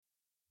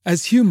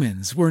As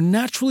humans, we're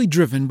naturally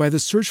driven by the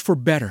search for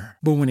better.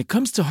 But when it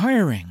comes to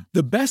hiring,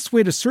 the best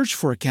way to search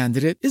for a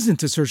candidate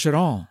isn't to search at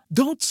all.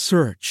 Don't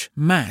search,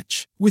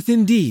 match with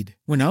Indeed.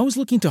 When I was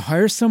looking to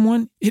hire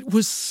someone, it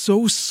was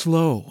so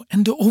slow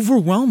and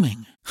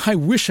overwhelming. I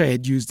wish I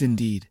had used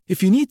Indeed.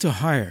 If you need to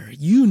hire,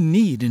 you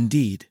need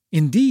Indeed.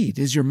 Indeed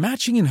is your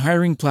matching and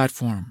hiring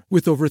platform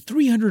with over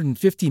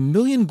 350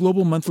 million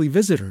global monthly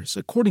visitors,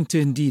 according to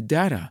Indeed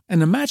data,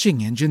 and a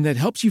matching engine that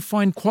helps you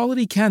find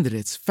quality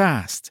candidates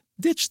fast.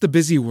 Ditch the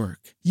busy work.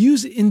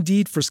 Use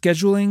Indeed for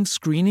scheduling,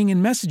 screening,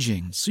 and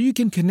messaging so you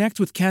can connect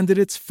with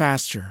candidates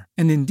faster.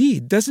 And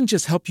Indeed doesn't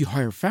just help you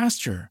hire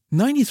faster.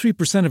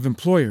 93% of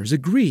employers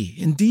agree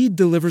Indeed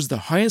delivers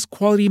the highest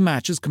quality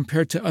matches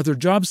compared to other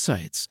job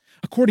sites,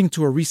 according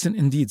to a recent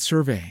Indeed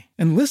survey.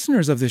 And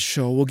listeners of this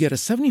show will get a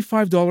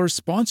 $75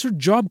 sponsored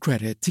job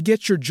credit to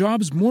get your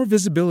jobs more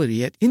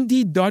visibility at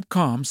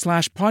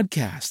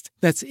Indeed.com/podcast.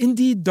 That's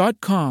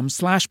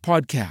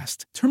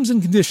Indeed.com/podcast. Terms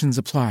and conditions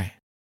apply.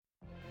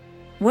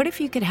 What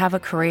if you could have a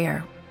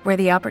career where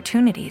the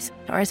opportunities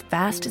are as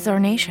vast as our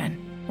nation,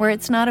 where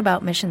it's not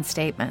about mission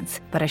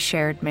statements, but a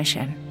shared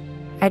mission?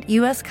 At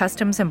U.S.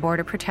 Customs and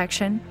Border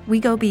Protection,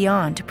 we go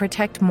beyond to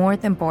protect more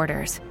than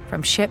borders.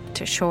 From ship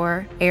to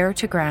shore, air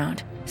to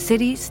ground,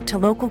 cities to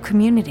local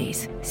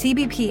communities,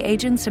 CBP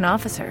agents and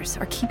officers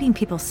are keeping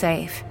people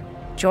safe.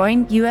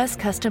 Join U.S.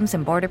 Customs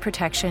and Border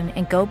Protection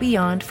and go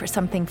beyond for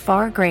something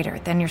far greater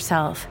than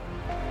yourself.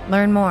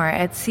 Learn more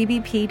at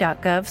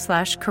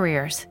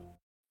cbp.gov/careers.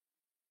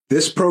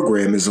 This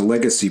program is a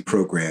legacy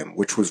program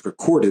which was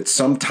recorded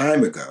some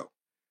time ago.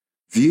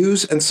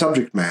 Views and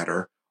subject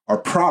matter are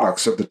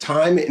products of the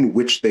time in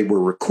which they were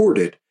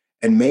recorded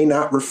and may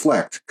not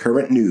reflect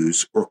current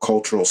news or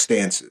cultural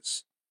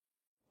stances.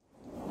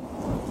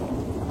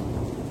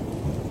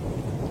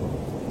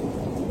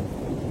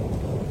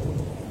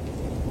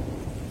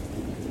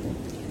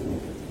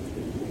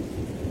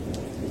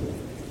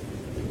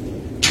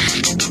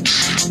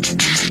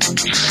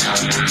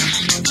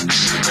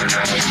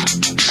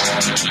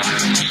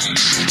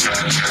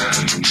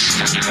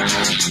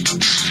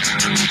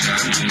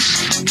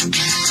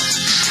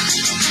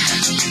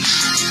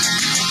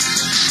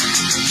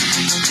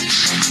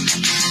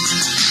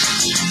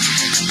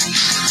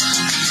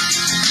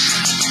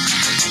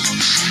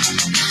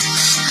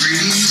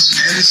 Greetings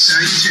and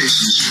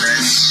salutations,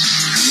 friends,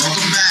 and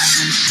welcome back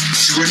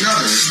to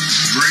another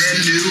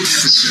brand new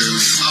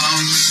episode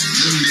of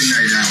The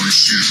Midnight Hour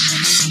Show.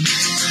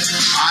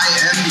 I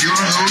am your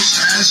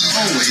host, as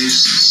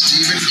always,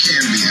 Stephen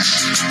Cambia,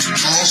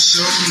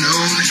 also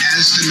known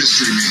as the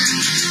Mystery Man.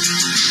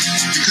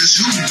 Because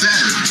who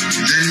better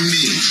than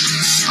me,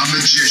 a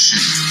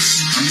magician,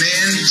 a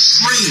man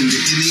trained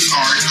in the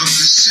art of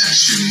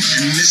deception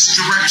and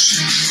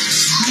misdirection,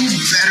 who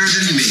better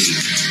than me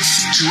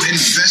to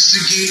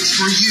investigate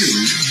for you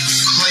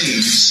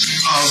claims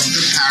of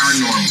the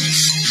paranormal?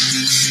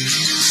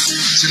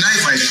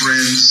 Tonight, my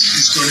friends,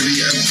 is going to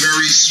be a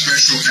very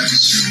special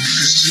episode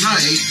because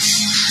tonight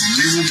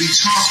we will be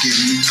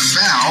talking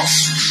about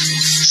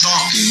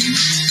talking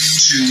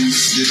to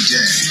the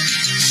dead.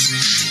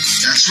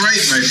 That's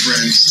right, my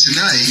friends.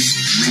 Tonight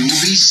we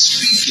will be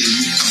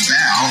speaking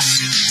about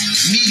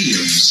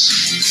mediums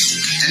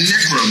and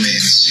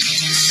necromancy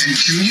and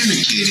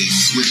communicating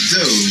with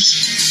those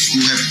who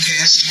have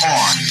passed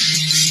on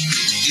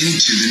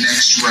into the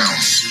next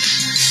realm.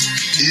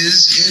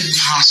 Is it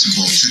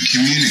possible to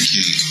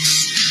communicate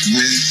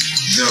with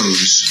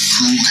those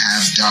who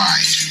have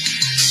died?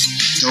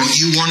 Don't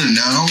you want to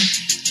know?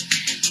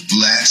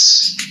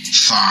 Let's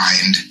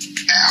find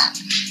out.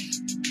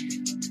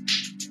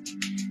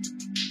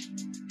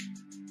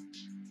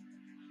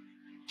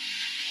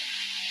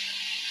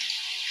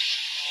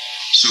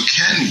 So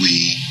can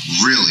we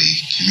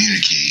really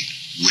communicate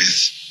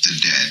with the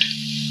dead?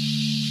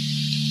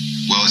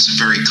 Well, it's a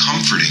very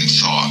comforting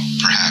thought,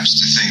 perhaps,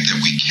 to think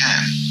that we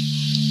can.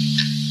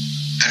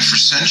 And for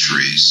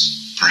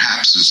centuries,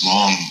 perhaps as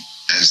long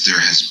as there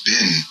has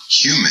been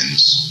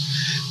humans,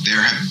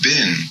 there have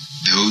been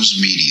those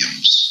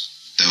mediums,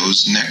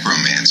 those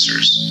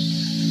necromancers,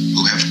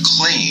 who have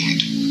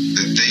claimed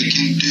that they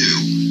can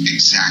do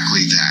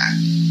exactly that.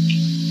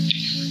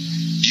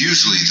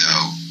 Usually,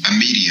 though, a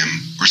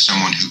medium or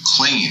someone who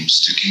claims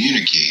to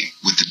communicate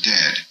with the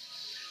dead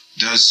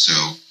does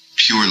so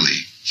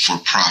purely for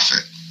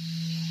profit.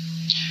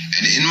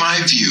 And in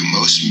my view,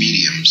 most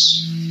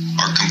mediums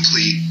are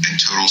complete and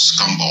total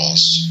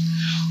scumballs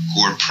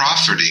who are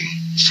profiting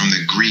from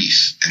the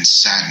grief and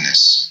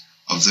sadness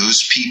of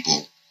those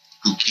people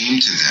who came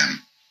to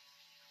them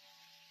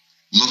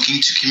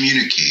looking to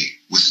communicate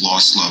with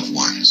lost loved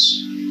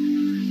ones.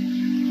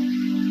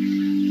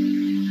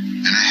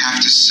 And I have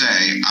to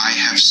say, I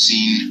have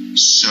seen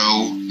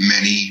so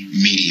many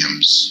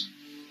mediums.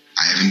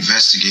 I have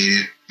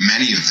investigated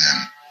many of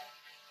them.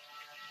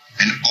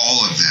 And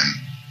all of them,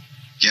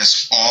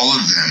 yes, all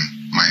of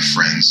them, my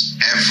friends,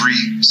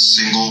 every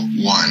single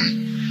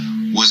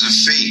one was a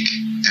fake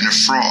and a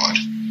fraud.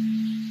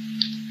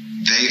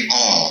 They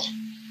all,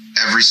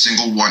 every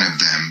single one of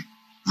them,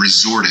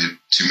 resorted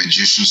to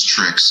magician's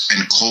tricks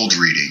and cold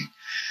reading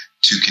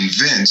to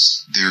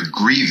convince their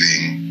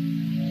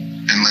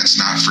grieving, and let's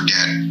not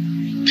forget,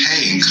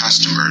 paying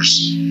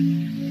customers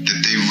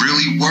that they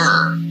really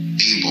were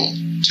able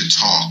to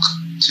talk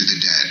to the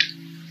dead.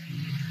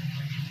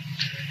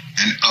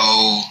 And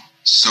oh,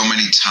 so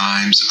many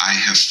times I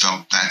have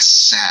felt that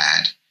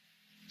sad,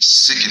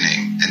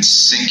 sickening, and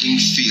sinking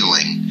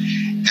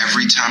feeling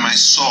every time I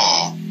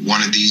saw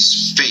one of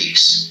these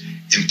fakes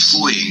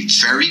employing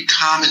very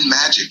common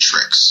magic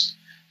tricks,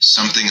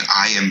 something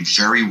I am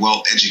very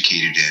well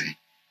educated in,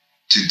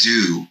 to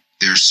do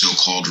their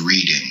so-called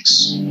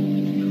readings.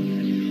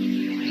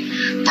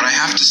 But I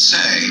have to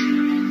say,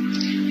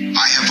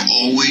 I have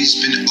always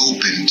been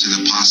open to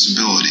the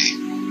possibility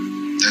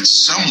that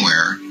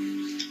somewhere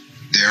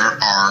there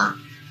are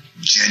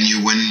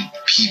genuine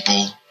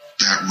people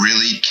that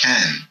really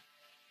can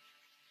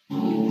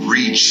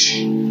reach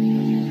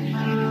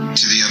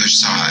to the other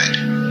side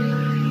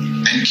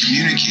and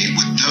communicate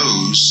with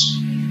those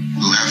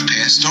who have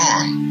passed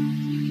on.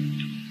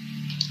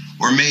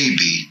 Or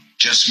maybe,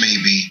 just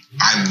maybe,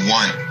 I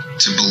want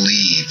to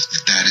believe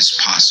that that is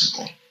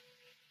possible.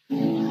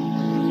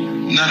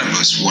 None of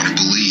us want to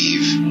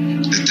believe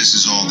that this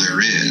is all there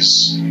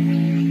is.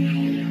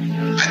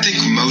 I think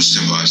most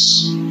of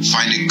us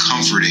find it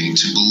comforting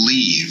to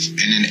believe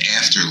in an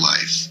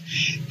afterlife,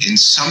 in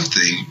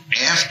something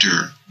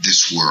after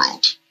this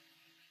world.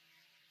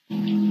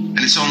 And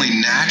it's only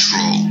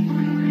natural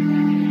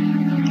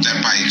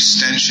that by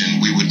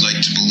extension we would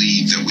like to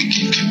believe that we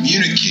can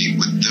communicate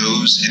with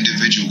those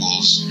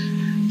individuals,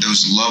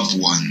 those loved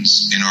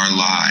ones in our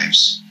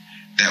lives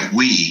that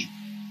we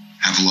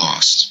have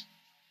lost.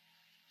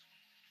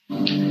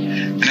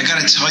 And I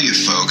gotta tell you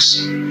folks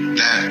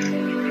that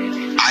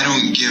I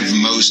don't give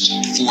most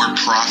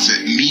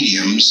for-profit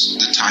mediums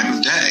the time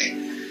of day,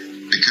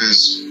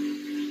 because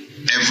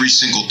every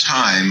single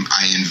time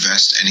I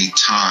invest any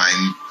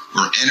time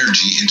or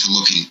energy into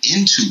looking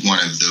into one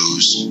of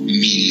those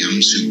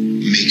mediums who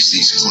makes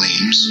these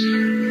claims,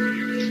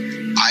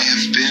 I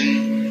have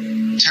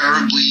been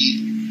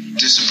terribly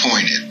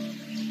disappointed.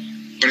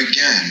 But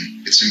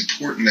again, it's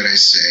important that I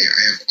say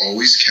I have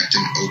always kept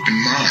an open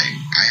mind.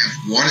 I have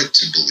wanted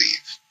to believe.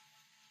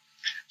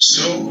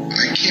 So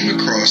I came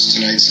across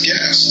tonight's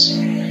guest,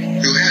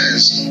 who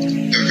has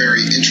a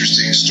very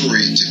interesting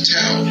story to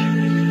tell.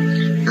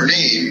 Her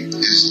name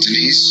is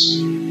Denise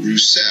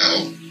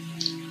Roussel,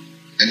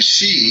 and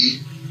she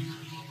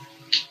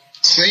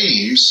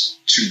claims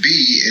to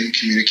be in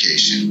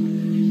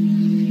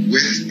communication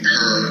with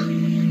her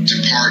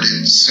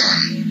departed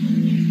son.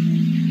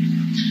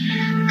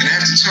 And I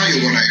have to tell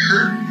you, when I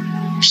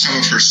heard some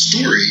of her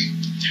story,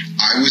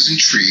 I was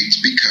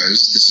intrigued,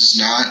 because this is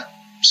not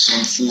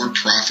some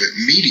for-profit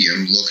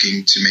medium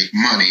looking to make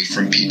money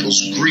from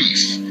people's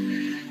grief.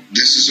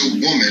 This is a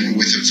woman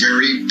with a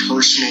very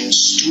personal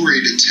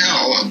story to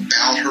tell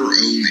about her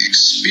own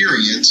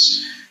experience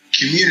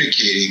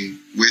communicating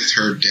with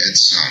her dead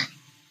son.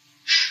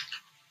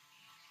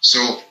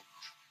 So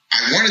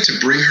I wanted to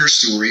bring her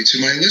story to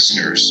my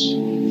listeners.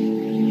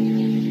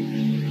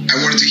 I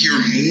wanted to hear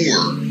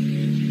more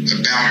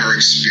about her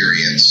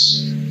experience,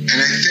 and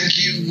I think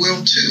you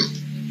will too.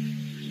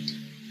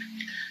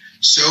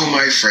 So,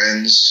 my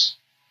friends,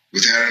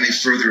 without any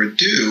further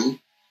ado,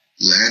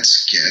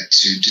 let's get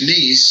to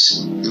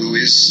Denise, who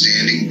is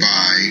standing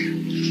by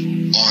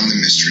on the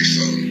mystery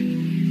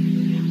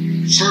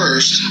phone.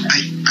 First,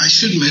 I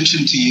should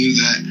mention to you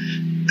that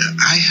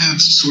I have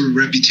sort of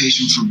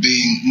reputation for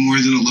being more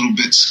than a little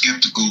bit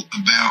skeptical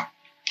about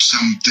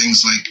some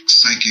things like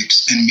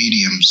psychics and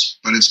mediums,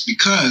 but it's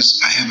because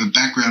I have a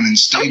background in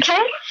stage.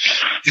 Okay.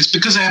 It's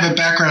because I have a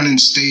background in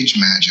stage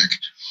magic.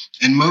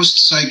 And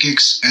most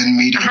psychics and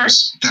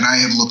mediums that I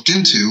have looked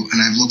into,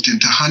 and I've looked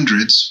into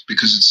hundreds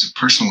because it's a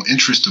personal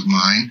interest of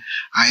mine,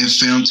 I have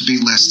found to be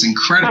less than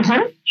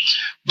credible.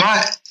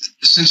 But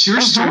since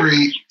your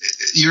story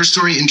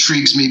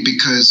intrigues me,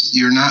 because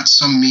you're not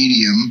some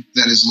medium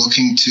that is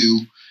looking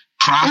to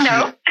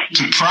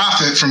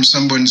profit from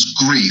someone's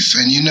grief,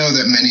 and you know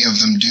that many of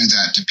them do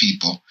that to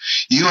people.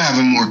 You have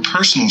a more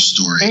personal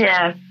story.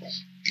 Yes.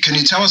 Can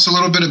you tell us a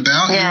little bit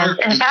about your...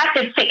 In fact,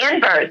 it's the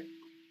inverse.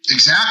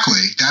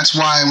 Exactly. That's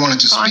why I wanted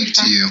to speak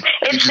to you.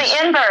 It's the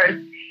inverse.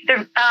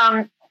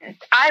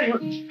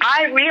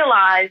 I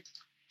realized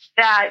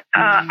that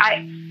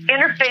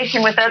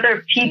interfacing with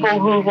other people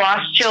who've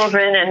lost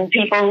children and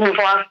people who've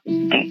lost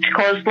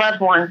close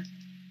loved ones,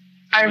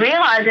 I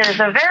realized it is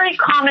a very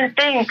common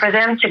thing for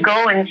them to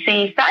go and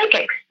see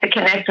psychics to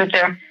connect with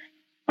their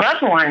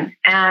loved ones.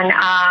 And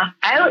I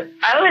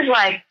was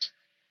like,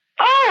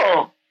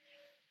 oh,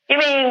 you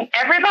mean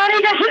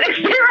everybody doesn't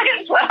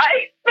experience what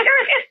I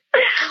experienced?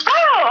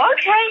 Oh,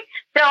 okay.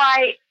 So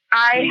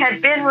I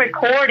had been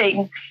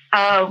recording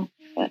a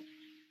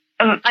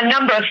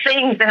number of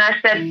things, and I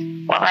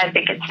said, well, I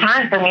think it's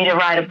time for me to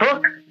write a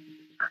book.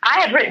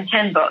 I have written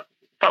 10 books,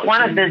 but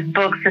one of those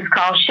books is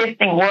called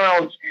Shifting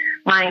Worlds,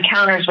 My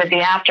Encounters with the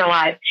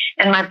Afterlife.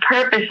 And my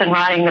purpose in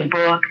writing the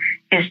book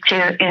is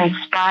to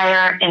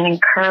inspire and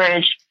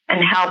encourage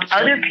and help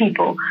other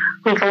people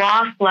who've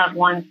lost loved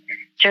ones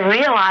to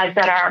realize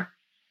that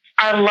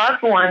our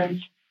loved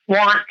ones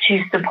want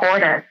to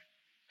support us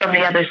from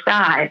the other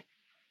side.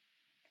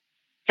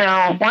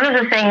 So one of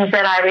the things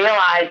that I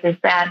realized is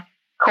that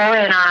Corey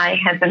and I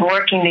have been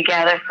working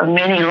together for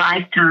many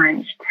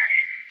lifetimes.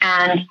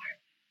 And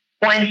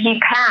when he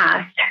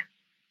passed,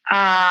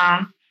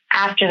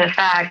 after the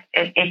fact,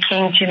 it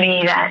came to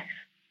me that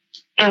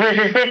it was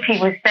as if he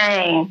was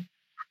saying,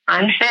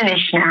 I'm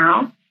finished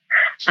now.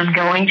 I'm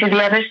going to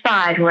the other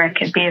side where I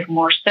could be of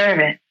more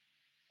service.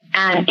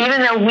 And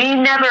even though we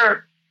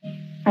never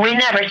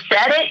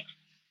said it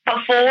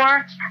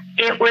before,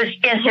 it was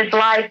in his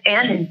life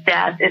and his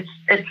death.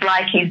 It's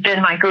like he's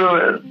been my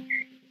guru.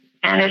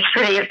 And it's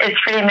pretty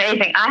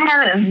amazing. I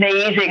have an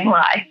amazing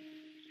life.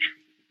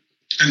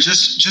 And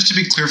just to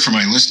be clear for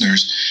my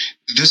listeners,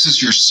 this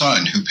is your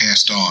son who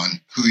passed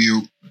on, who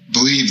you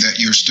believe that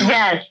you're still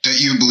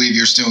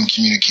in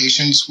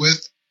communications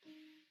with?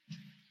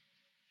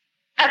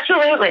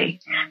 Absolutely.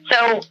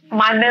 So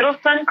my middle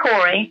son,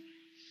 Corey,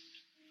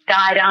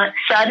 died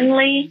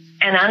suddenly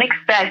and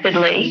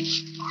unexpectedly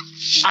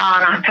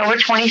on October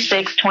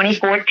 26,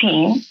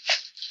 2014.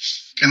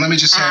 And let me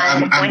just say,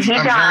 I'm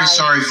very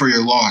sorry for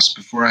your loss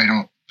before I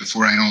don't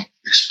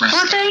express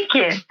Well, that.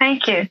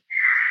 Thank you.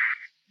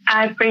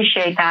 I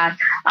appreciate that.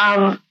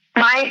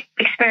 My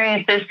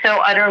experience is so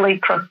utterly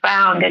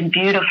profound and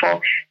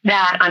beautiful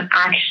that I'm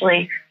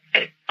actually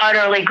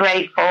utterly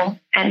grateful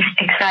and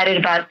excited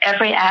about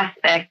every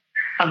aspect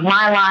of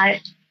my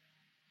life,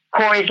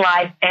 Corey's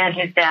life, and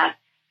his death,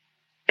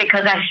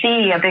 because I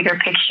see a bigger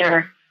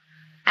picture,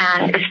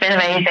 and it's been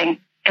amazing.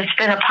 It's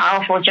been a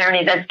powerful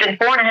journey that's been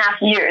 4.5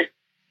 years,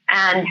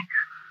 and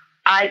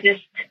I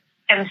just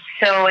am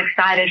so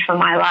excited for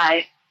my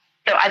life.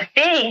 So I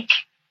think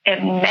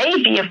it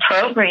may be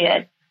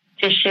appropriate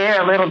to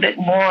share a little bit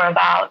more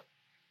about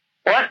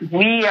what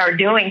we are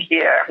doing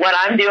here, what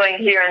I'm doing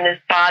here in this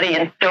body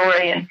and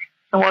story, and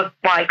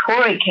why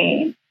Corey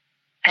came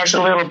as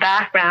a little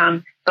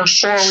background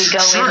before we go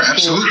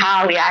into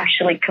how we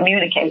actually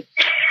communicate.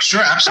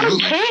 Sure,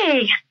 absolutely.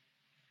 Okay.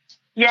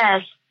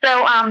 Yes. So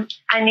I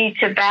need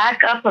to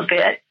back up a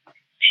bit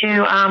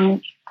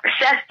to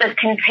set the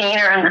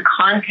container and the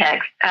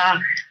context.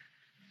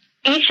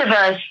 Each of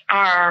us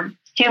are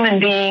human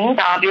beings,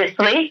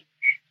 obviously,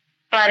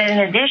 but in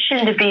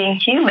addition to being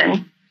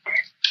human,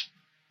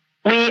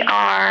 we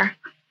are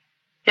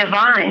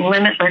divine,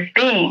 limitless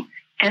beings.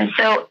 And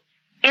so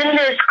in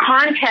this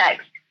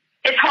context,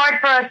 it's hard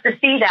for us to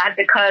see that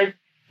because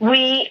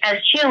we as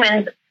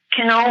humans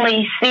can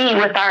only see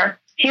with our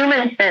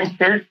human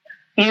senses,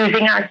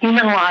 using our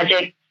human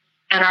logic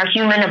and our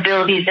human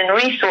abilities and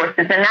resources.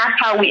 And that's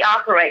how we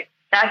operate.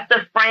 That's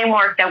the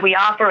framework that we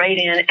operate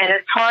in. And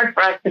it's hard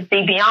for us to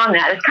see beyond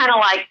that. It's kind of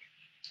like,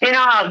 you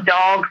know how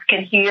dogs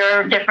can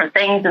hear different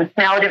things and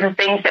smell different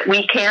things that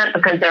we can't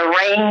because their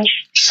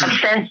range of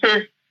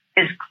senses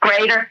is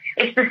greater.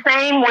 It's the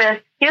same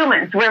with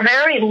humans. We're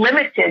very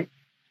limited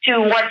to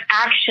what's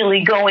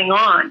actually going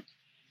on.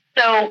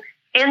 So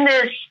in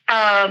this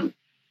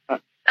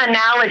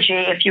analogy,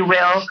 if you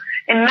will,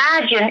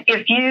 imagine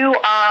if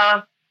you're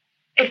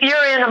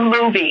in a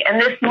movie, and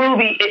this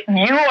movie,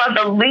 you are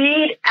the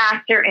lead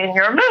actor in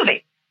your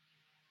movie.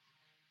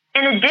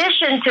 In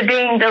addition to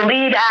being the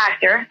lead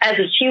actor as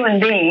a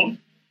human being,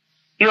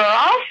 you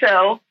are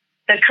also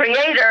the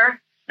creator,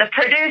 the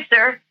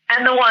producer,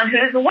 and the one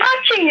who's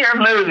watching your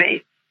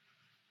movie.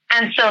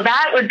 And so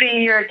that would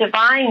be your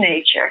divine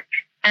nature.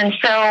 And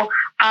so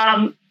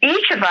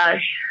each of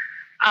us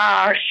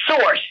are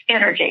source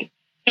energy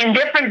in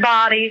different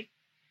bodies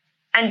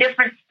and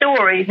different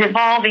stories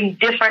evolving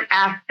different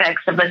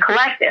aspects of the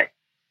collective.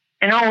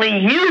 And only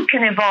you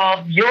can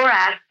evolve your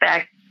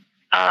aspect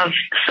of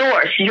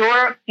source,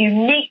 your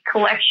unique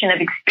collection of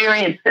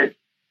experiences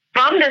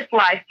from this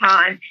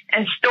lifetime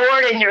and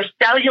stored in your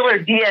cellular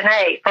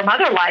DNA from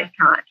other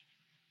lifetimes.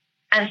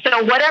 And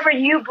so whatever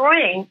you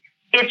bring,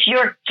 it's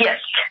your gift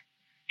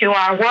to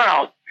our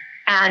world.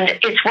 And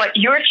it's what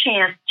your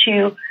chance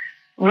to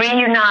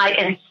reunite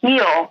and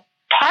heal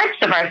parts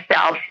of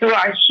ourselves through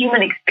our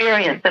human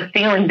experience of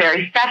feeling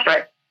very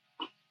separate.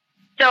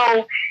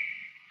 So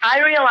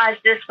I realized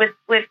this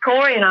with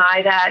Corey and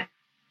I, that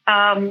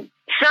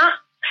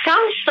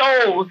some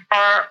souls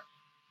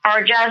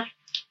are just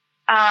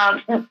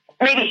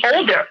maybe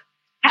older,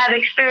 have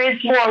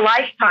experienced more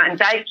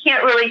lifetimes. I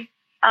can't really.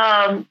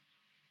 All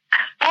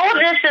of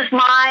this is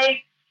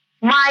my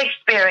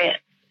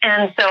experience,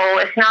 and so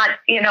it's not,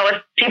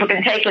 if people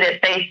can take it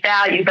at face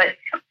value. But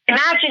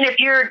imagine if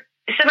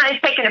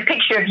somebody's taking a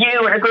picture of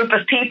you and a group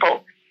of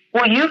people.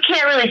 Well, you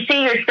can't really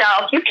see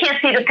yourself. You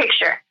can't see the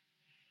picture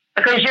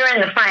because you're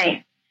in the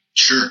frame.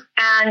 Sure.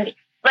 And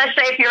let's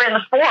say if you're in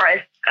the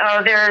forest,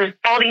 there's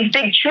all these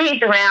big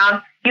trees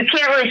around. You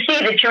can't really see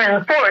that you're in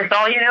the forest.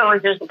 All you know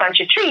is there's a bunch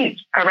of trees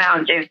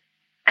around you.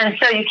 And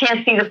so you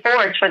can't see the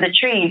forest for the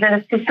trees. And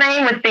it's the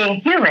same with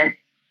being human.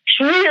 It's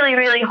really,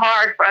 really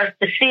hard for us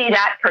to see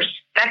that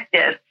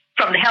perspective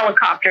from the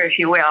helicopter, if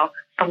you will,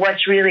 of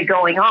what's really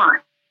going on.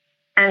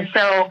 And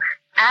so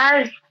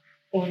as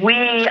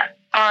we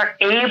are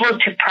able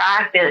to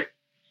practice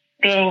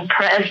being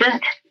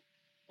present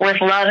with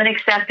love and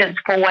acceptance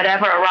for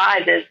whatever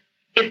arises,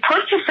 it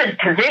puts us in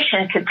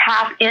position to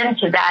tap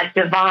into that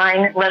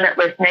divine,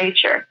 limitless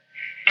nature.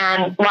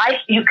 And like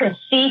you can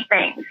see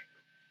things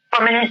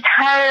from an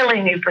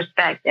entirely new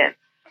perspective.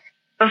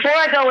 Before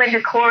I go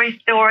into Corey's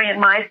story and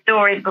my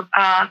story,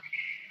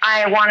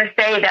 I want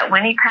to say that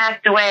when he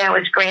passed away, I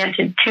was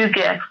granted 2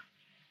 gifts,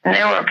 and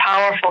they were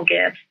powerful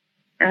gifts.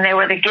 And they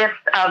were the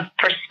gifts of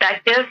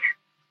perspective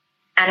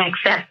and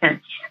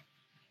acceptance.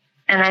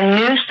 And I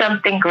knew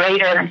something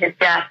greater than his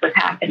death was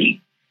happening.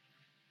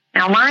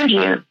 Now, mind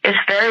you, it's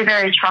very,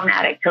 very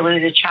traumatic to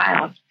lose a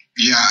child.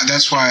 Yeah,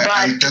 that's why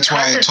I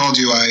told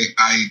you I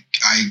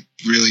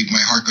really, my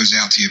heart goes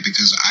out to you,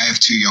 because I have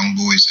 2 young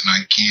boys and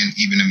I can't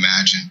even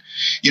imagine.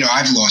 You know,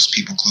 I've lost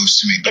people close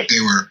to me, but they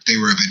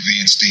were of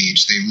advanced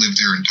age. They lived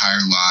their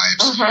entire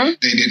lives. Mm-hmm.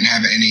 They didn't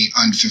have any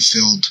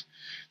unfulfilled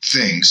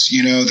things.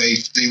 You know, they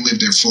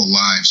lived their full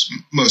lives.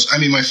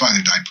 My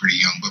father died pretty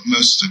young, but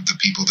most of the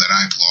people that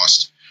I've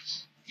lost,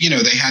 you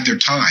know, they had their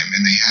time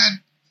and they had,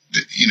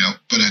 you know,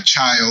 but a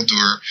child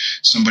or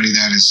somebody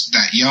that is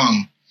that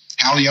young.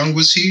 How young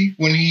was he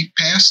when he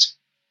passed?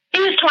 He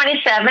was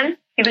 27.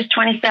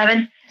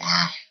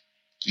 Wow.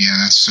 Yeah,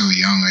 that's so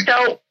young.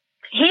 So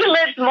he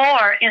lived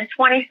more in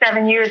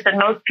 27 years than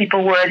most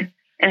people would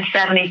in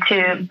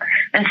 72.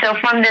 And so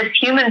from this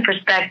human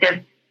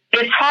perspective,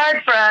 it's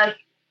hard for us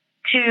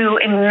to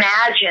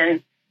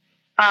imagine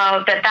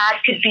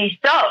that could be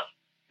so.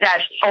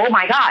 That, oh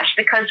my gosh,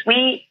 because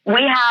we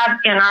have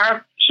in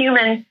our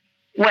human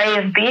way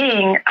of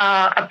being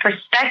a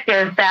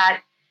perspective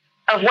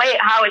of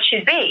how it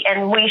should be.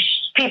 And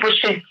people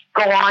should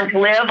go on to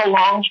live a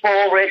long,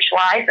 full, rich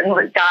life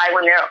and die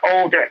when they're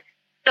older.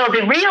 So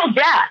the real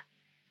death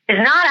is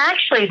not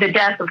actually the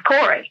death of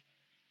Corey.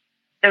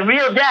 The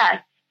real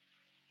death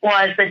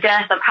was the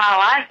death of how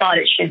I thought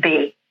it should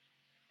be.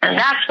 And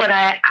that's what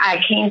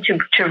I came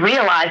to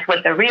realize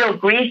what the real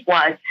grief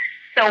was.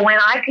 So when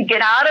I could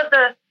get out of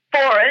the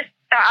forest,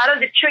 out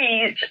of the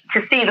trees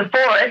to see the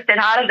forest, and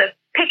out of the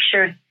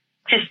picture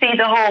to see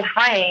the whole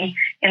frame,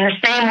 in the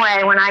same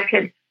way when I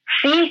could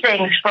see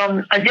things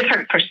from a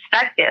different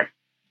perspective,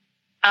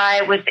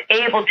 I was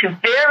able to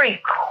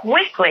very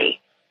quickly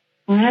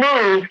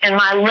move in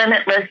my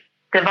limitless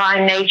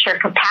divine nature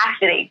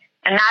capacity.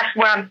 And that's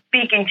where I'm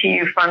speaking to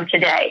you from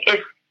today.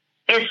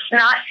 It's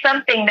not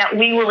something that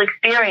we will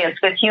experience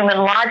with human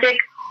logic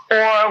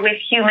or with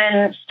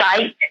human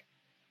sight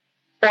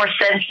or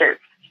senses.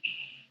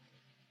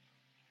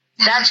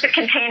 That's the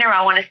container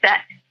I want to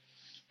set.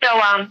 So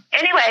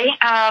anyway,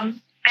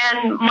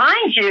 and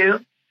mind you,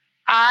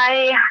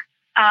 I,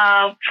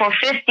 for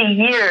 50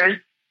 years,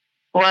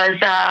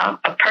 was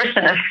a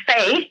person of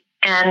faith,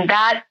 and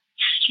that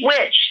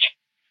switched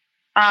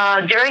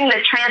during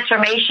the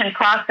transformation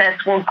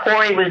process when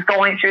Corey was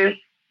going through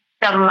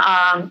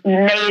some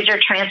major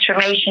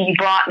transformation. He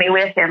brought me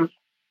with him.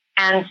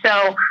 And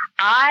so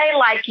I,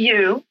 like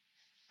you,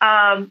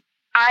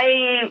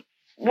 I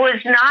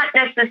was not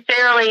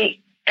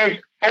necessarily as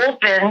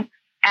open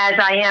as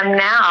I am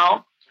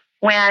now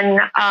when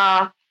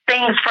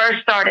things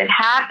first started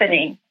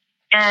happening.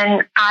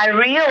 And I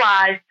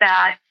realized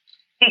that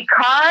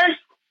because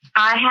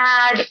I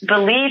had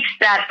beliefs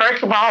that,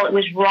 first of all, it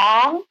was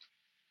wrong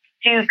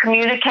to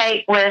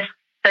communicate with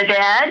the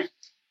dead,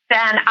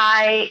 then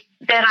I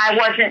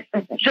wasn't.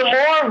 The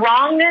more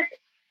wrongness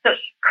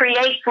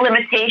creates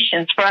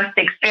limitations for us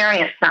to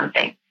experience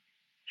something.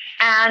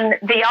 And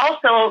the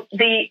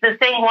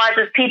thing was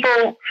is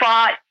people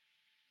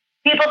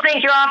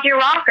think you're off your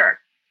rocker.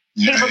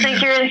 People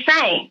think you're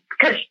insane.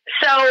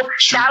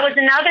 That was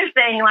another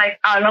thing, like,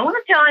 I don't want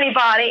to tell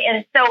anybody.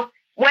 And so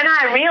when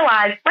I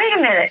realized, wait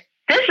a minute,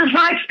 this is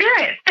my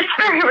experience. It's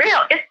very real.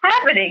 It's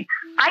happening.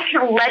 I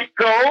can let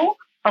go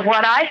of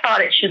what I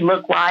thought it should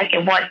look like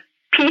and what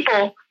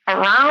people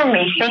around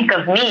me think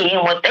of me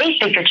and what they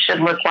think it should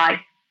look like,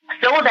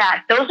 so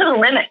that those are the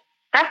limits.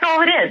 That's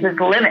all it is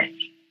limits,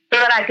 so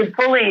that I could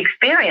fully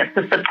experience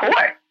the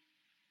support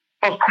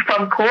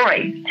from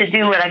Corey to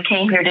do what I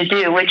came here to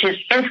do, which is,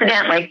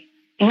 incidentally,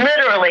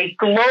 literally,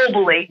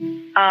 globally,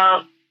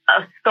 a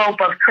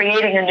scope of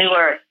creating a new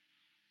earth.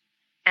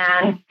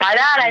 And by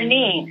that I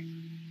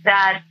mean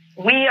that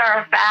we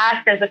are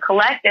fast as a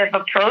collective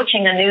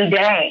approaching a new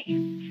day,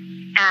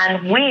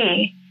 and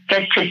we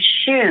get to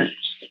choose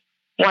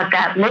what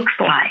that looks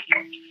like.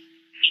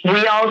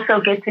 We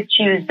also get to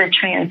choose the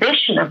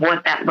transition of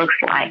what that looks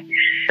like.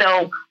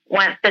 So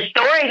when the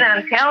story that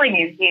I'm telling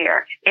you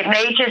here, it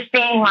may just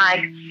seem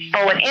like,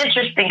 an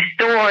interesting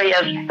story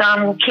of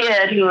some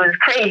kid who was a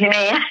crazy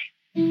man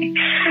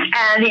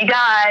and he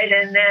died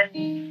and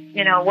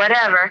then,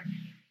 whatever.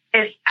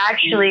 It's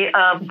actually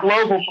of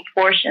global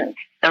proportions,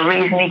 the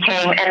reason he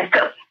came. And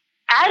so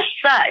as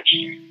such,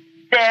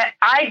 that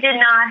I did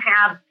not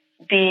have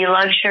the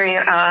luxury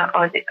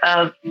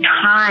of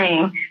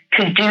time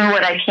to do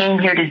what I came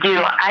here to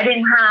do. I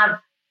didn't have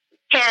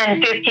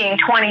 10, 15,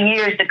 20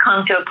 years to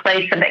come to a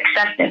place of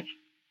acceptance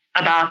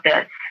about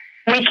this.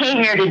 we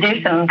came here to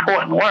do some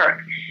important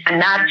work.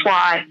 And that's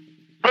why,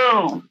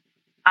 boom,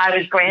 I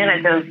was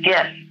granted those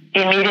gifts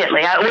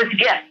immediately. It was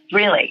gifts,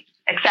 really,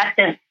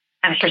 acceptance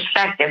and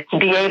perspective to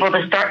be able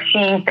to start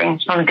seeing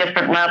things from a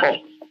different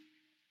level.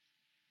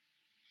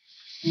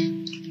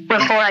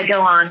 Before I go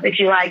on, would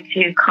you like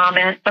to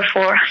comment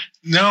before?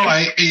 No,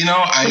 I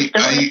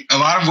a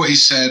lot of what you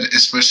said,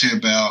 especially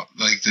about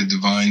like the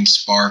divine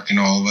spark in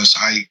all of us,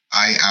 I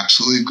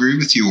absolutely agree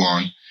with you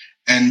on.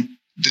 And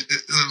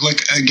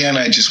like, again,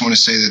 I just want to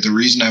say that the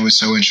reason I was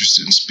so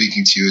interested in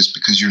speaking to you is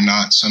because you're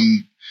not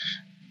some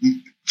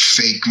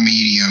fake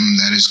medium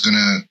that is going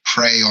to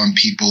prey on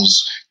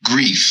people's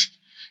grief.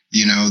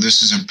 You know,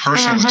 this is a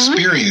personal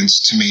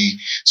experience to me.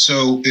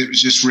 So it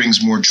just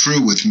rings more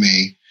true with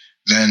me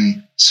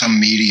than some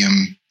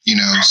medium, you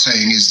know,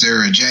 saying, is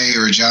there a Jay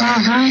or a John?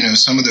 Or, you know,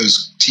 some of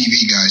those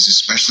TV guys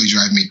especially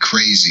drive me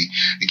crazy.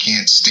 I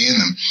can't stand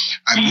them.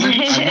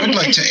 I would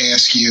like to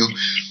ask you,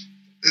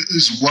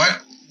 is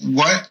what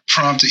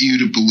prompted you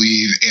to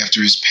believe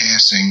after his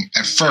passing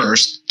at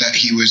first that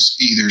he was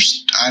either,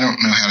 I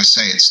don't know how to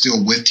say it,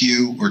 still with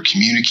you or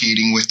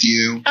communicating with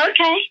you?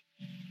 Okay.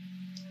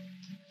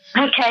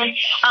 5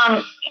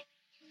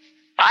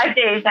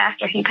 days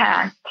after he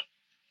passed,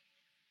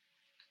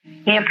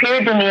 he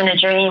appeared to me in a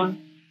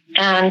dream,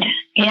 and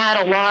he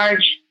had a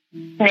large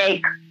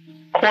snake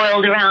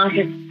coiled around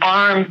his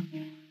arm,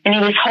 and he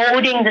was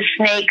holding the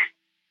snake's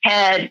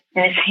head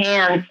in his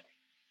hands,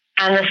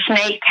 and the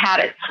snake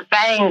had its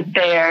fangs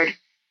bared.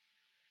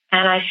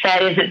 And I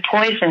said, is it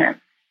poisonous?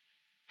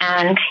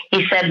 And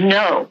he said,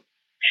 no.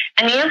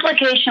 And the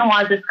implication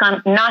was it's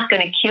not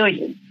going to kill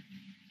you.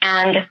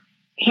 And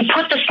he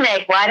put the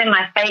snake right in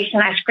my face,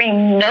 and I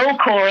screamed, no,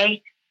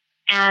 Corey.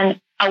 And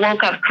I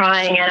woke up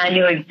crying, and I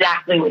knew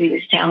exactly what he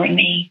was telling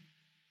me.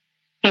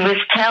 He was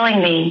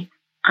telling me,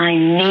 I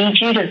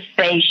need you to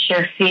face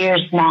your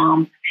fears,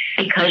 Mom,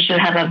 because you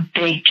have a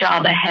big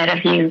job ahead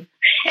of you,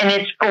 and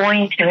it's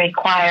going to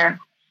require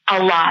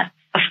a lot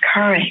of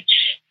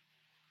courage.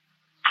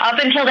 Up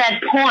until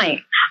that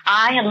point,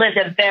 I had lived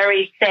a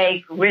very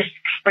safe,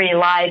 risk-free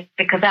life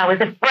because I was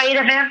afraid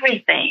of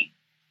everything.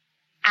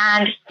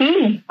 And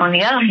he, on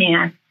the other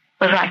hand,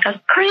 was like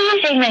a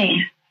crazy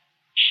man.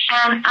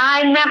 And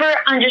I never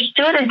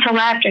understood until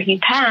after he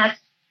passed,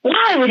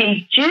 why would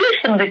he do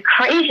some of the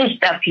crazy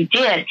stuff he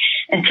did,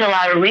 until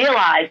I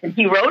realized, and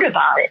he wrote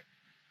about it,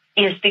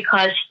 is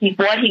because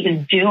what he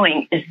was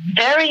doing is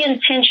very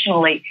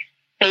intentionally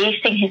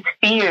facing his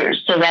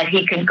fears so that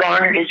he could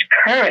garner his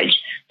courage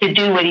to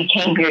do what he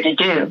came here to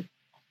do.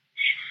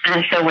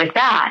 And so with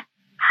that,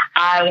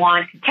 I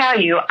want to tell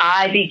you,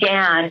 I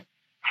began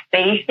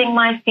facing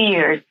my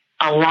fears,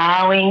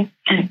 allowing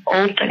and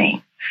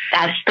opening.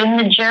 That's been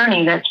the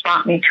journey that's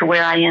brought me to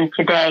where I am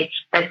today,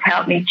 that's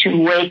helped me to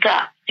wake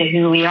up to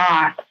who we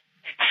are.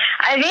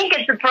 I think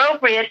it's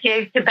appropriate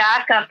to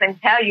back up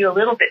and tell you a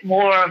little bit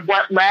more of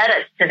what led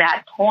us to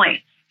that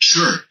point.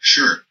 Sure.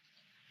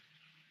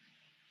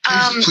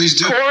 Please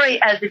do. Corey,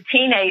 as a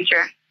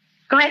teenager.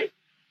 Go ahead.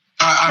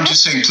 I'm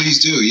just saying, please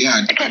do.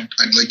 Yeah, okay.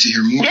 I'd like to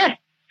hear more. Yes.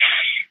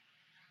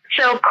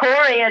 So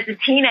Corey, as a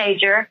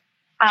teenager,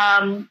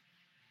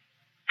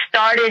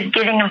 started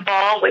getting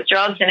involved with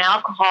drugs and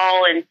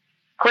alcohol, and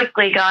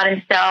quickly got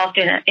himself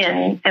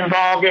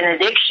involved in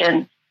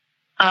addiction.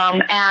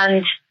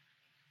 And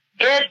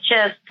it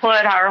just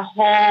put our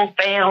whole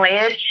family,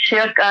 it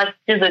shook us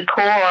to the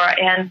core,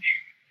 and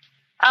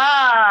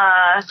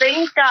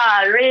things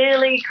got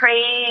really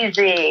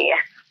crazy.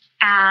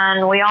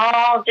 And we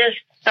all just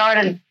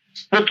started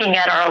looking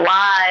at our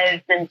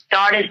lives and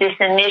started this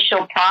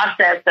initial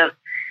process of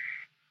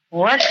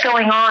what's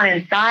going on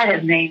inside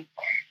of me.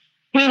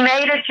 He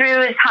made it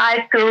through his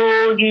high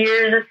school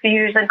years, a few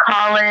years in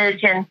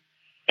college, and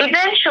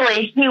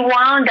eventually he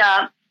wound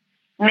up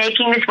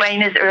making his way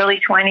in his early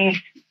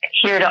 20s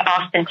here to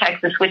Austin,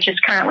 Texas, which is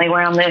currently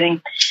where I'm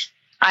living.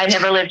 I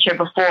never lived here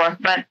before,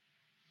 but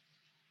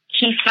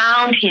he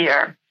found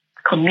here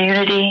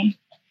community,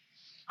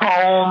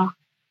 home,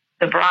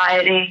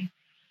 sobriety,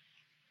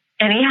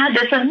 and he had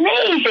this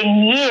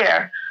amazing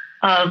year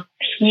of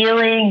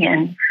healing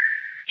and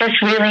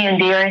just really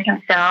endearing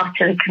himself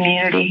to the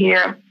community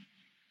here.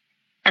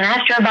 And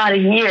after about a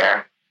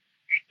year,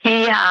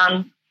 he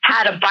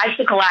had a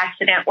bicycle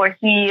accident where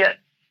he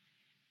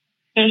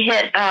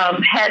hit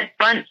head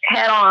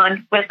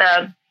on with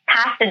a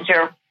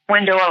passenger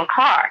window of a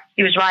car.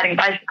 He was riding a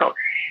bicycle.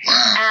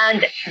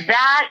 And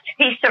that,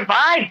 he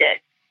survived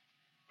it,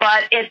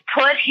 but it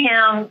put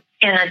him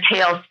in a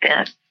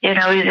tailspin. You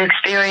know, he was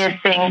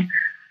experiencing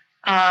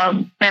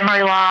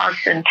memory loss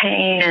and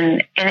pain,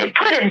 and it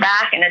put him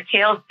back in a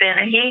tailspin.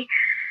 And he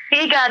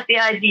got the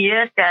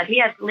idea that he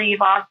had to leave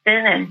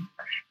Austin, and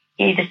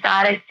he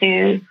decided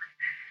to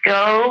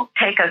go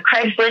take a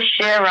Craigslist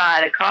share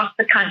ride across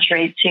the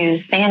country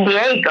to San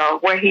Diego,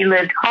 where he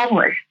lived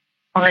homeless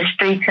on the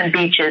streets and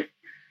beaches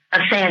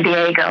of San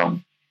Diego.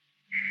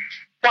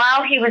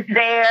 While he was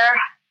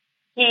there,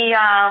 he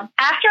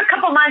after a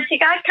couple months, he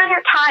got kind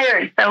of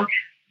tired. So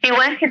he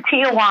went to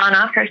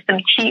Tijuana for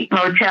some cheap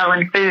motel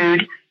and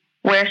food,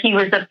 where he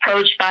was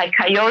approached by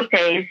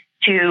coyotes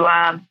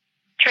to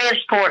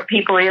transport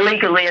people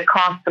illegally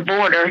across the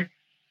border.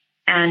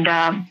 And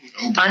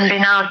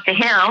unbeknownst to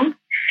him,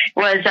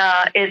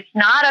 it's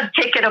not a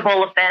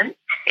ticketable offense.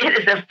 It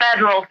is a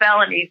federal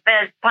felony,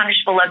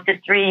 punishable up to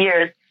 3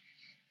 years.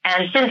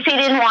 And since he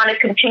didn't want to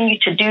continue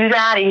to do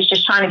that, he was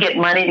just trying to get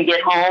money to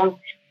get home,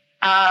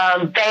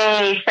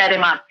 they set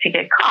him up to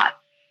get caught.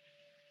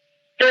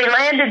 So he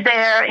landed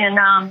there in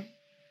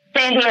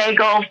San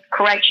Diego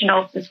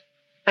Correctional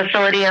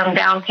Facility in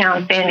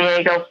downtown San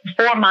Diego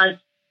for 4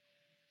 months,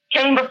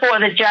 came before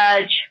the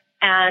judge,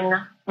 and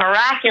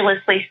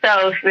miraculously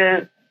so,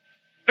 through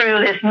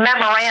this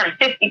memorandum,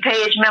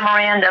 50-page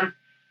memorandum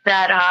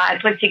that I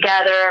put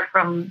together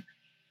from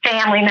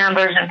family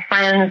members and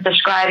friends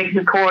describing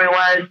who Corey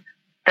was,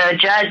 the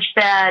judge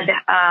said,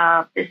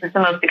 this is the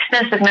most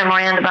extensive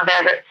memorandum I've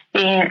ever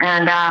seen,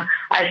 and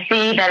I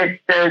see that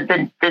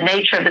it's the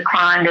nature of the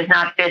crime does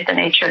not fit the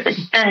nature of the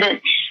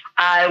defendant.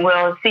 I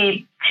will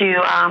see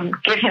to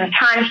give him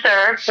time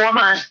served, 4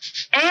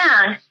 months,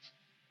 and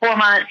 4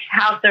 months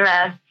house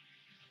arrest,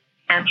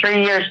 and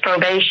 3 years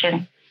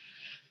probation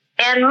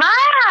in my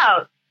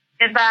house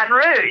in Baton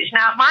Rouge.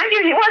 Now, mind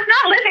you, he was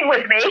not living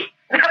with me.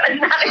 That was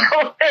not a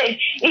cool thing.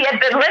 He had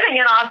been living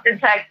in Austin,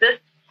 Texas.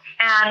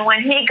 And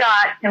when he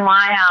got to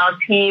my house,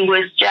 he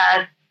was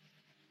just,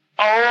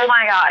 oh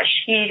my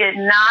gosh, he did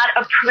not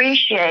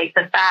appreciate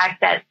the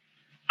fact that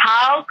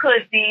how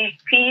could these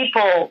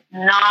people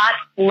not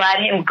let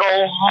him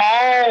go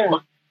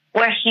home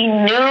where he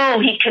knew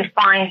he could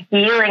find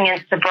healing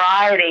and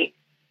sobriety.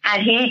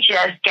 And he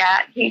just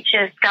got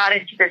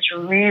into this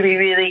really,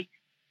 really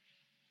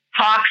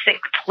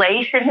toxic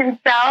place in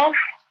himself.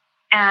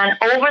 And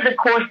over the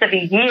course of a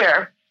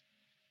year,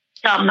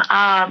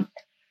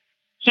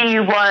 he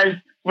was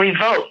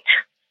revoked.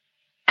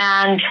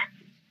 And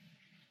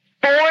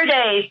 3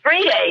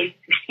 days,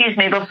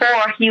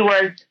 before he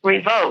was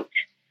revoked,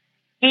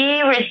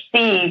 he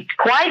received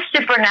quite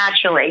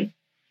supernaturally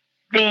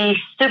the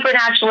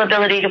supernatural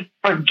ability to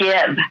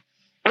forgive,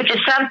 which is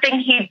something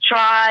he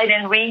tried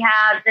in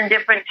rehabs in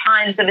different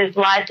times of his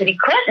life that he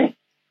couldn't.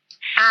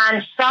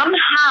 And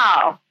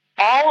somehow,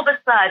 all of a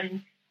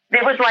sudden,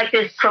 there was like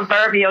this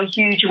proverbial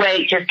huge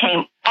weight just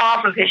came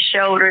off of his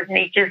shoulders, and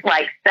he just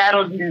like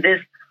settled in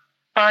this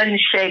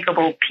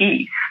unshakable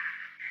peace.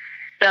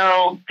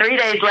 So 3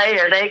 days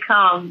later, they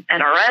come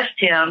and arrest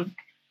him.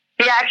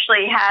 He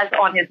actually has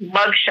on his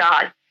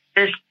mugshot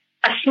a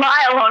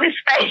smile on his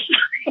face.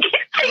 He's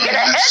taking a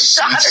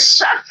headshot or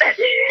something.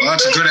 Well,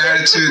 that's a good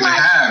attitude to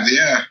have,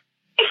 yeah.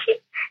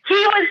 He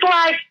was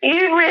like,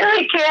 you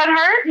really can't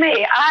hurt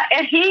me.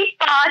 And he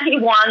thought he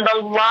won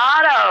the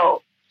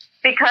lotto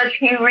because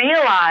he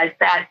realized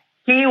that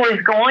he was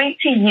going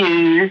to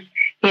use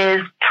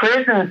his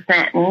prison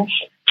sentence,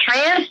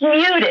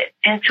 transmute it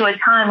into a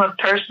time of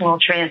personal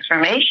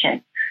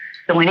transformation.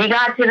 So when he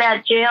got to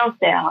that jail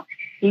cell,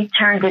 he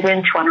turned it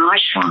into an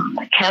ashram,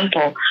 a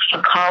temple,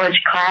 a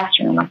college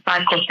classroom, a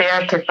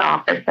psychotherapist's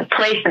office, a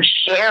place of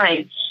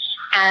sharing.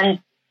 And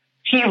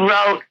he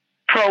wrote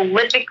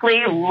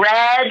prolifically,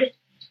 read,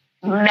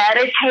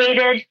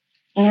 meditated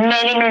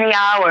many, many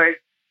hours.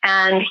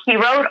 And he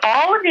wrote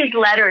all of these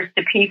letters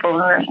to people,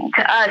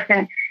 to us.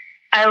 And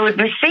I would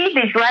receive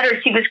these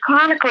letters. He was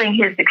chronicling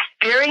his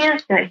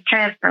experience and his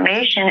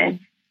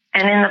transformation.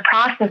 And in the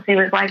process, he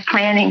was like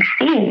planting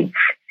seeds.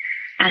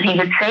 And he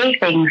would say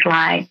things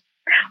like,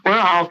 we're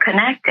all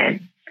connected.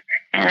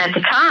 And at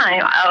the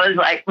time, I was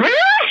like, really?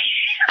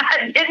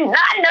 I did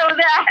not know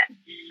that.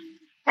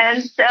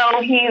 And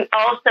so he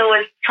also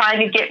was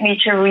trying to get me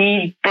to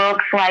read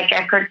books like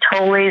Eckhart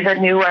Tolle's A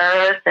New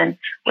Earth, and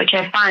which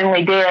I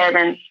finally did.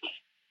 And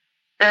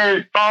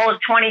the fall of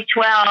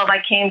 2012,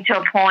 I came to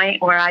a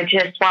point where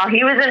while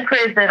he was in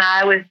prison,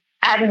 I was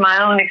having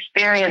my own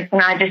experience,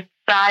 and I just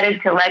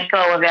decided to let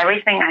go of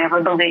everything I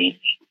ever believed.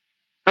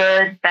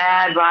 Good,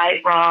 bad,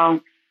 right,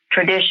 wrong,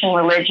 tradition,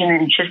 religion,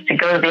 and just to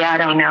go to the I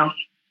don't know.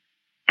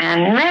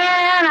 And man,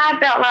 I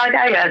felt like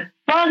I got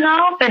flung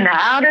off into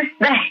outer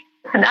space.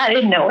 And I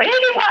didn't know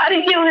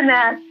anybody doing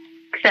that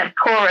except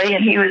Corey,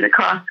 and he was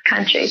across the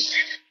country.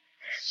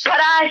 But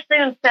I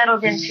soon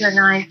settled into a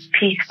nice,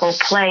 peaceful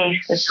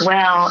place as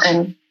well.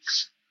 And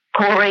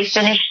Corey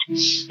finished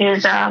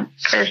his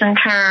prison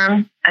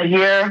term,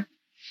 an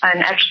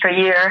extra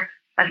year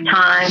of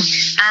time.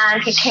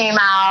 And he came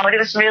out. It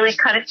was really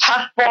kind of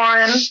tough for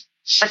him.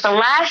 But the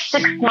last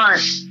 6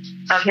 months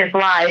of his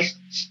life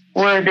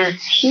were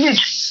this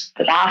huge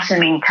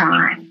blossoming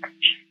time.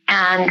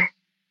 And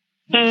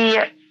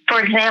for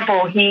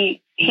example,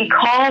 he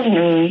called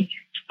me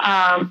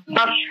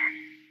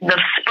the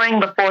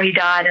spring before he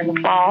died in the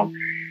fall,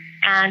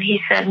 and he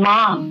said,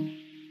 Mom,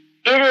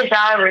 it is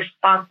our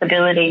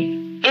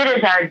responsibility, it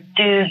is our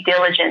due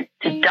diligence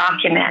to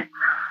document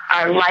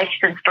our life's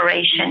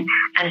inspiration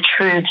and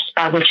truths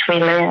by which we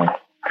live.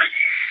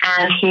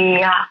 And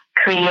he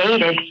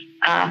created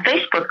a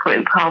Facebook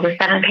group called the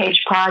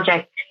 7-Page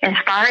Project,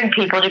 inspiring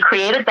people to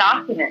create a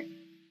document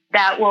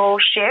that will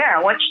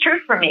share what's true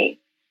for me.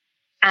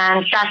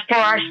 And that's for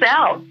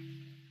ourselves.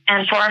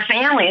 and for our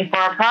family, for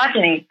our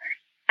progeny.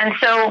 And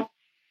so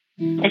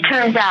it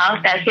turns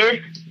out that his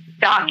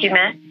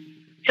document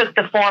took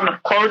the form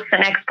of quotes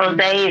and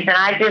exposés, and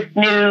I just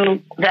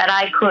knew that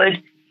I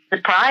could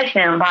surprise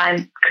him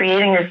by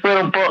creating this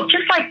little book,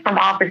 just like from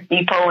Office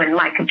Depot in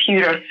my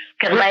computer,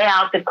 could lay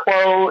out the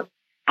quote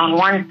on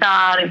one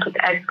side and put the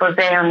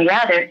exposé on the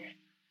other.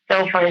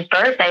 So for his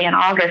birthday in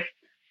August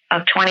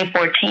of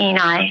 2014,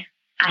 I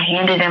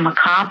handed him a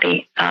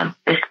copy of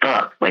this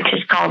book, which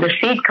is called The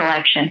Seed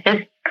Collection.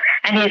 And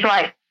he's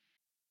like,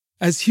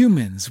 as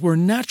humans, we're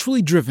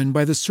naturally driven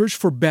by the search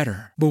for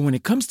better. But when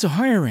it comes to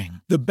hiring,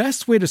 the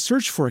best way to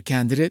search for a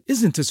candidate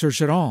isn't to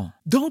search at all.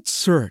 Don't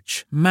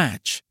search,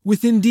 match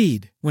with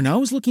Indeed. When I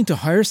was looking to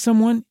hire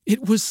someone,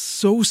 it was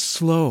so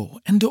slow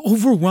and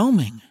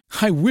overwhelming.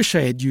 I wish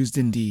I had used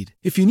Indeed.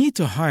 If you need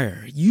to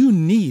hire, you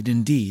need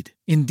Indeed.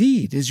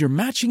 Indeed is your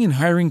matching and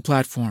hiring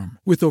platform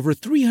with over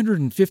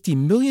 350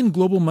 million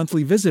global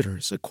monthly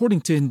visitors,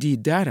 according to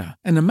Indeed data,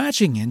 and a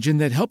matching engine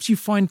that helps you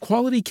find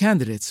quality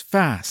candidates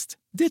fast.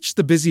 Ditch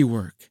the busy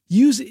work.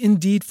 Use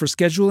Indeed for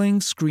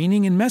scheduling,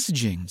 screening, and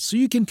messaging so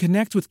you can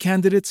connect with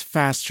candidates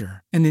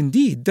faster. And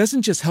Indeed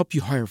doesn't just help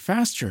you hire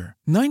faster.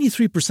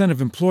 93%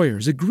 of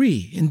employers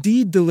agree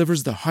Indeed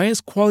delivers the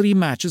highest quality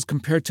matches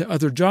compared to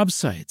other job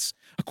sites,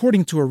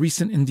 according to a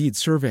recent Indeed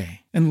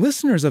survey. And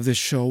listeners of this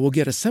show will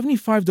get a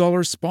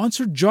 $75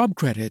 sponsored job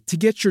credit to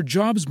get your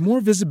jobs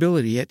more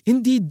visibility at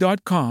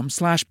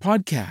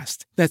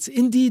Indeed.com/podcast. That's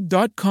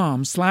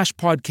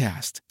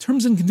Indeed.com/podcast.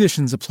 Terms and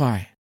conditions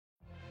apply.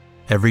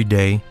 Every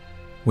day,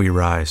 we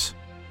rise,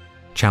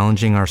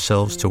 challenging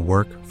ourselves to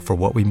work for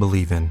what we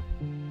believe in.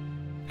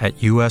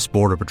 At U.S.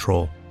 Border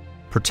Patrol,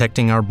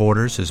 protecting our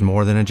borders is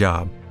more than a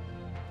job.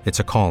 It's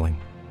a calling.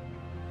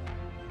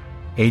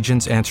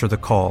 Agents answer the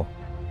call,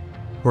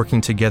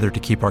 working together to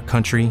keep our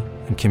country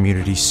and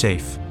communities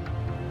safe.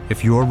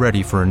 If you're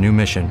ready for a new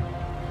mission,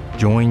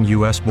 join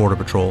U.S. Border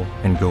Patrol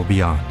and go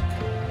beyond.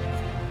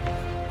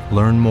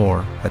 Learn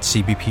more at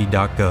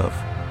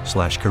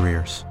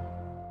cbp.gov/careers.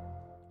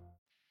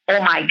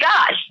 oh my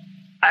gosh,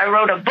 I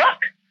wrote a book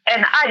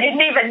and I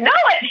didn't even know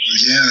it.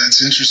 Yeah,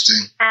 that's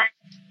interesting.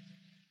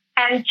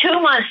 And 2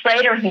 months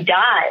later, he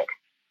died.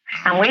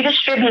 And we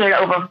distributed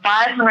over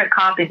 500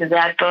 copies of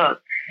that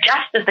book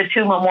just at the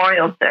 2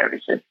 memorial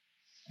services.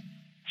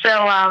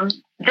 So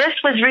this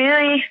was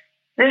really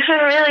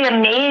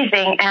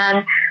amazing.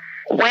 And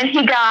when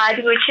he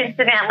died, which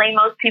incidentally,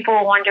 most people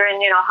were wondering,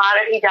 how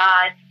did he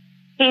die?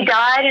 He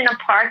died in a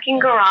parking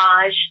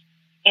garage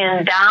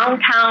in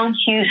downtown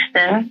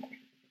Houston.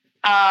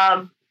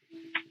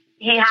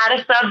 He had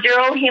a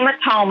subdural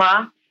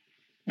hematoma.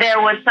 There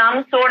was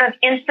some sort of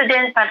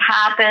incident that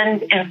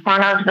happened in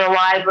front of the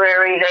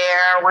library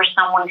there where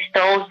someone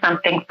stole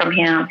something from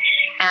him.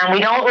 And we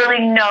don't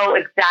really know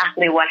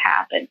exactly what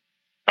happened.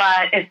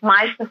 But it's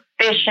my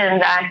suspicion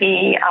that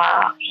he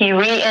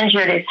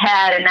re-injured his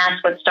head, and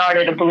that's what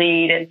started to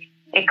bleed. And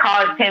it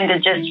caused him to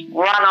just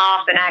run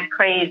off and act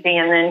crazy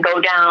and then go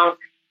down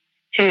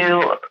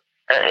to...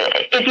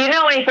 if you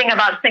know anything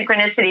about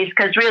synchronicities,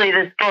 because really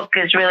this book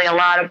is really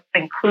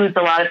includes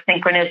a lot of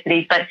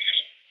synchronicities, but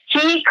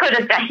he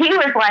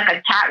was like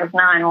a cat with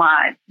 9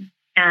 lives,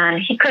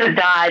 and he could have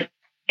died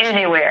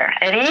anywhere.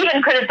 And he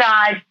even could have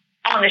died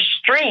on the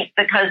street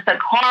because the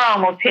car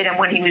almost hit him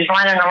when he was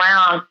running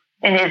around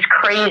in his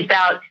crazed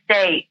out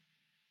state.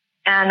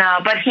 And,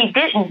 but he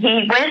didn't.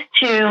 He went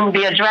to,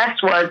 the address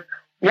was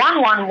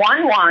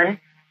 1111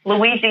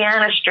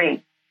 Louisiana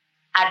Street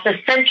at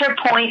the Center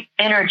Point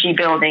Energy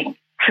Building,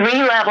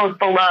 3 levels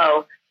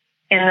below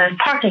in the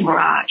parking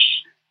garage.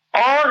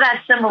 All of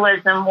that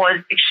symbolism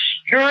was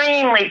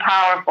extremely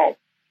powerful.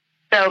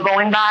 So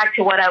going back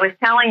to what I was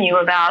telling you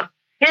about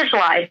his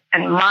life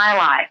and my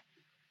life,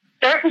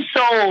 certain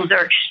souls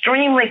are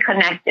extremely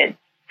connected,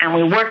 and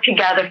we work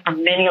together for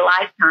many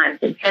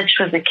lifetimes, and such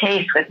was the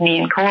case with me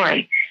and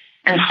Corey.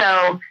 And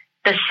so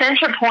the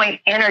Center Point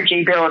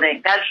Energy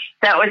Building,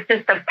 that was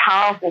just a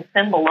powerful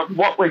symbol of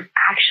what was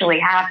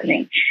actually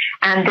happening.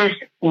 And this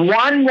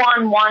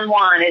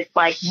 1111 is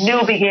like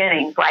new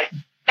beginnings, like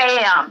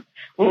bam,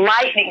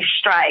 lightning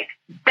strike,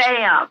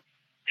 bam,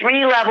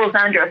 3 levels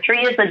under. 3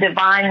 is a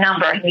divine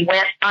number. He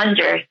went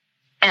under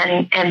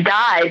and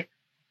died.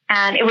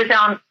 And it was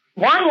on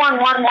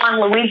 1111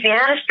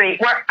 Louisiana Street,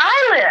 where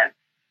I live.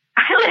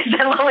 I lived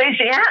in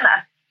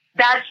Louisiana.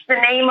 That's the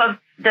name of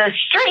the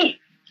street.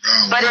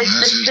 Oh, but it's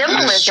the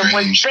symbolism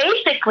was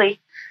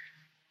basically,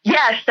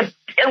 yes,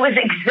 it was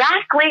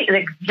exactly the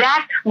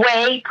exact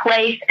way,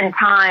 place, and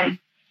time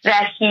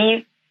that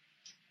he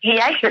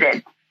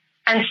exited.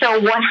 And so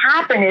what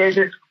happened is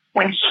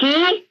when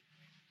he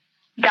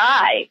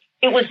died,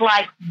 it was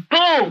like,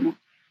 boom,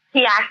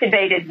 he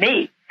activated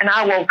me, and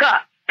I woke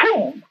up,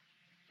 boom,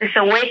 this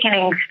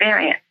awakening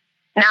experience.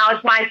 Now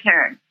it's my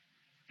turn.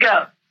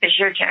 Go. It's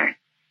your turn.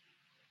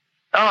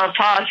 Oh, I'll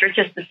pause for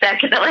just a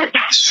second to let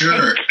that.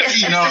 Sure.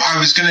 I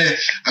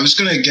was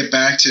gonna get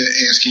back to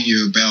asking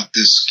you about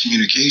this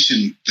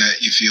communication that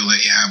you feel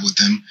that you have with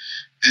them.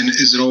 And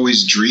is it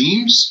always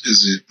dreams?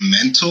 Is it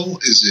mental?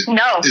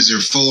 No. Is there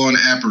full-on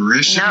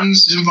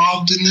apparitions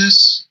involved in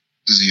this?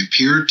 Does he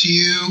appear to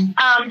you?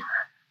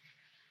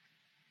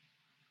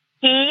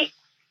 He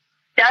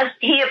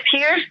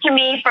appears to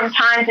me from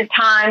time to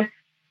time,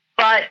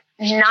 but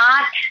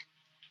not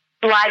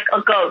like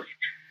a ghost.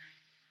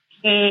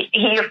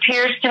 He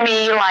appears to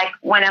me like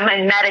when I'm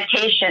in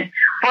meditation.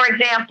 For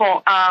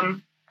example,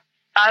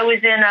 I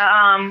was in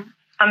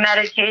a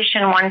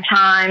meditation one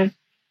time,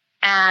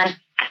 and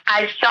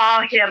I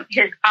saw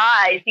his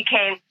eyes, he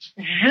came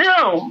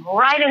zoom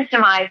right into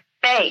my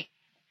face.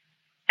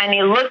 And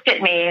he looked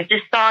at me, I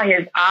just saw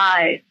his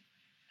eyes.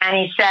 And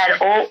he said,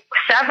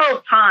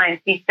 several times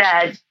he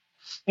said,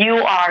 "You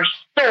are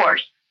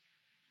source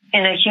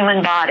in a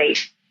human body.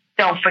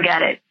 Don't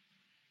forget it.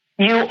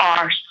 You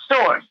are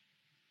source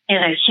in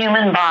a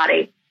human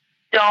body.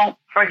 Don't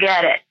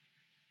forget it."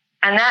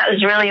 And that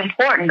was really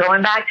important,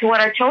 going back to what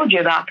I told you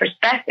about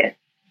perspective.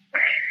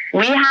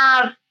 We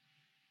have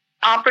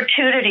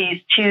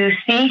opportunities to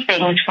see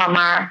things from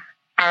our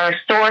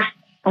source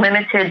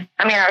limitless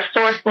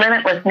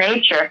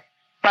nature.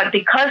 But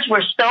because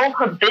we're so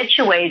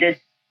habituated,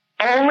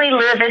 only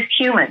live as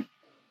humans,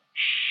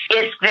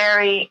 it's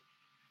very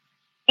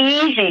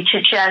easy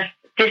to just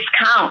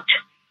discount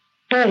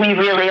who we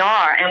really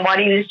are. And what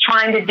he was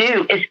trying to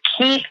do is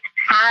keep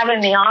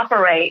having me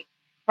operate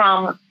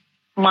from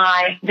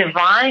my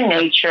divine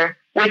nature,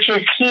 which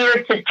is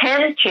here to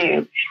tend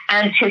to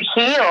and to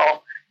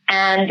heal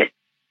and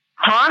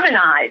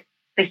harmonize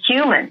the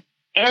human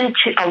and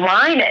to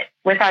align it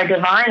with our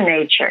divine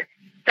nature.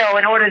 So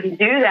in order to do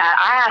that,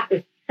 I have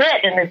to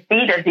sit in the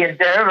seat of the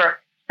observer,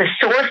 the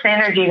source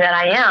energy that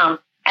I am,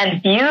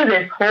 and view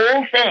this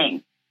whole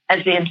thing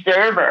as the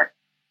observer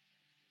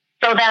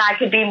so that I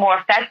could be more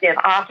effective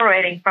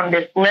operating from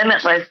this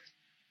limitless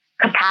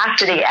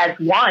capacity as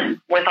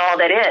one with all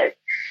that is.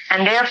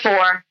 And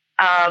therefore,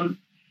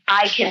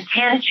 I can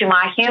tend to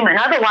my human.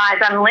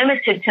 Otherwise, I'm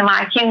limited to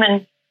my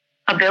human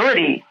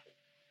abilities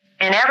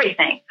in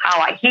everything. How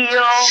I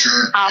heal,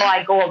 how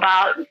I go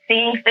about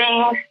seeing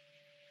things.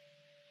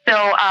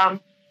 So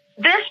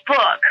this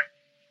book,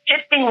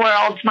 Shifting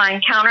Worlds, My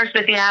Encounters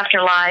with the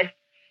Afterlife,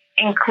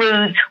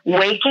 includes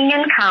waking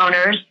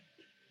encounters,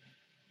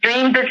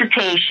 dream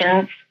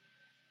visitations,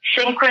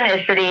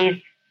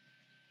 synchronicities,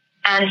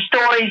 and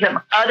stories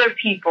of other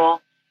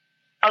people,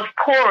 of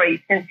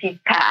Corey since he's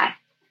passed.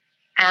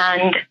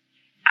 And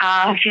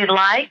if you'd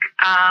like,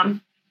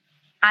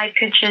 I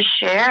could just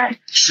share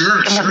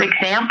some of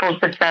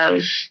examples of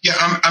those.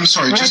 Yeah, I'm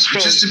sorry.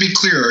 Just to be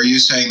clear, are you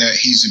saying that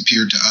he's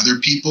appeared to other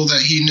people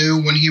that he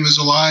knew when he was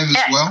alive as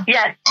well?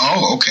 Yes.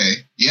 Oh,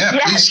 okay. Yeah,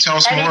 yes. Please tell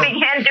us more. And he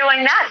began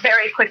doing that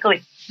very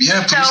quickly.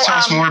 Yeah, please tell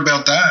us more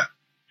about that.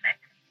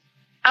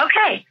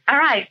 Okay, all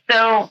right.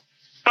 So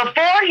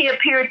before he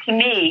appeared to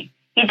me,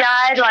 he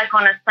died like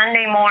on a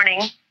Sunday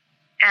morning,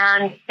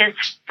 and his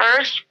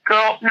first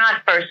real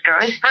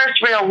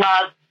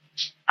love,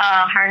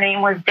 her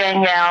name was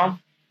Danielle.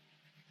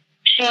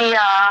 She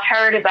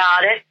heard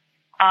about it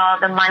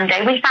the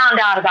Monday. We found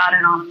out about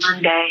it on a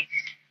Monday,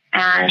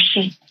 and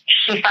she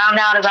found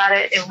out about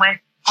it. It went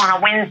on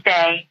a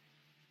Wednesday,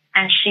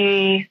 and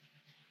she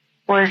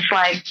was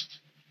like,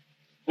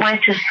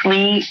 went to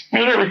sleep.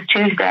 Maybe it was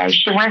Tuesday.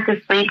 She went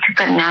to sleep, took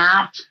a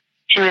nap.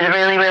 She was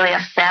really, really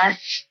upset.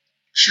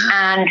 Sure.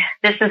 And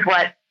this is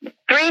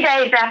 3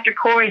 days after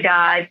Corey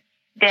died,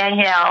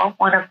 Danielle,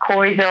 one of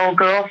Corey's old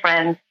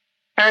girlfriends,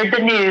 heard the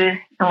news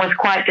and was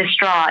quite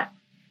distraught.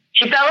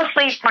 She fell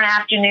asleep for an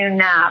afternoon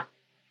nap.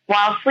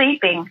 While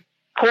sleeping,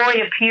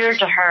 Corey appeared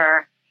to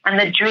her, and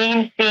the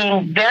dream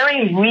seemed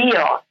very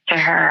real to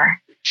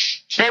her.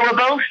 They were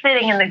both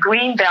sitting in the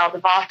green belt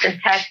of Austin,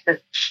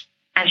 Texas,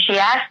 and she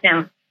asked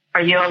him,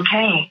 "Are you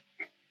okay?"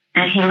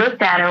 And he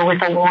looked at her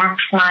with a warm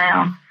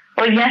smile.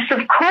 "Well, yes,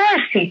 of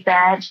course," he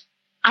said.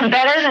 "I'm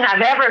better than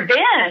I've ever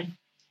been."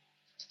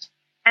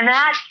 And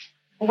that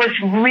was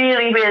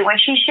really, really, when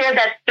she shared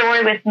that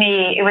story with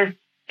me, it was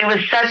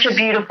such a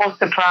beautiful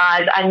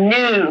surprise. I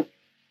knew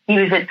he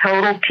was at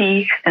total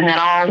peace and that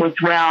all was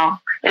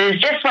well. It was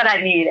just what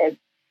I needed.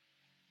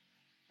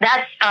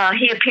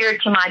 He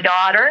appeared to my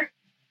daughter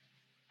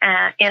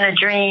in a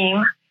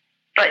dream.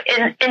 But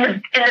in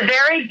the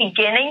very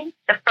beginning,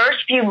 the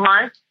first few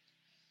months,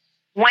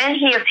 when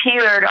he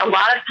appeared, a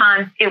lot of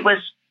times it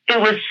was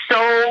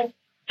so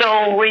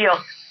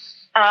real.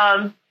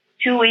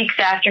 2 weeks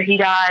after he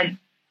died,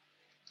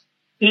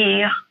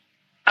 he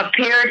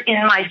appeared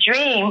in my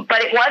dream,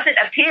 but it wasn't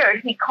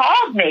appeared. He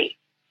called me,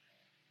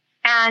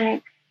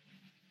 and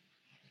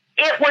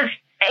it was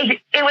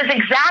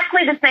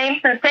exactly the same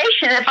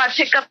sensation if I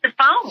pick up the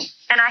phone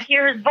and I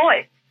hear his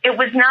voice. It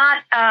was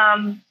not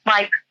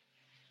like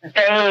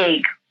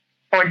vague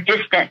or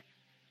distant.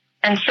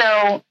 And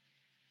so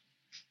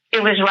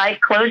it was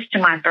right close to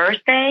my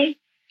birthday,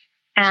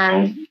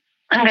 and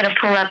I'm going to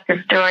pull up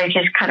the story,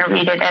 just kind of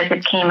read it as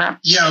it came up.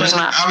 Yeah, I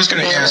was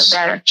going to ask,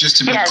 just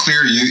to be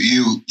clear,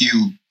 you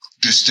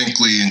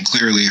distinctly and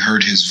clearly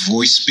heard his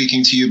voice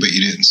speaking to you, but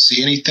you didn't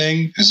see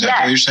anything? Is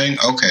that what you're saying?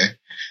 Okay.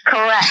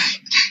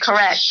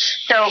 Correct.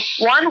 So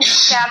 1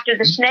 week after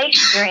the snake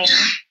dream,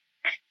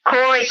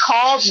 Corey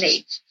called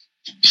me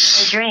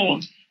in a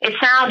dream. It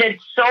sounded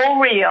so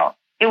real.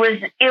 It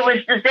was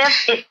as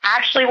if it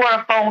actually were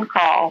a phone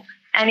call.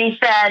 And he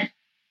said,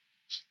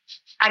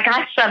 I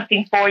got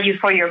something for you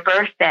for your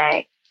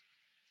birthday.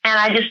 And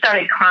I just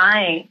started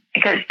crying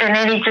and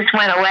then he just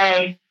went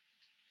away.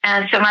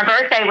 And so my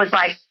birthday was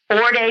like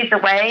 4 days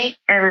away.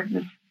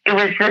 And it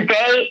was the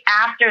day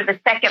after the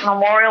second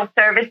memorial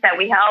service that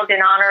we held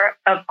in honor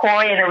of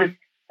Corey. And it was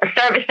a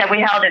service that we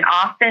held in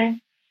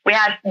Austin. We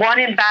had one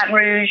in Baton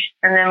Rouge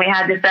and then we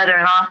had this other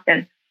in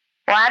Austin.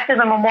 Well, after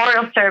the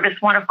memorial service,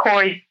 one of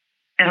Corey's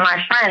and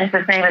my friends,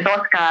 his name is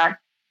Oscar,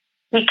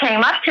 he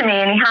came up to me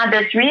and he had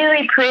this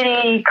really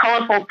pretty,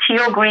 colorful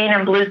teal, green,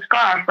 and blue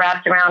scarf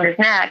wrapped around his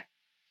neck.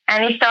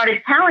 And he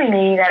started telling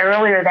me that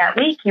earlier that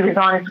week he was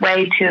on his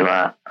way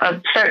to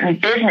a certain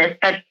business,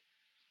 but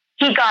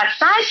he got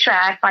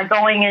sidetracked by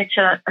going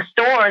into a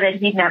store that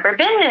he'd never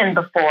been in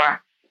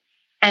before.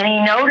 And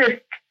he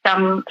noticed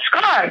some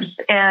scarves.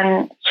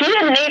 And he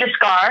didn't need a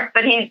scarf,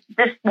 but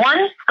this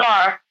one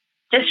scarf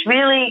just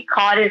really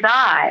caught his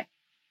eye.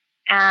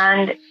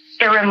 And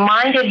it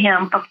reminded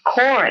him of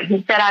Corey.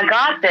 He said, I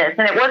got this.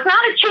 And it was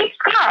not a cheap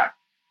scarf.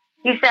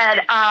 He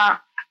said, I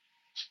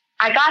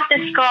got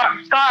this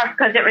scarf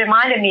because it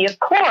reminded me of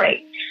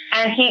Corey.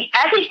 And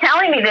as he's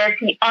telling me this,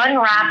 he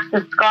unwraps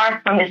the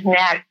scarf from his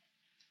neck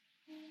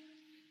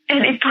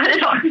and he put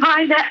it on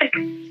my neck.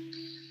 And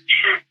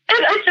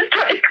I just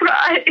started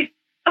crying.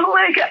 Oh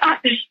my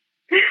gosh,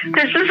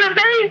 this is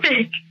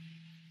amazing.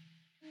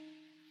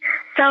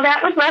 So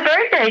that was my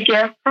birthday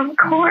gift from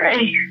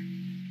Corey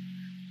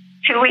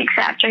 2 weeks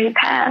after he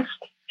passed.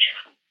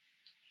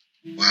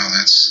 Wow,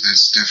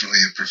 that's definitely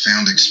a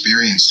profound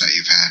experience that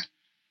you've had.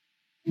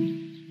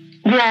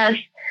 Yes.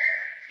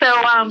 So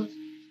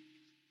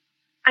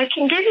I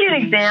can give you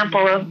an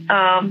example of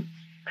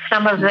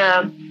some of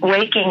the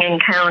waking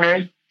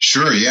encounters.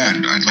 Sure, yeah.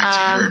 I'd like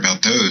to hear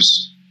about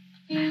those.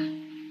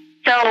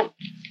 So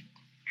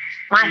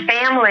my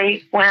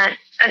family went,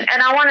 and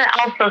I want to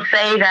also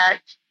say that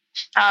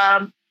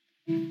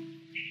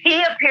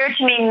he appeared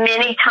to me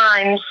many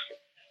times,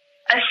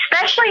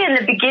 especially in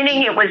the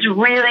beginning. It was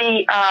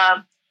really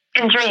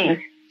in dreams.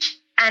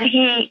 And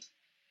it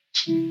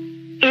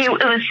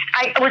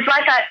was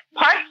like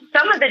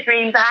some of the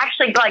dreams I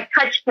actually like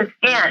touched his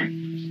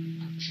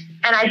skin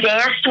and I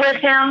danced with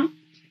him.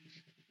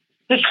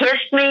 He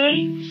kissed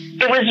me.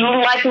 It was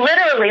like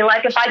literally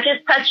like if I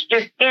just touched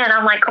your skin,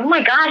 I'm like, oh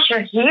my gosh,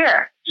 you're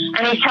here.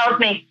 And he tells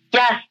me,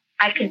 yes,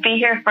 I could be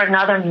here for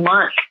another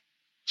month.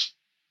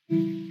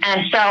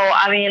 And so,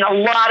 I mean, a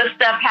lot of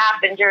stuff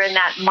happened during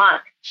that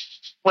month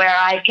where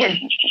I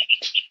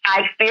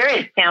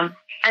experienced him.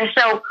 And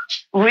so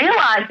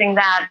realizing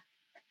that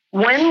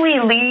when we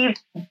leave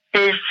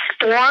this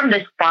form,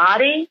 this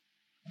body,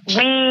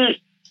 we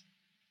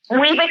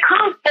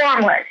become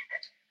formless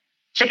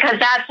because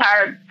that's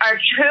our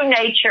true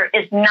nature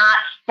is not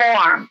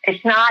form.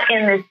 It's not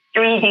in this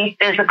 3D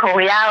physical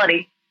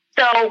reality.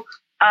 So,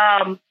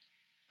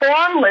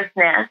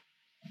 formlessness,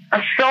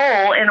 a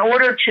soul, in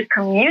order to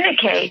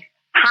communicate,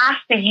 has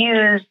to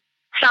use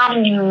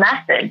some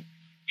method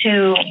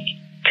to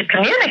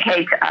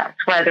communicate to us,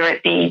 whether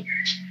it be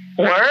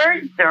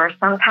words or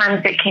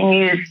sometimes it can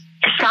use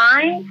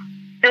signs,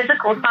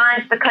 physical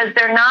signs, because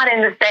they're not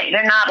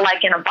they're not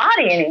like in a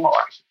body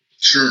anymore.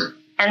 Sure.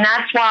 And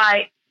that's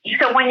why,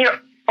 so when you're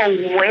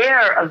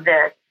aware of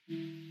this,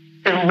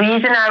 the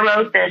reason I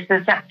wrote this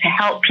is to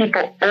help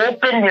people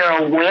open their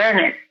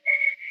awareness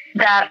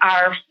that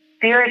our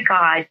spirit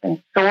guides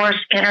and source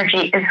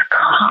energy is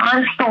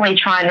constantly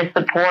trying to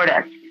support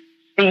us.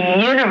 The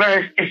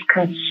universe is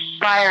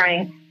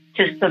conspiring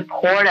to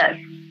support us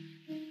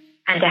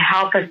and to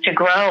help us to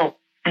grow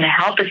and to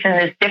help us in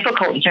this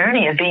difficult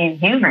journey of being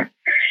human.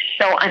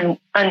 So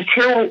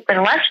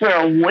unless we're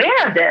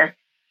aware of this,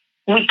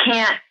 we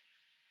can't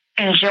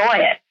enjoy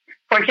it.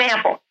 For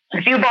example,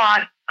 if you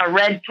bought a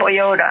red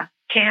Toyota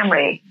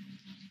Camry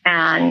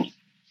and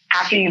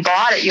after you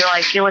bought it,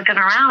 you're looking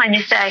around and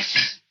you say,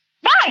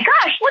 my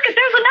gosh, look,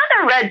 there's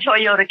another red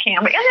Toyota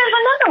Camry and there's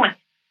another one.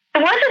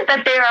 It wasn't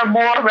that there are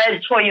more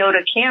red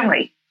Toyota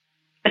Camry.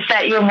 It's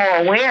that you're more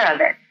aware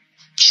of it.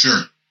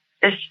 Sure.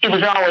 It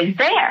was always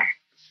there.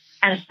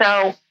 And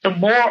so the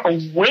more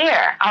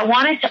aware, I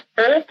wanted to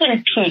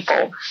open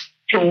people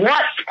to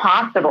what's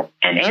possible,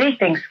 and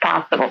anything's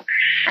possible.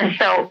 And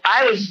so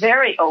I was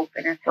very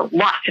open, and so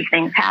lots of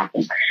things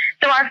happened.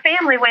 So our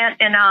family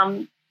went,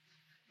 and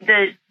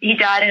he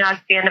died in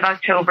the end of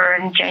October.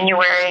 In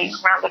January,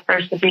 around the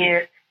first of the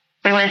year,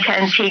 we went to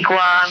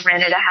Antigua and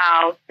rented a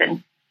house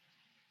in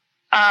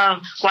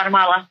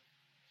Guatemala.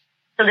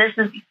 So this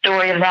is the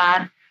story of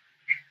that.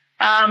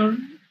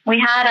 We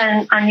had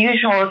an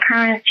unusual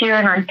occurrence here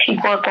in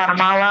Antigua,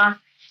 Guatemala.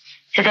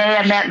 Today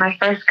I met my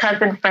first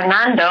cousin,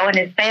 Fernando, and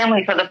his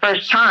family for the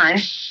first time.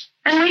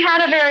 And we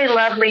had a very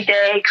lovely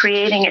day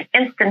creating an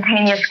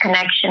instantaneous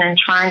connection and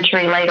trying to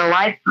relate a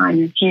lifetime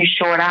in a few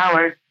short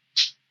hours.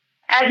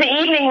 As the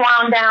evening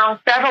wound down,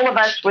 several of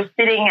us were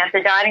sitting at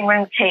the dining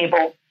room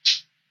table.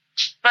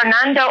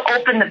 Fernando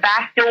opened the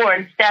back door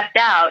and stepped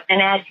out,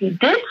 and as he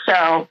did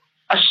so,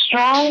 a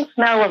strong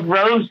smell of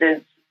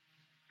roses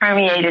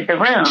permeated the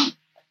room.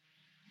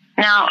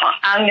 Now,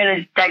 I'm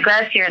going to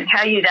digress here and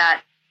tell you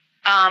that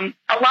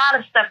a lot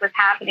of stuff was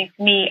happening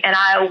to me, and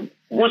I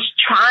was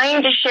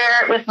trying to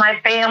share it with my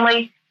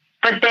family,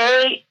 but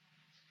they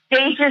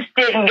just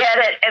didn't get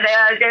it, and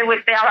they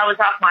would feel I was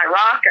off my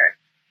rocker.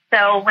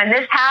 So when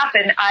this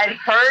happened, I'd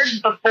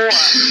heard before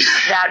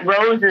that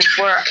roses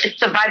it's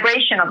the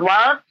vibration of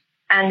love,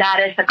 and that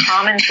is a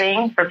common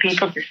thing for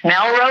people to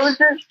smell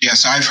roses.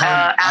 Yes, I have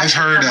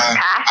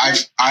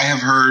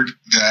heard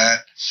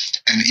that,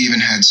 and even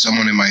had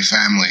someone in my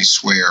family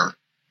swear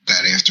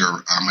that after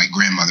my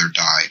grandmother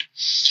died,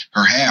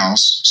 her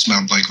house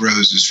smelled like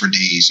roses for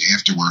days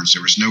afterwards.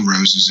 There was no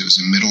roses. It was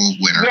the middle of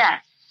winter.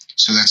 Yes.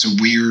 So that's a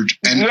weird,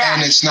 and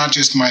it's not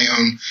just my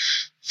own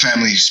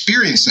family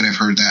experience that I've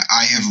heard that.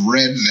 I have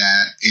read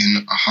that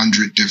in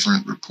 100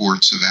 different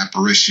reports of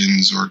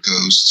apparitions or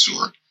ghosts,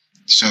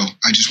 so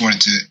I just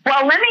wanted to.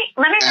 Well, let me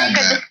make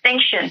a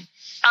distinction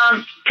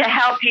to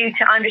help you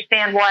to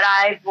understand what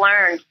I've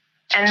learned,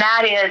 and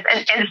that is,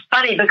 and it's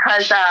funny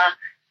because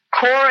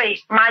Corey,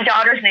 my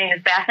daughter's name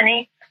is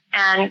Bethany,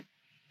 and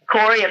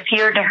Corey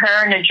appeared to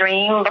her in a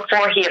dream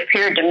before he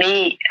appeared to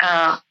me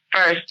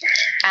first,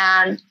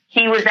 and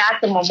he was at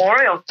the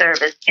memorial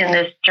service in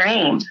this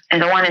dream,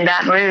 and the one in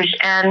Baton Rouge,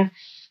 and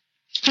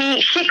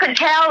she could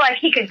tell, like,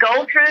 he could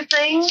go through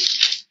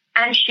things,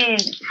 and she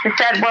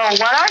said, well,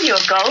 what are you,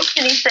 a ghost?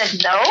 And he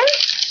said, no.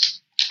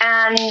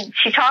 And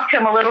she talked to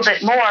him a little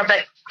bit more,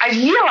 but I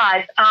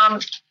realized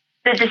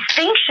the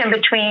distinction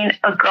between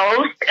a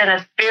ghost and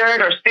a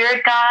spirit or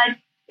spirit guide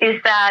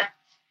is that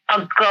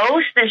a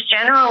ghost is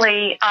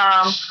generally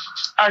a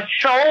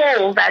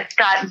soul that's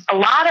got a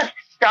lot of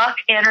stuck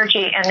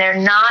energy, and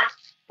they're not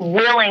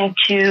willing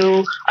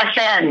to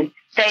ascend.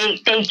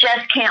 They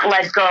just can't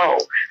let go.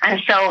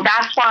 And so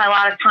that's why a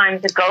lot of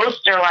times the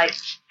ghosts are like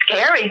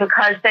scary,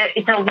 because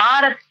it's a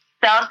lot of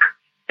stuck,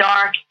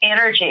 dark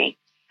energy,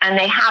 and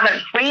they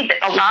haven't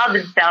allowed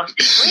themselves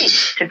to free,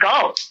 to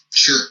go.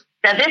 Sure.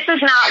 Now, this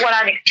is not what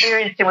I'm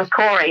experiencing with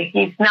Corey.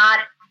 He just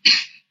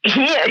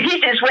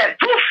went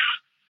poof.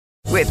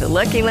 With the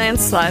Lucky Land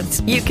Slots,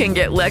 you can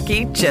get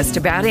lucky just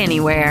about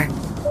anywhere.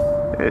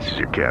 This is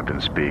your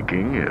captain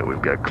speaking.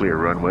 We've got clear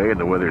runway and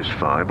the weather's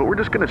fine, but we're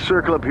just going to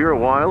circle up here a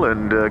while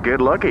and get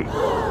lucky.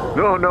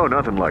 No,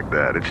 nothing like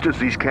that. It's just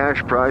these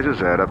cash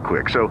prizes add up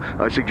quick. So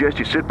I suggest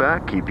you sit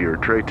back, keep your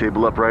tray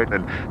table upright,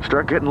 and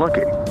start getting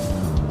lucky.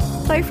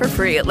 Play for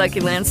free at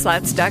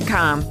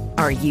LuckyLandSlots.com.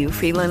 Are you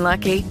feeling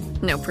lucky?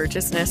 No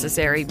purchase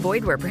necessary.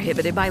 Void where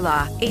prohibited by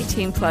law.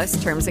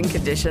 18+ terms and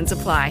conditions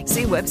apply.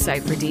 See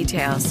website for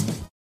details.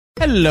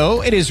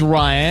 Hello, it is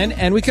Ryan,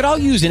 and we could all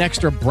use an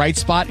extra bright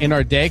spot in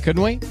our day,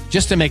 couldn't we?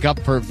 Just to make up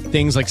for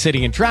things like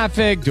sitting in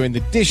traffic, doing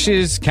the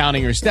dishes,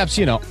 counting your steps,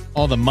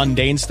 all the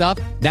mundane stuff.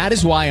 That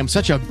is why I'm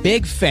such a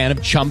big fan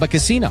of Chumba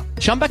Casino.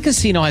 Chumba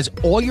Casino has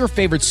all your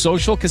favorite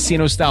social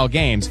casino-style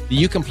games that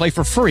you can play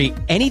for free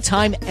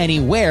anytime,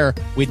 anywhere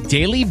with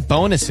daily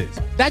bonuses.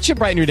 That should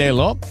brighten your day a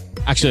little.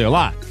 Actually, a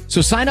lot.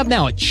 So sign up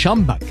now at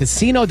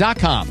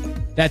ChumbaCasino.com.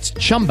 That's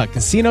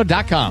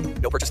ChumbaCasino.com.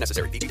 No purchase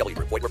necessary. VGW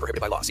Group. Void where prohibited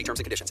by law. See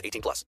terms and conditions.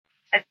 18+.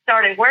 It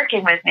started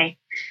working with me.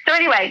 So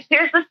anyway,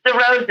 here's the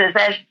roses.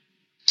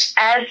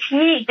 As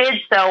he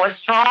did so, a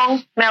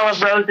strong smell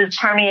of roses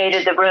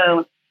permeated the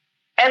room.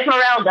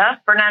 Esmeralda,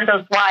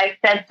 Fernando's wife,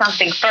 said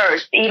something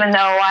first, even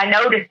though I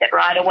noticed it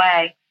right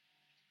away.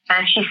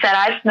 And she said,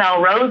 I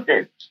smell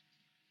roses.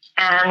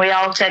 And we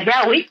all said,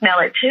 yeah, we smell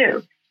it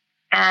too.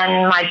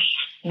 And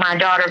my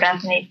daughter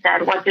Bethany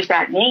said, what does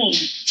that mean?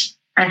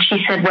 And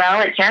she said, well,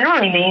 it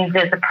generally means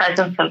there's the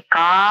presence of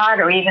God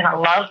or even a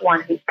loved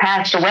one who's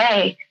passed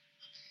away.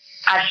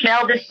 I've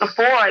smelled this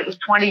before. It was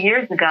 20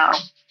 years ago.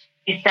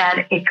 She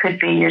said, it could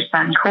be your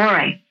son,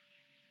 Corey.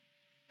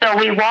 So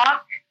we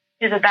walked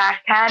to the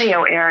back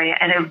patio area,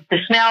 and the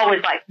smell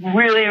was like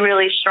really,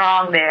 really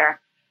strong there.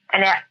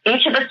 And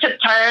each of us took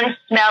turns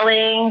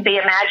smelling the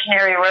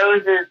imaginary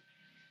roses.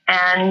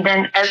 And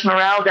then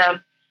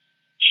Esmeralda,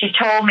 she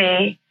told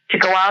me to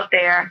go out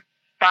there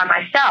by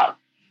myself,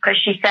 because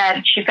she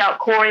said she felt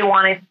Corey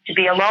wanted to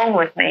be alone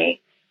with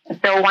me. And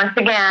so once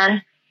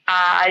again,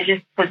 I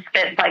just would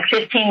spend like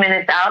 15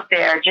 minutes out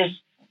there just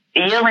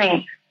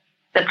feeling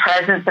the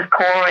presence of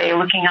Corey,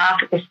 looking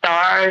up at the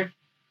stars.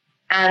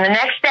 And the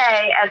next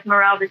day,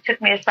 Esmeralda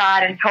took me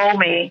aside and told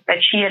me that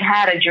she had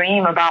had a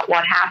dream about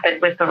what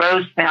happened with the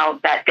rose smell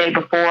that day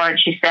before. And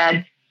she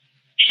said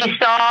she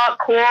saw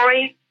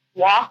Corey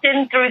walked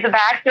in through the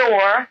back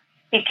door.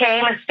 He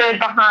came and stood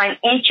behind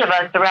each of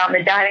us around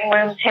the dining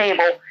room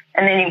table,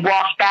 and then he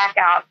walked back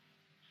out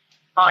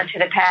onto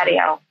the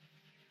patio.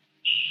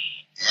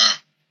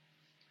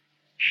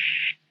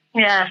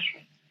 Yes.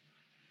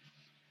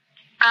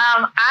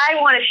 I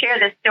want to share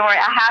this story.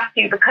 I have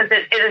to, because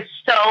it is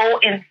so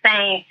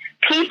insane.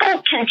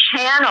 People can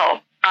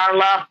channel our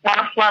lost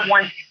loved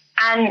ones,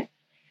 and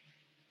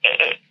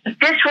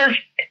this was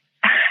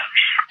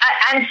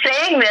I'm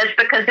saying this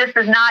because this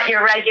is not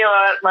your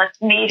regular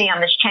medium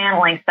that's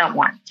channeling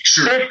someone.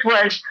 Sure. This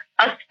was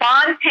a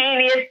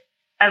spontaneous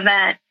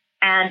event.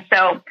 And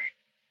so,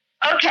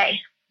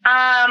 okay,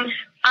 I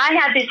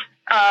had this,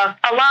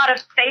 a lot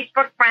of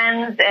Facebook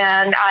friends,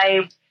 and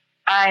I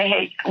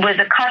was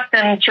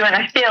accustomed to, and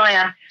I still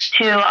am,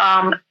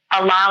 to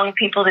allowing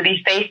people to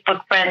be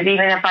Facebook friends,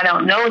 even if I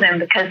don't know them,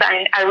 because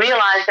I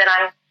realize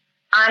that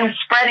I'm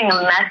spreading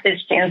a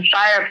message to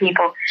inspire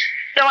people.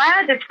 So I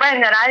had this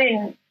friend that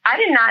I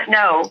did not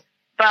know,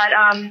 but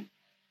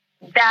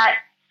that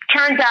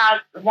turns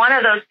out one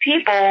of those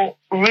people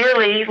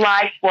really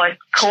liked what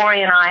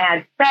Corey and I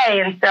had to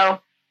say. And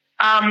so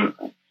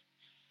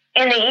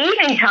in the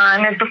evening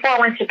time, and before I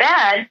went to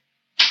bed,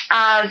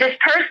 this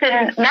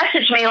person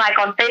messaged me like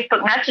on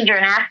Facebook Messenger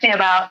and asked me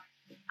about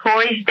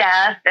Corey's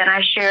death, and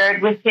I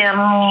shared with him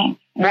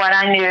what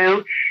I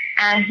knew.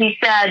 And he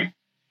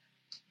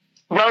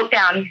wrote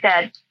down,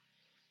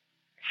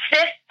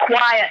 sit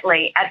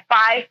quietly at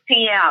 5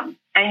 p.m.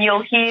 and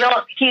you'll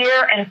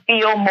hear and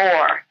feel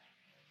more.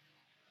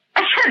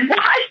 I said,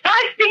 why 5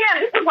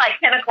 p.m.? This was like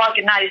 10 o'clock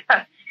at night.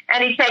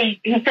 And he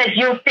said,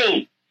 you'll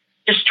see.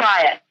 Just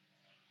try it.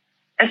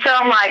 And so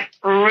I'm like,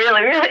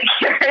 really, really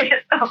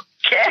curious.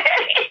 Okay.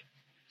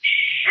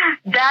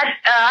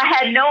 I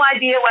had no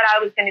idea what I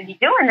was going to be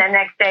doing the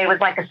next day. It was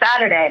like a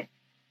Saturday.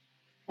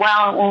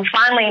 Well, when we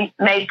finally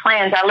made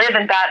plans, I lived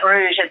in Baton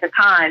Rouge at the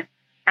time,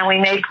 and we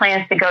made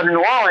plans to go to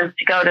New Orleans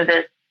to go to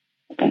this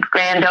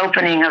grand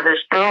opening of this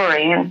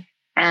brewery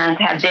and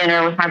have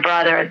dinner with my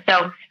brother. And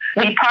so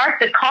we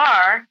parked the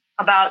car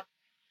about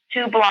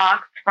 2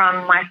 blocks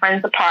from my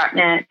friend's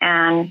apartment,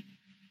 and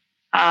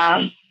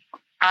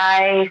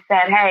I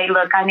said, hey,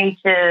 look, I need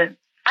to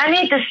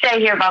stay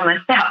here by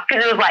myself,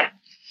 because it was like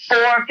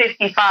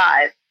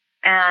 4:55,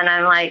 and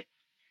I'm like,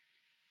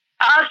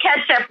 I'll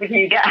catch up with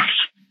you guys.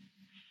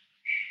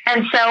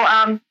 And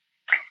so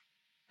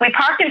we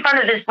parked in front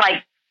of this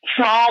like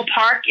small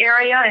park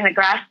area in a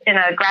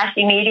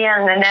grassy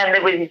median, and then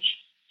there was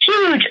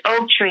huge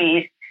oak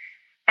trees,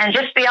 and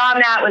just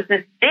beyond that was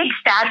this big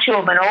statue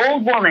of an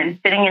old woman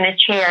sitting in a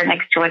chair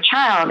next to a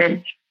child.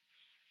 And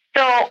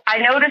so I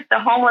noticed a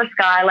homeless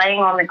guy laying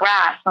on the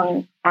grass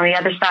on the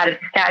other side of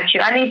the statue.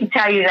 I need to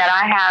tell you that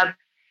I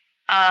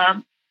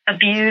have a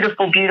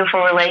beautiful,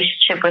 beautiful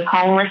relationship with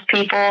homeless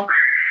people.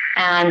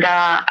 And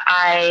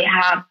I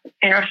have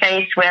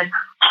interfaced with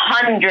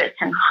hundreds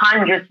and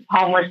hundreds of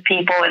homeless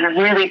people in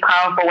really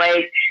powerful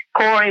ways.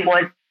 Corey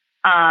was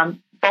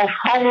both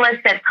homeless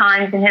at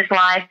times in his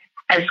life,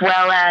 as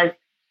well as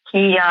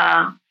he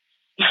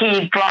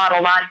brought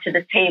a lot to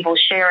the table,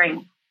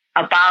 sharing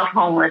about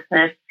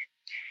homelessness.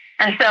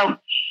 And so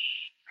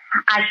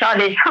I saw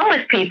these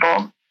homeless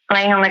people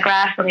laying on the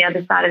grass on the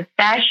other side of the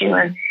statue,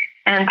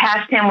 and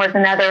past him was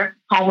another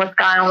homeless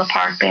guy on the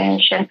park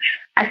bench. And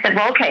I said,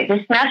 well, okay,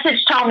 this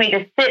message told me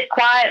to sit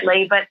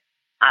quietly, but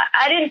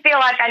I didn't feel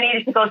like I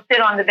needed to go sit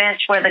on the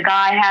bench where the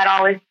guy had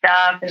all his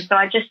stuff. And so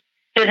I just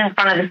stood in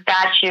front of the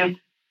statue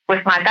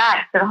with my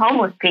back to the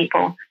homeless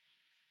people.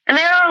 And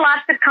there were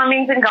lots of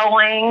comings and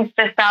goings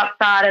just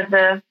outside of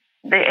the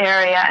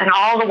area. And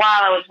all the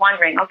while I was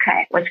wondering,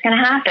 okay, what's going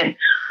to happen?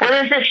 Well,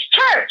 there's this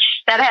church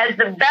that has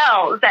the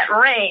bells that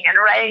ring and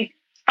ring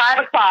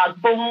 5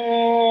 o'clock,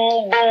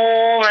 boom,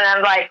 boom. And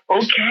I'm like,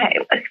 okay,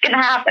 what's going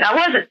to happen? I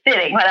wasn't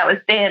sitting, but I was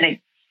standing.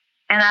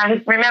 And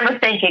I remember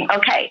thinking,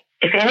 okay,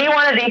 if any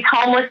one of these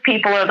homeless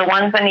people are the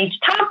ones I need to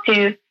talk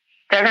to,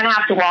 they're going to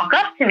have to walk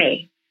up to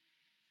me.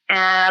 And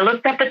I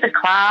looked up at the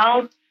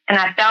clouds, and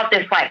I felt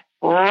this like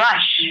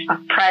rush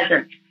of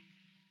presence.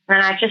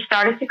 And I just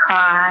started to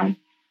cry.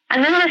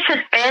 And then this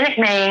Hispanic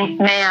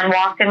man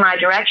walked in my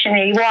direction,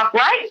 and he walked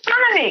right in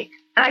front of me.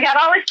 And I got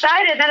all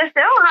excited, and I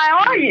said, oh,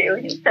 how are you?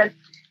 And he said,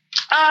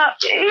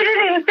 he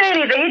didn't even say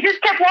anything. He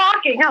just kept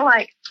walking. I'm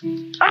like,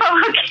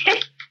 oh,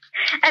 okay.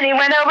 And he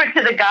went over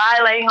to the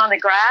guy laying on the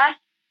grass,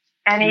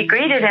 and he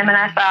greeted him, and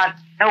I thought,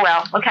 oh,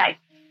 well, okay,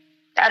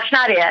 that's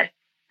not it.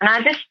 And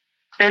I just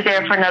stood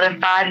there for another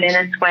 5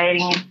 minutes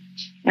waiting.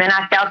 And then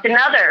I felt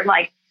another,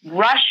 like,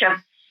 rush of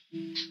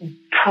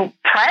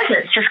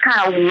presence just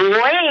kind of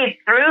waved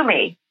through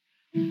me.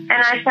 And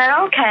I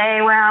said,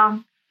 okay,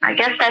 well, I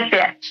guess that's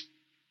it.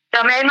 So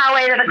I made my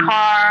way to the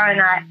car,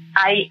 and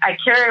I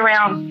carry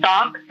around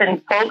socks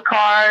and quote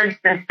cards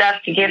and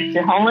stuff to give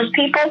to homeless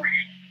people.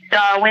 So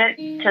I went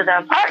to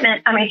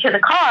the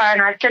car,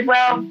 and I said,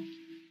 well,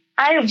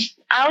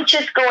 I'll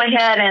just go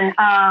ahead and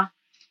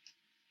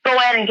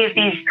give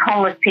these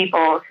homeless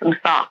people some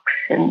socks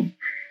and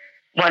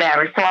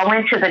whatever. So I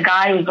went to the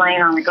guy who's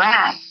laying on the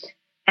grass,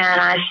 and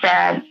I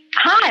said,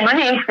 hi, my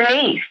name's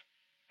Denise.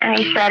 And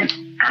he said,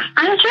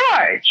 I'm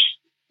George.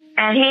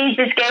 And he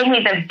just gave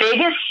me the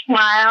biggest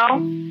smile.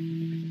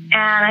 And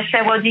I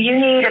said, well, do you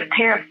need a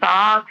pair of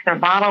socks or a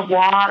bottle of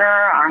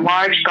water or a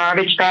large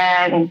garbage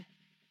bag? And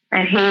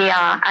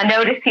I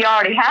noticed he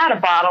already had a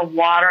bottle of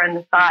water in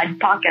the side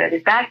pocket of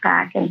his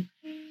backpack. And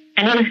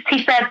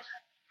he said,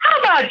 how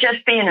about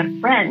just being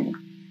a friend?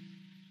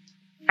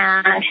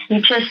 And he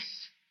just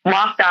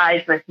locked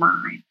eyes with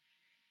mine.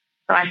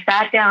 So I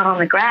sat down on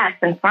the grass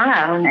in front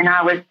of him, and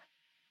I was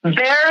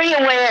very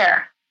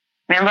aware.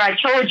 Remember, I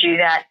told you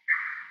that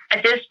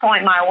at this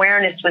point, my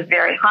awareness was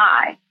very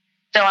high.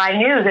 So I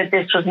knew that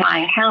this was my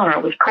encounter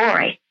with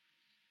Corey.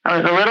 I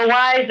was a little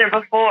wiser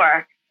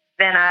before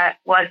than I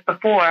was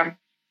before.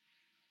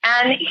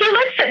 And he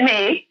looks at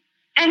me,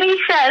 and he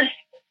says,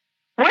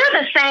 we're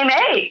the same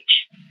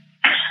age.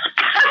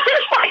 I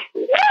was like,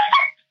 what?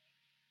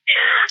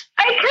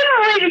 I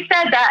couldn't believe he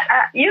said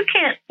that. You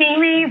can't see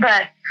me,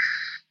 but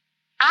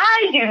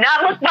I do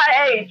not look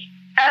my age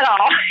at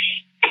all.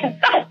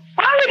 So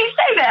why would he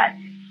say that?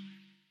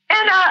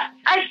 And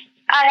I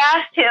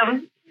asked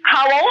him,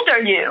 how old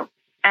are you?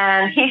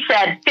 And he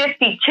said,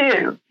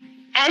 52.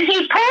 And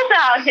he pulls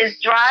out his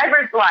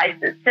driver's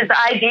license, his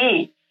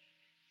ID.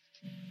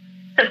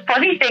 The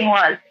funny thing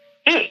was,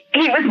 he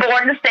was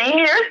born the same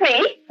year as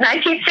me,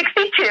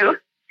 1962.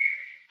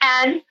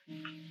 And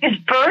his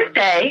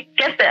birthday,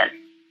 get this,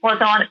 was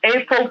on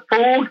April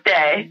Fool's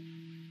Day.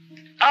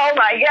 Oh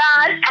my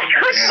gosh, I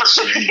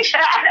couldn't believe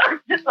that. I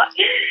was just like,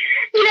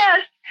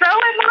 yes, so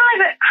am I,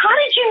 but how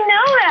did you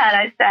know that?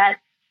 I said,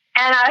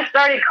 and I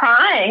started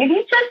crying, and he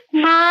just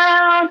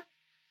smiled.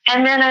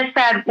 And then I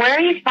said, where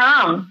are you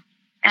from?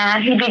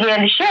 And he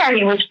began to share.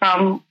 He was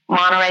from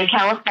Monterey,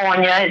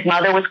 California. His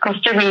mother was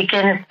Costa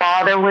Rican. His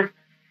father was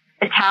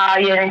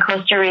Italian and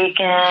Costa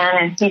Rican.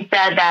 And he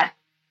said that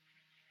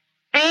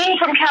being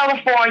from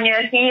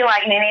California, he,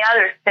 like many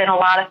others, spent a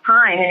lot of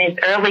time in his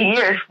early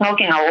years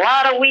smoking a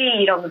lot of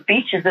weed on the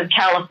beaches of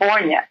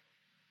California.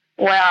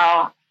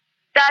 Well,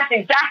 that's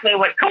exactly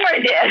what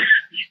Corey did.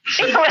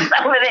 He was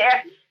over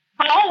there,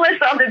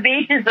 homeless on the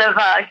beaches of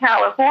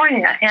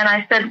California. And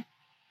I said,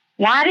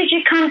 why did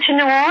you come to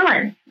New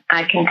Orleans?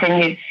 I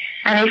continued.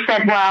 And he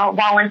said, well,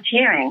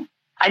 volunteering.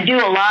 I do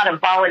a lot of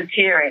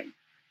volunteering.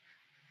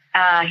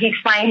 He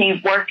explained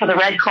he worked for the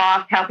Red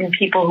Cross, helping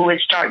people who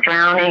would start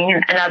drowning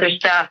and other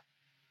stuff.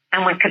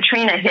 And when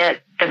Katrina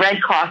hit, the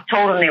Red Cross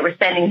told him they were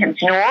sending him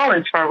to New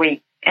Orleans for a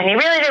week. And he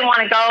really didn't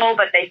want to go,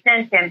 but they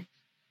sent him.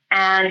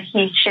 And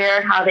he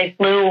shared how they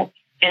flew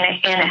in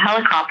a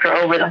helicopter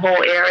over the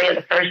whole area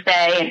the first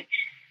day. And,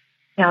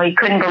 you know, he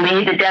couldn't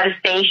believe the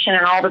devastation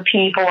and all the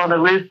people on the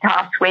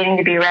rooftops waiting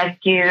to be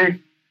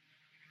rescued.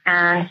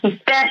 And he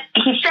said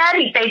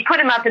they put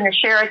him up in the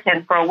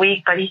Sheraton for a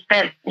week, but he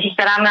said,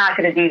 I'm not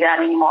going to do that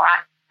anymore.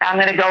 I'm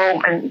going to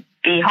go and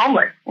be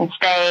homeless and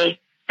stay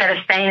instead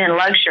of staying in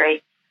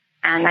luxury.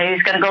 And he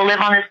was going to go live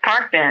on this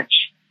park bench.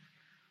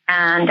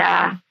 And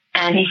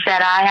he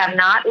said, I have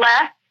not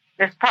left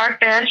this park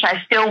bench.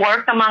 I still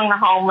work among the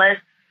homeless.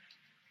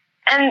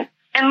 And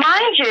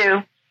mind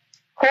you,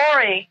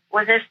 Corey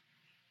was this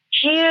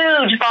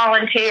huge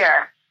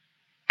volunteer.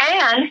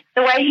 And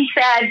the way he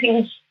said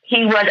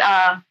he would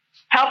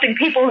helping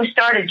people who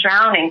started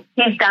drowning.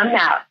 He's done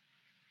that.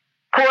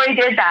 Corey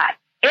did that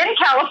in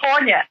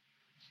California,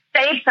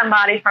 saved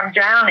somebody from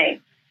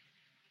drowning.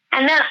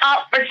 And then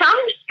for some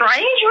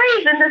strange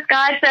reason, this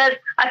guy says,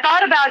 I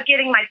thought about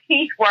getting my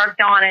teeth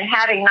worked on and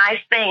having nice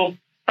things,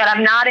 but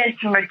I'm not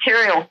into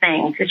material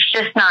things. It's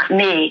just not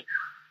me.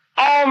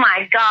 Oh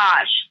my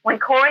gosh. When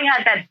Corey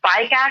had that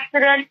bike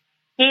accident,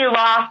 he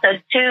lost a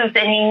tooth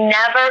and he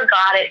never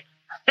got it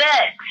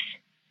fixed.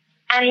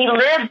 And he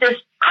lived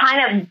this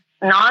kind of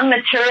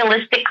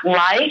non-materialistic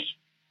life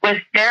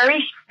with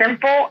very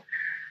simple.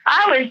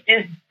 I was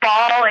just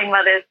bawling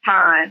by this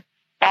time.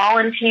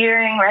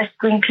 Volunteering,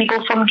 rescuing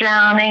people from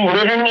drowning,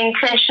 living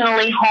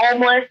intentionally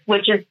homeless,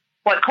 which is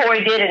what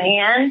Corey did in the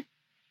end.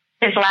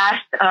 His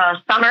last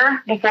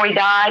summer before he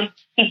died,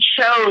 he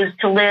chose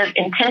to live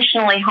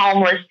intentionally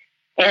homeless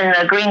in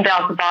the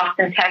Greenbelt of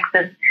Austin,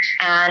 Texas,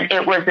 and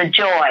it was a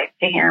joy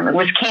to him. It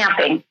was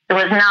camping. It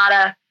was not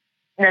a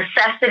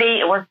necessity.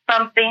 It was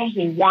something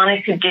he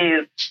wanted to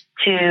do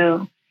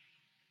to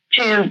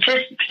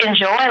just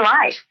enjoy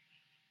life.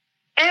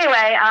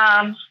 Anyway,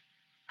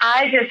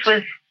 I just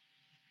was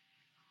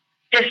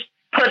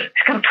put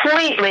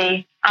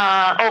completely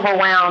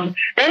overwhelmed.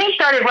 Then he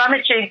started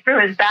rummaging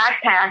through his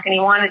backpack, and he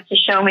wanted to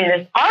show me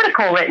this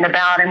article written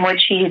about him,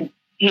 which he'd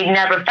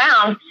never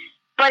found.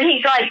 But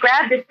he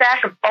grabbed a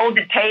stack of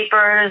folded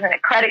papers and a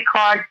credit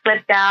card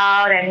slipped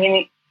out,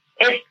 and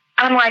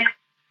I'm like,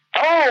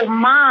 oh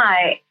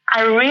my!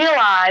 I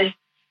realized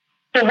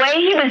the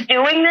way he was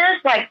doing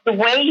this, like the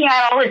way he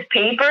had all his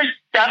papers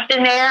stuffed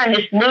in there and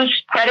this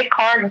loose credit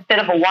card instead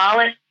of a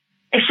wallet,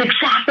 it's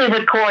exactly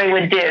what Corey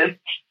would do.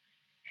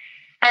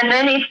 And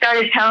then he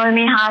started telling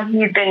me how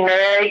he had been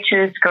married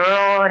to this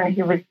girl, and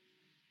he was,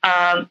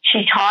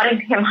 she taught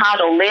him how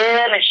to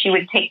live, and she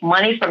would take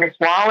money from his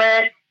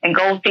wallet and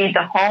go feed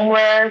the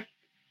homeless.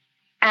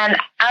 And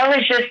I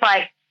was just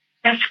like,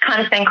 that's the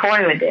kind of thing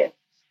Corey would do.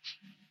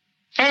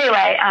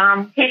 Anyway,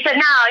 he said,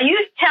 now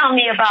you tell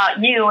me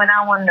about you, and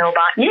I want to know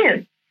about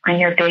you and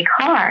your big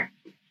heart.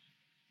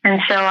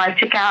 And so I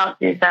took out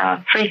his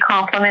free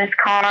compliments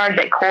card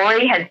that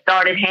Corey had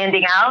started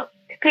handing out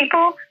to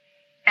people.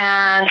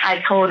 And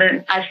I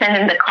sent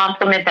him the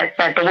compliment that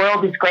said, the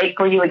world is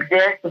grateful you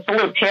exist. It's a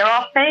little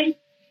tear-off thing.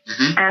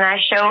 Mm-hmm. And I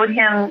showed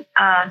him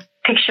a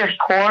picture of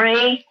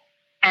Corey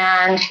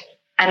And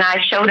I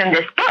showed him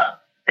this book,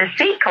 the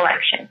seed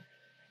collection.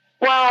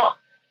 Well,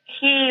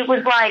 he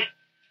was like,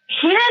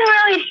 he didn't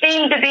really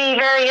seem to be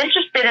very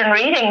interested in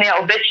reading the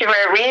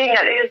obituary, reading it.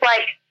 He was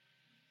like,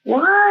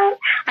 what?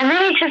 And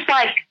then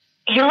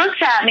he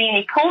looks at me and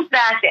he pulls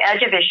back the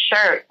edge of his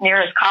shirt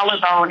near his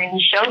collarbone and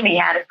he showed me he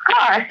had a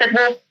scar. I said,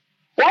 well,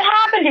 what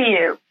happened to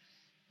you?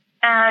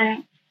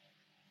 And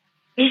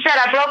he said,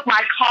 I broke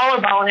my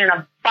collarbone in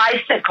a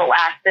bicycle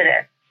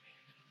accident.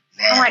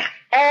 I'm like,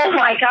 oh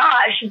my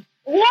gosh,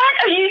 why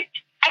would you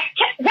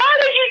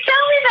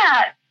tell me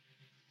that?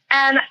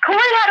 And Corey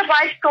had a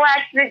bicycle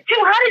accident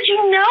too. How did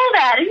you know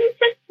that? And he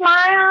just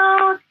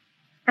smiled.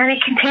 And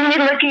he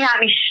continued looking at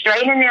me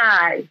straight in the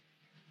eyes.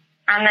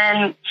 And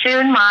then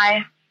soon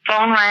my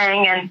phone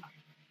rang and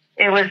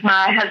it was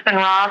my husband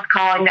Ross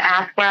calling to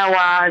ask where I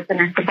was. And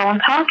I said, well, I'm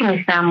talking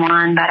to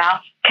someone, but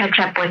I'll catch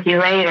up with you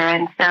later.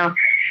 And so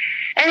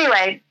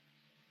anyway,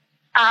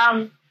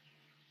 I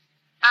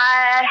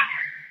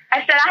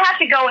said, I have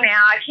to go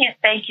now. I can't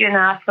thank you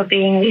enough for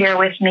being here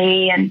with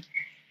me. And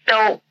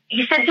so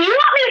he said, do you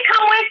want me to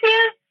come with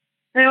you?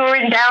 We were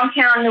in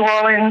downtown New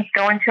Orleans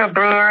going to a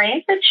brewery.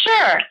 He said,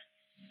 sure.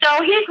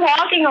 So he's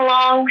walking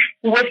along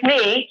with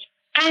me,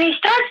 and he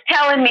starts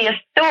telling me a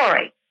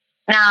story.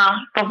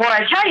 Now, before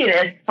I tell you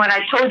this, when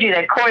I told you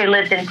that Corey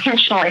lived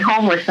intentionally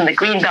homeless in the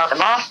Greenbelt of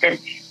Austin,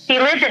 he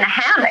lived in a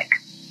hammock.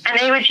 And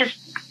he would just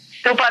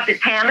scoop up his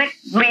hammock,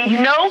 leave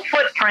no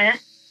footprint,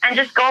 and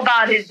just go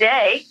about his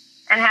day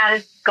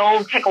and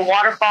go take a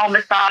waterfall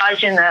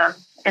massage in the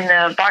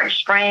Barton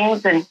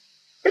Springs, and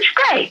it's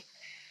great.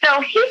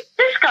 So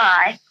this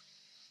guy,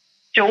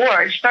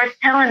 George, starts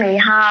telling me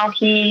how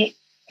he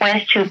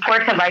went to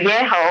Puerto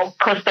Vallejo,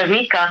 Costa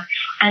Rica,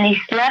 and he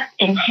slept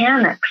in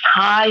hammocks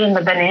high in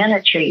the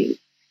banana trees,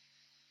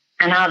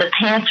 and how the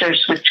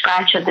panthers would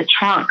scratch at the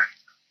trunk.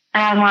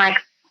 And I'm like,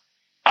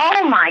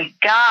 oh my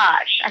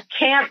gosh, I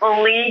can't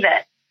believe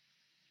it.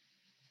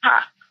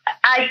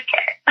 How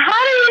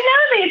do you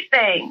know these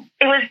things?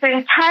 It was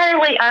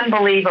entirely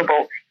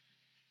unbelievable.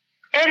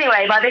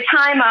 Anyway, by the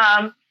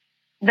time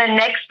the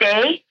next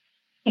day,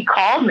 he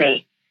called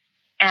me,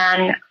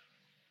 and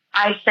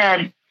I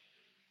said,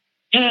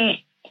 do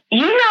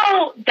you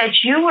know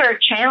that you were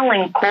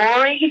channeling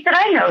Corey? He said,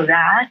 I know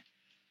that.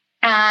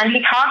 And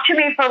he talked to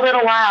me for a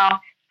little while,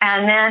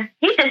 and then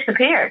he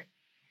disappeared.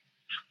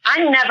 I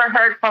never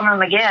heard from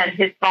him again.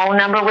 His phone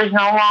number was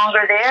no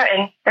longer there,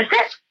 and that's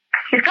it.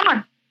 He's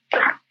gone.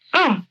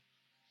 Boom.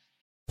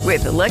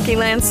 With the Lucky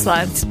Land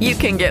Slots, you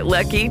can get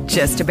lucky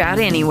just about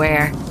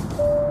anywhere.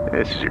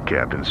 This is your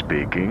captain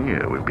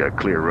speaking. We've got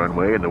clear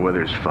runway and the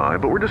weather's fine,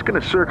 but we're just going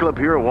to circle up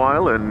here a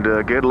while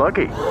and get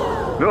lucky.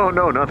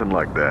 No, nothing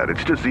like that.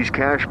 It's just these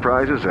cash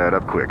prizes add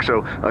up quick.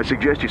 So I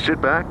suggest you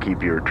sit back,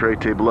 keep your tray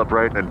table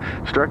upright, and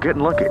start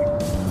getting lucky.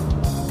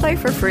 Play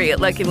for free at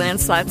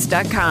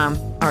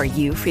LuckyLandSlots.com. Are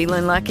you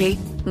feeling lucky?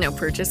 No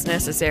purchase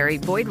necessary.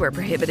 Void where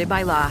prohibited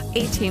by law.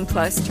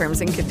 18+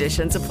 terms and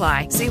conditions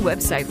apply. See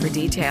website for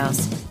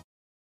details.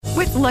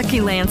 With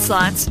Lucky Land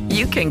Slots,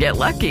 you can get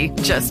lucky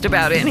just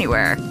about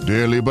anywhere.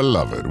 Dearly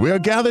beloved, we are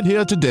gathered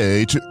here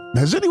today to...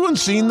 Has anyone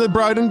seen the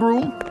bride and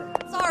groom?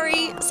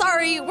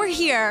 Sorry, we're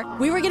here.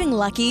 We were getting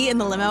lucky in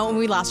the limo and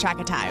we lost track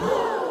of time.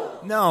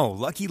 No,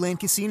 Lucky Land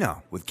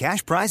Casino, with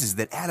cash prizes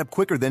that add up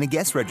quicker than a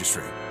guest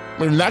registry.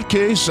 In that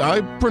case,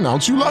 I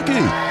pronounce you lucky.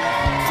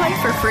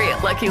 Play for free at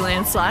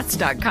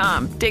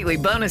LuckyLandSlots.com. Daily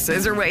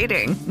bonuses are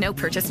waiting. No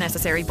purchase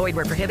necessary. Void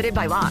where prohibited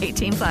by law.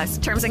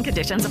 18+. Terms and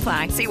conditions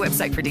apply. See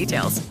website for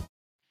details.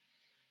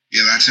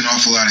 Yeah, that's an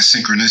awful lot of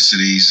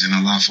synchronicities and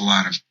an awful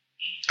lot of,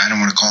 I don't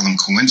want to call them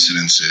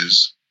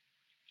coincidences.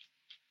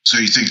 So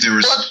you think there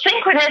was... Well,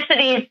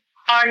 synchronicities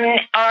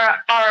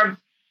are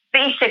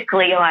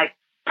basically like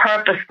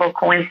purposeful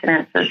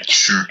coincidences.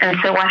 Sure. And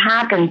so what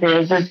happens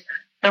is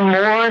the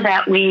more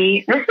that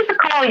this is a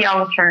Carl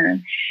Jung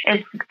term,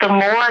 it's the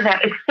more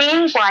that it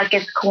seems like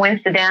it's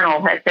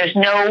coincidental, that there's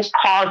no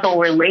causal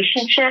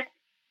relationship,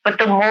 but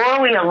the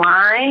more we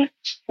align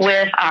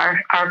with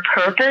our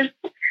purpose,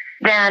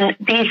 then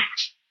these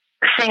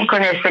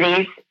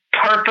synchronicities,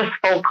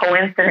 purposeful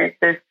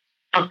coincidences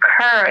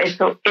occur.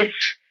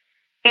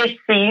 It's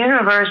the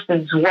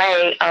universe's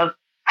way of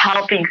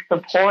helping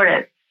support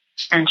us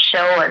and show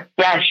us,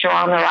 yes, you're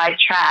on the right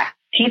track.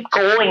 Keep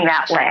going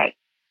that way.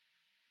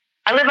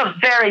 I live a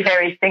very,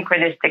 very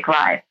synchronistic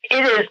life.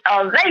 It is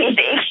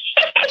amazing.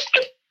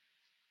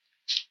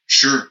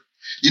 Sure.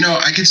 You know,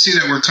 I can see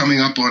that we're coming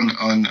up on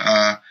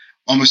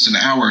almost an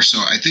hour, so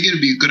I think it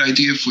would be a good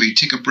idea if we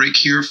take a break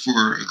here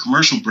for a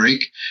commercial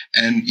break,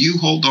 and you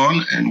hold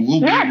on, and we'll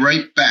be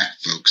right back,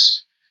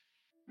 folks.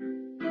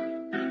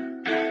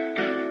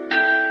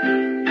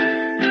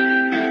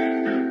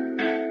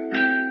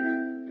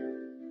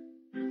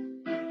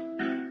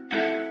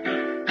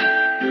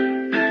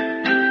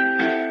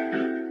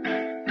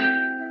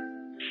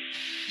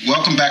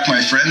 Welcome back,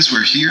 my friends.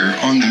 We're here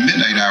on the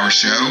Midnight Hour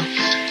Show,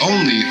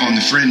 only on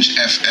the Fringe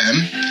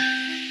FM.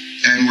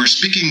 And we're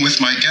speaking with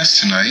my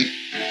guest tonight,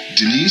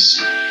 Denise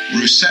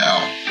Roussel,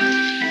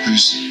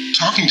 who's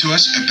talking to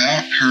us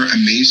about her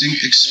amazing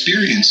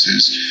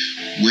experiences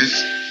with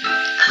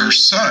her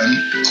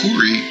son,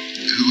 Corey,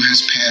 who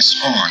has passed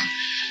on.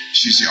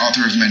 She's the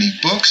author of many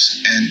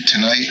books, and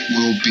tonight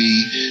we'll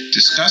be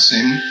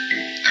discussing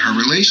her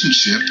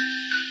relationship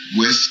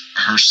with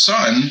her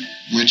son,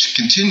 which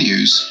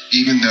continues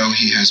even though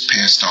he has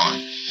passed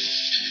on.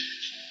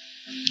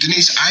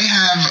 Denise, I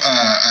have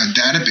a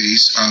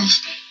database of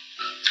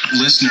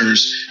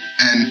listeners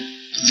and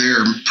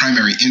their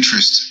primary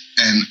interests.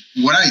 And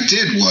what I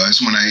did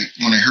was, when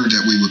I heard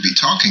that we would be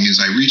talking, is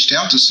I reached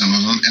out to some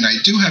of them, and I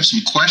do have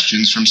some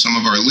questions from some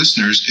of our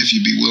listeners, if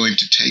you'd be willing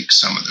to take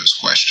some of those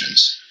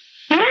questions.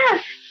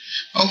 Yes.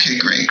 Okay,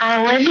 great.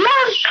 I would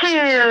love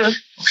to.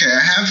 Okay, I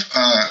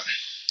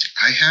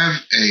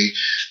have a,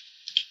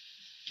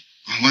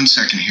 one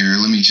second here,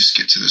 let me just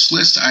get to this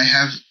list. I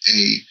have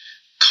a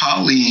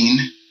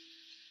Colleen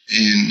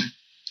in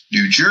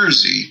New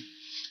Jersey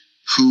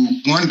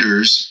who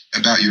wonders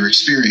about your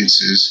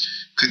experiences.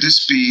 Could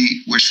this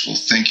be wishful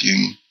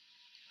thinking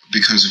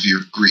because of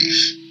your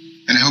grief?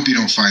 And I hope you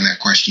don't find that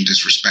question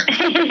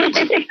disrespectful. No,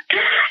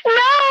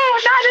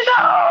 not at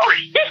all.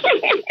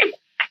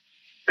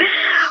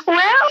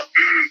 Well,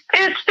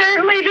 it'd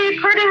certainly be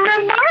pretty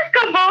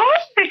remarkable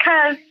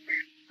because,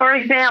 for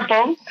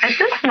example, at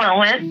this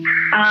moment,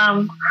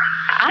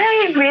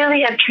 I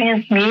really have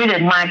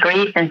transmuted my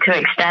grief into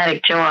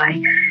ecstatic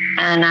joy.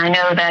 And I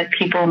know that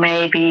people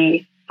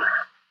maybe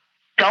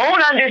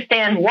don't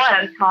understand what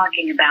I'm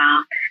talking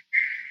about.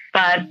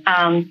 But,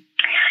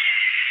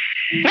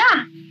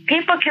 yeah,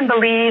 people can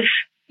believe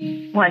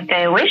what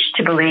they wish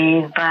to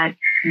believe, but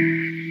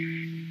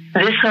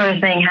this sort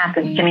of thing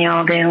happens to me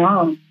all day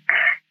long.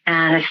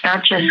 And it's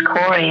not just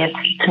Corey,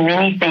 it's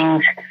many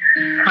things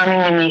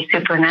coming to me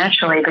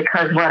supernaturally,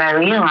 because what I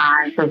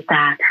realize is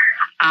that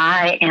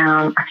I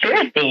am a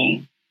spirit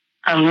being,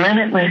 a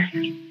limitless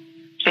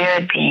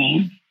spirit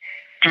being,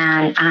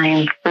 and I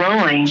am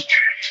flowing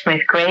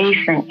with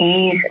grace and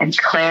ease and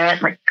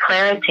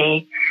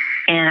clarity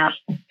in a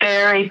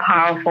very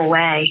powerful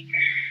way.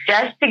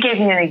 Just to give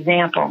you an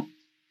example,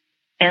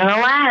 in the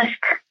last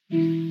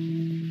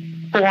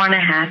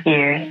 4.5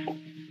 years,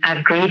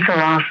 I've grieved the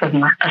loss of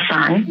a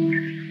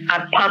son.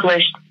 I've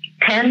published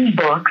 10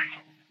 books.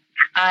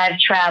 I've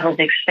traveled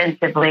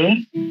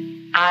extensively.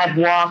 I've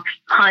walked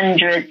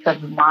hundreds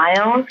of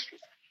miles.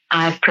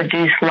 I've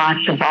produced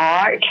lots of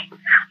art.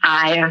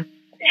 I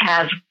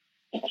have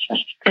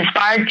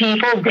inspired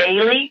people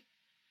daily.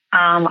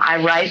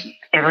 I write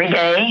every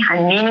day. I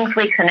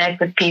meaningfully connect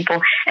with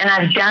people. And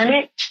I've done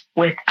it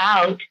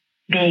without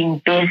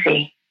being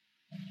busy.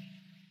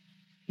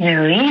 The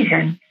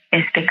reason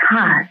is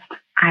because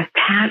I've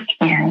tapped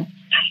in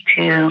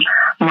to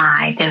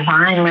my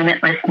divine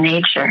limitless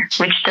nature,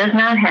 which does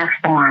not have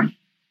form.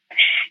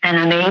 And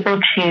I'm able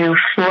to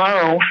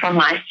flow from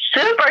my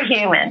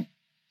superhuman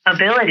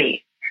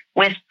ability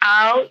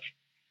without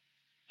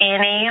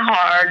any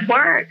hard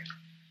work.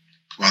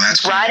 Well,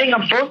 that's writing a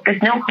book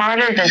is no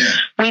harder than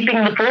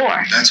sweeping the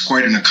floor. That's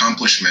quite an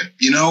accomplishment.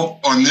 You know,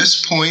 on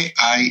this point,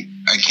 I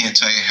can't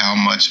tell you how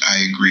much I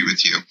agree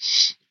with you.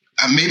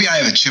 Maybe I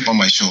have a chip on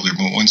my shoulder,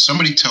 but when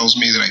somebody tells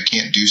me that I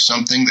can't do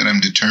something that I'm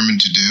determined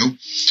to do,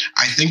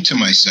 I think to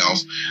myself,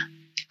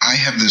 I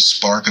have this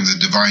spark of the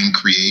divine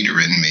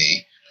creator in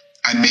me.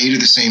 I'm made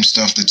of the same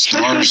stuff that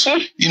stars,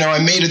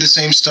 I'm made of the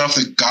same stuff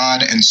that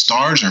God and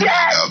stars are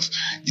made of.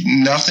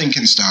 Nothing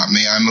can stop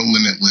me. I'm a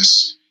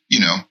limitless,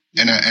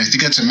 and I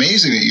think that's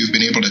amazing that you've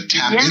been able to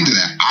tap into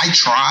that. I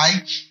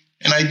try,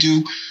 and I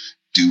do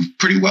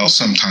pretty well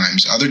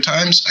sometimes. Other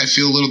times I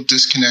feel a little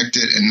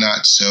disconnected and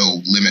not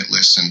so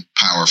limitless and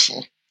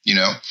powerful,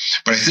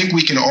 but I think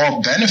we can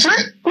all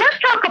benefit. Let's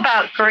talk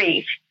about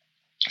grief.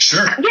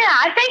 Sure. Yeah,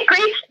 I think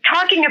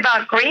talking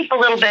about grief a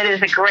little bit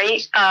is a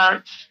great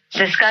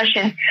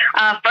discussion.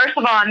 First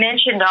of all, I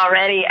mentioned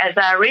already, as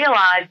I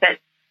realized that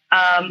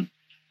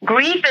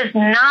grief is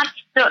not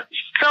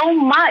so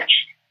much,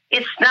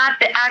 it's not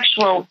the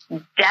actual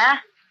death.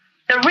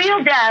 The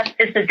real death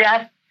is the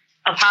death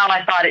of how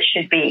I thought it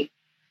should be.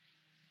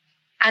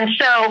 And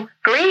so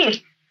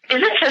grief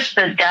isn't just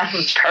the death of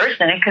a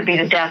person. It could be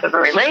the death of a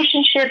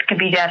relationship. It could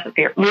be death of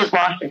your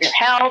loss of your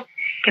health.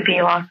 It could be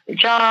a loss of a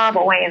job,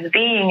 a way of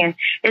being. And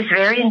it's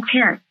very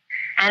intense.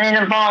 And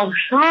it involves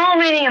so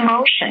many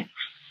emotions: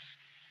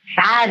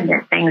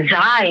 sadness,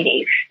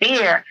 anxiety,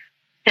 fear,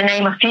 to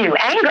name a few,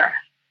 anger.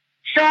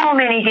 So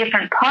many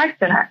different parts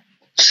of us.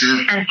 Sure.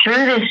 And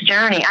through this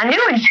journey, I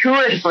knew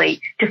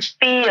intuitively to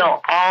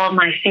feel all of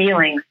my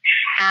feelings.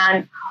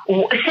 And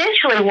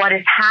essentially what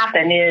has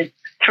happened is,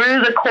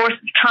 through the course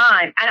of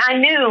time, and I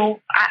knew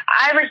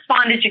I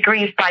responded to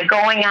grief by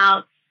going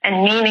out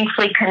and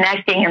meaningfully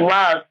connecting in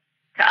love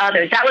to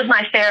others. That was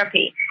my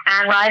therapy.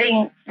 And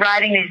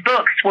writing these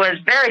books was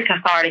very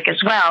cathartic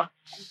as well.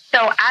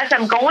 So as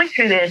I'm going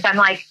through this, I'm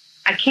like,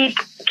 I keep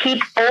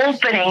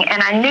opening,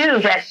 and I knew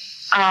that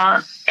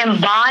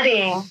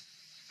embodying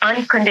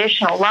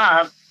unconditional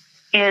love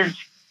is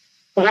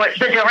what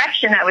the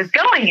direction I was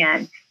going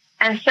in.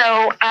 And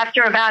so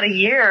after about a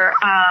year,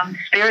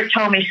 Spirit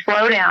told me,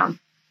 slow down,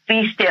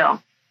 be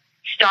still.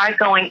 start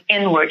going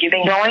inward. You've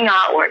been going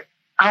outward.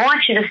 I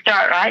want you to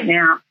start right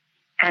now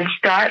and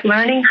start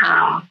learning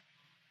how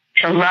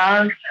to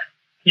love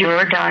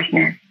your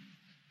darkness,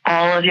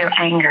 all of your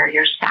anger,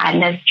 your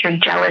sadness, your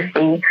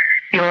jealousy,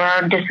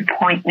 your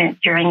disappointment,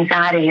 your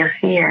anxiety, your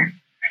fear.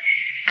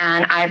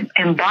 And I've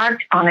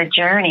embarked on a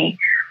journey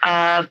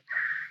of,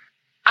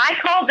 I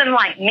called them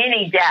like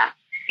mini deaths.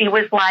 It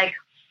was like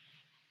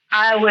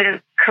I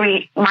would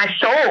create, my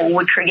soul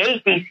would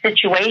create these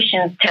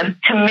situations to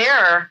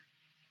mirror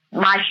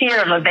my fear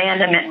of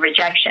abandonment and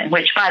rejection,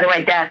 which, by the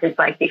way, death is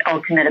like the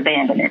ultimate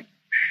abandonment.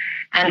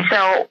 And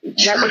so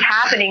what was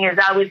happening is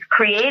I was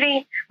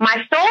creating, my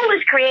soul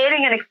was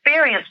creating an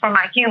experience for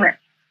my humans.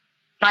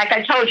 Like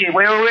I told you,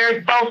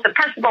 we're both the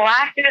principal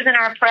actors in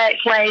our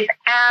plays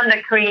and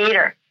the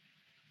creator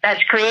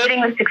that's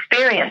creating this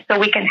experience so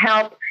we can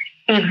help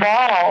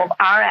evolve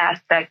our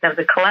aspect of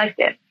the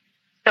collective.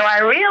 So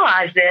I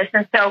realized this,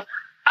 and so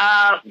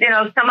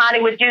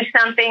somebody would do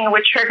something that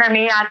would trigger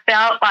me. I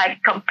felt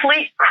like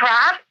complete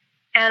crap,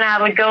 and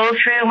I would go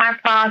through my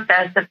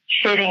process of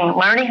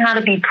learning how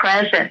to be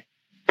present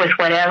with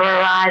whatever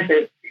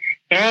arises.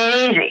 It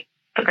ain't easy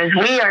because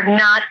we are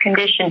not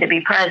conditioned to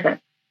be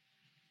present.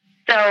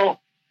 So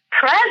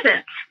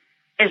presence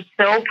is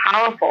so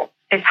powerful.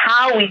 It's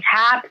how we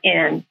tap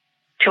in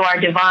to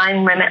our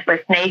divine limitless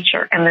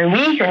nature. And the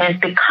reason is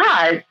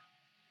because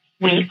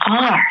we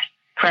are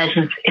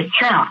presence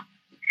itself.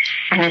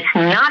 And it's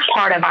not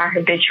part of our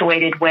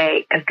habituated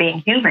way of being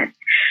human.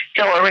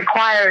 So it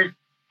requires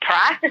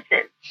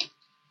practices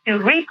to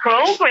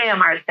reprogram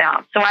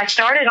ourselves. So I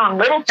started on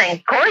little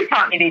things. Corey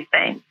taught me these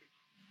things.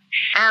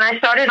 And I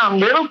started on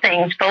little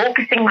things,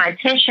 focusing my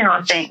attention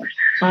on things,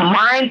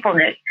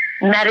 mindfulness,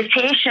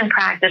 meditation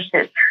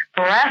practices,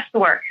 breath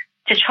work,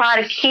 to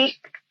try to keep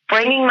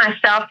bringing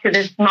myself to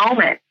this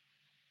moment.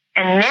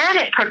 And then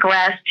it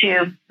progressed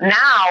to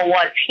now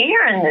what's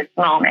here in this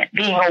moment,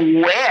 being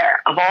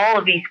aware of all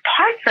of these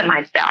parts of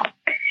myself.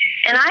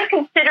 And I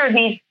consider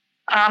these,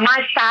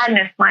 my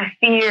sadness, my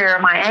fear,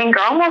 my anger,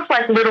 almost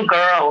like little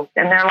girls.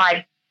 And they're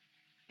like,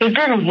 they've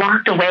been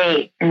locked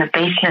away in the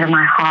basement of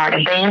my heart,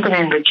 abandoned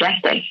and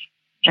rejected.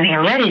 And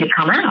they're ready to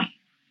come out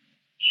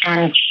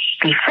and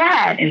be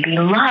fed and be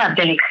loved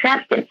and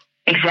accepted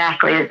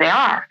exactly as they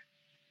are.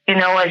 You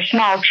know, as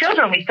small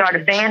children, we start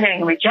abandoning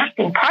and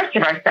rejecting parts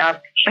of ourselves.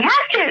 We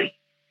have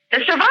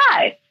to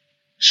survive.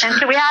 And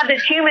so we have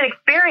this human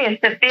experience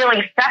of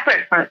feeling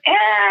separate from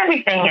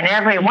everything and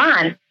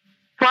everyone.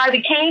 That's why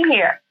we came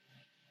here.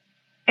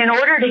 In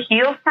order to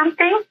heal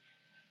something,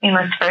 you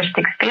must first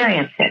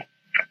experience it.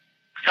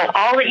 So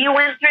all that you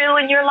went through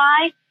in your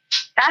life,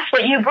 that's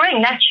what you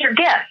bring. That's your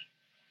gift.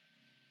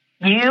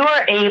 You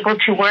are able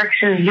to work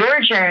through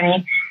your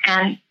journey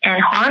and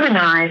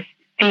harmonize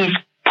these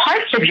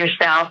parts of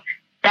yourself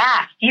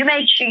that you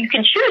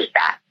can choose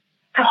that,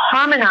 to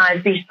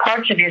harmonize these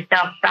parts of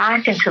yourself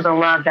back into the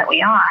love that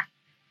we are.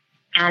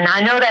 And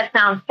I know that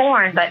sounds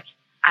foreign, but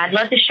I'd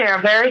love to share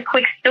a very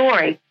quick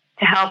story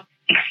to help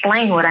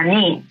explain what I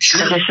mean.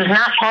 Sure. Because this is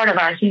not part of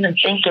our human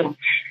thinking.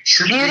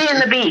 Sure. Beauty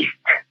and the Beast.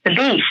 The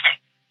Beast.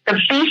 The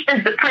Beast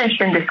is the prince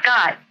in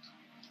disguise,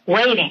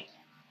 waiting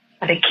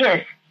for the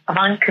kiss of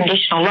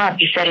unconditional love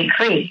to set him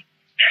free.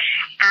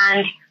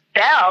 And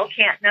Belle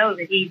can't know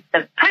that he's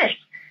the prince.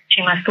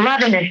 She must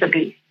love him as the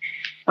beast.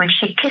 When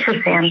she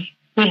kisses him,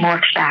 he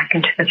morphs back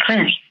into the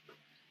prince.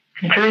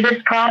 And through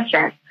this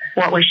process,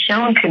 what was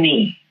shown to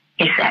me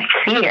is that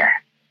fear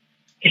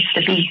is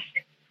the beast.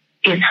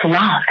 It's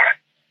love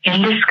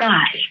in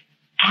disguise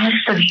as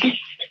the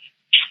beast.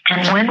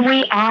 And when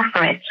we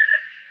offer it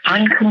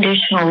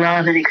unconditional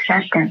love and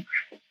acceptance,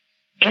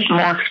 it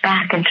morphs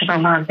back into the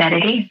love that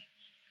it is.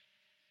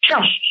 So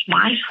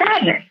my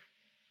sadness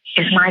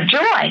is my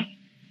joy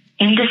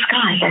in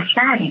disguise as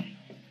sadness.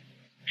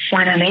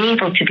 When I'm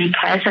able to be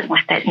present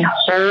with it and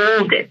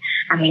hold it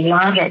and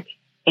love it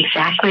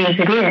exactly as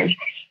it is,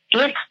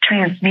 it's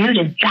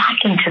transmuted back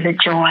into the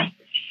joy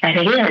that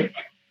it is.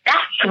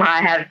 That's why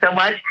I have so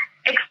much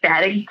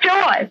ecstatic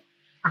joy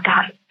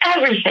about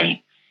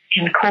everything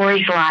in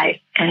Corey's life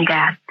and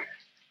death,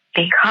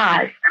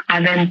 because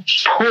I've been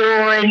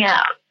pouring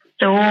out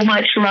so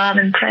much love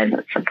and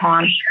presence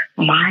upon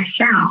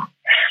myself.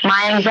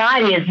 My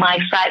anxiety is my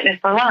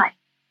excitement for life.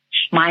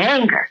 My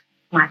anger,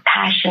 my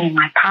passion, and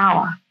my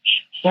power.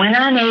 When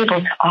I'm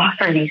able to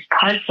offer these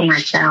parts of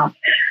myself,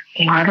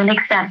 love and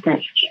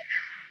acceptance,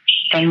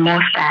 they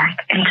morph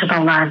back into the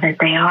love that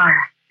they are.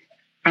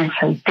 And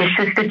so this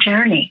is the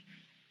journey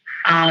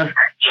of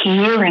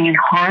healing and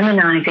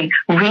harmonizing,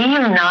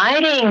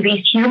 reuniting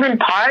these human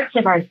parts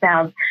of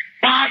ourselves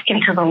back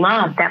into the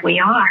love that we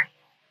are.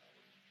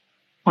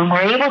 When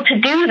we're able to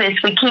do this,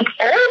 we keep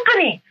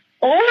opening,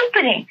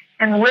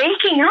 and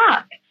waking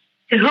up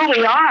to who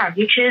we are,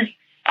 which is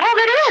all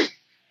that is,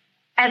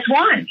 as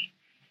one.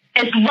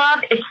 It's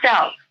love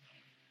itself.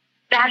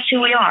 That's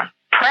who we are.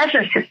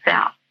 Presence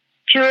itself.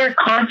 Pure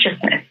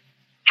consciousness.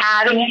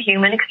 Having a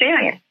human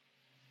experience.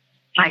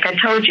 Like I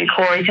told you,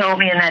 Corey told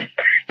me in that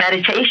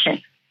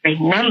meditation,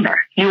 remember,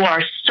 you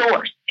are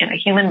source in a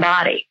human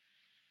body.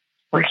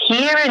 We're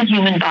here in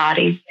human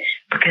bodies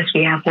because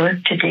we have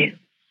work to do.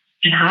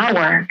 And our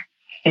work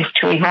is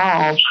to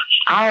evolve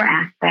our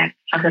aspect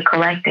of the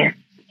collective.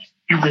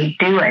 And we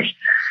do it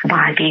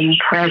by being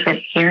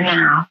present here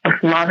now with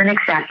love and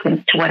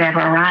acceptance to whatever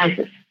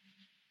arises.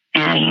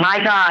 And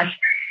my gosh,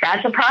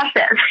 that's a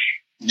process.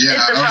 Yeah,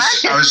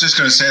 I was just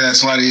going to say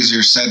that's a lot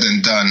easier said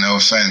than done. No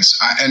offense.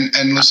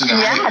 And listen,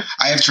 yes.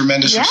 I have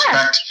tremendous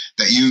respect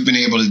that you've been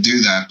able to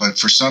do that. But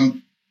for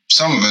some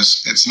of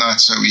us, it's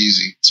not so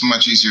easy. It's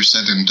much easier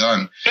said than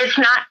done. It's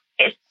not.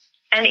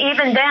 And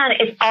even then,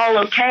 it's all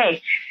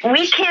okay.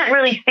 We can't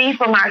really see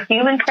from our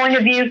human point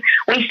of view.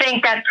 We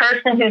think that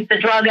person who's the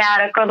drug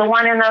addict or the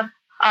one in the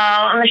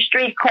on the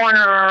street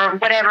corner or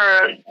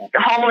whatever,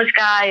 the homeless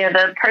guy or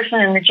the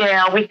person in the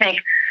jail, we think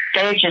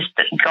they're just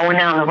going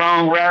down the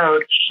wrong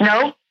road.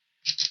 No,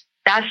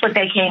 that's what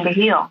they came to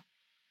heal.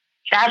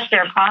 That's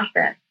their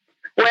process.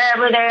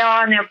 Wherever they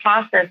are in their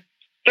process,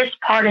 it's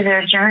part of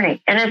their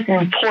journey, and it's an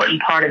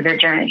important part of their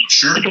journey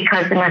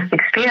because they must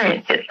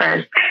experience it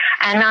first.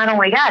 And not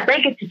only that,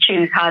 they get to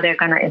choose how they're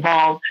going to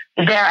evolve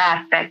their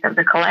aspect of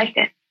the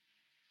collective.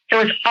 So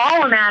it's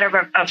all a matter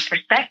of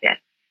perspective.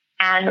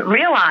 And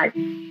realize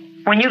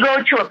when you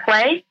go to a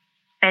play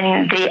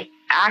and the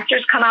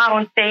actors come out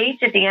on stage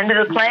at the end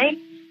of the play,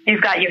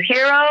 you've got your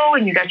hero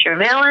and you've got your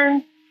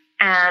villain,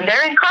 and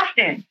they're in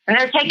costume and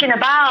they're taking a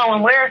bow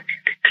and we're,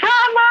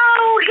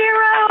 bravo,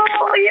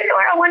 hero, you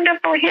are a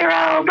wonderful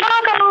hero.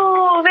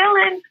 Bravo,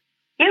 villain,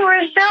 you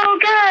are so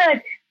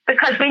good.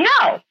 Because we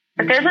know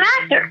that there's an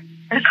actor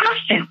in a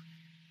costume.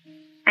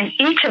 And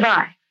each of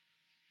us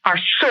are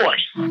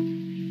source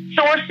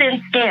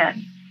in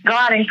skin,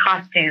 God in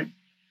costume.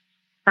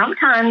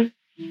 Sometimes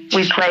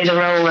we play the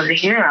role of the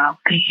hero,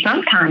 and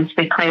sometimes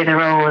we play the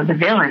role of the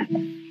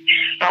villain.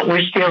 But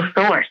we're still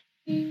source.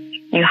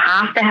 You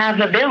have to have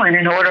the villain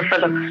in order for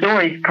the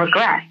story to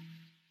progress.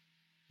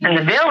 And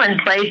the villain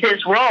plays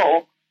his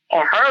role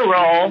or her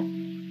role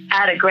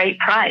at a great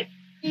price,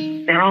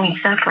 their own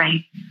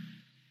suffering.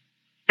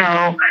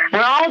 So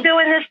we're all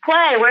doing this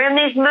play. We're in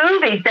these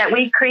movies that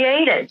we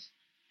created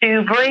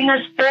to bring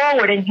us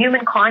forward in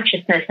human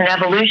consciousness and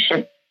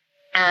evolution.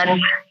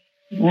 And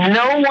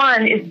no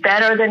one is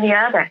better than the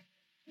other.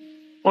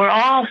 We're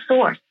all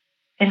source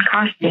in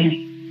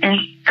costume, and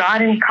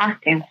God in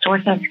costume,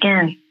 source in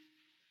skin.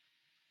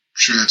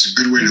 Sure, that's a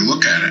good way to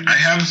look at it. I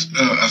have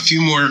a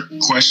few more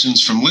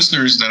questions from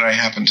listeners that I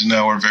happen to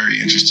know are very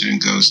interested in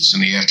ghosts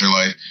and the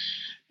afterlife.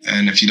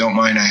 And if you don't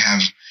mind, I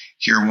have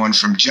here one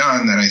from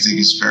John that I think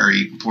is a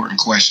very important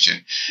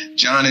question.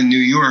 John in New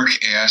York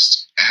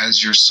asked,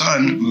 has your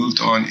son moved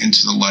on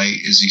into the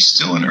light? Is he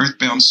still an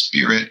earthbound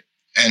spirit?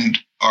 And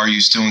are you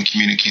still in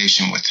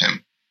communication with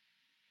him?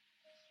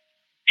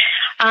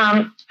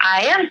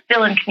 I am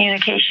still in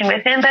communication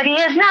with him, but he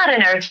is not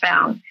an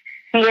earthbound.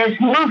 He has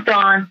moved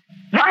on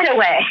right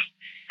away.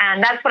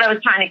 And that's what I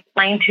was trying to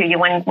explain to you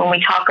when we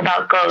talk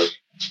about ghosts.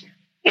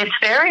 It's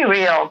very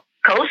real.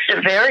 Ghosts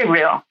are very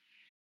real.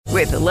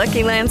 With the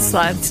Lucky Land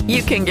Slots,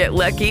 you can get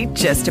lucky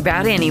just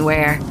about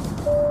anywhere.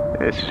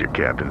 This is your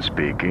captain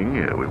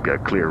speaking. We've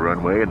got clear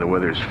runway and the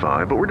weather's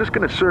fine, but we're just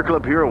going to circle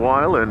up here a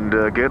while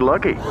and get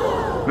lucky.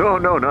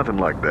 No, nothing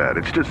like that.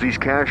 It's just these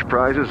cash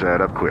prizes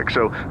add up quick.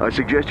 So I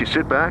suggest you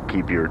sit back,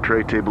 keep your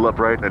tray table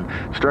upright, and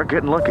start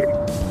getting lucky.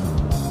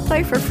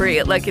 Play for free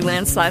at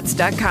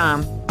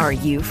LuckyLandSlots.com. Are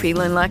you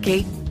feeling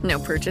lucky? No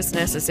purchase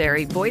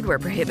necessary. Void where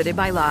prohibited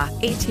by law.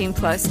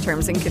 18+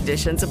 terms and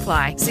conditions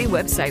apply. See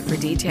website for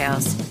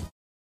details.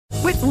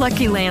 With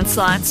Lucky Land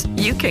Slots,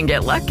 you can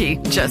get lucky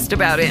just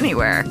about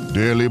anywhere.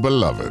 Dearly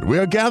beloved, we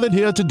are gathered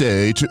here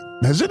today to...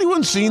 Has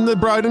anyone seen the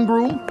bride and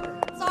groom?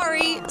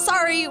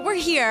 Sorry, we're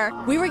here.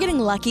 We were getting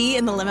lucky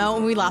in the limo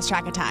and we lost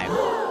track of time.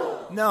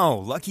 No,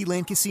 Lucky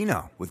Land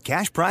Casino, with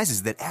cash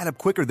prizes that add up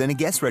quicker than a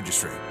guest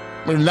registry.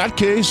 In that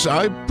case,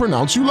 I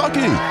pronounce you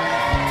lucky.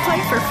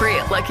 Play for free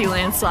at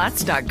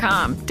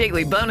LuckyLandSlots.com.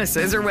 Daily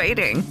bonuses are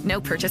waiting. No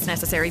purchase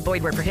necessary.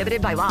 Void where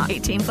prohibited by law.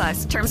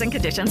 18+. Terms and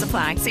conditions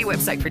apply. See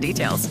website for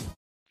details.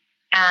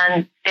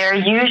 And they're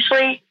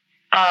usually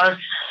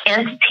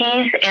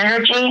entities,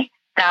 energy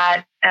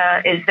that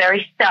is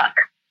very stuck,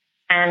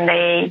 and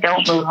they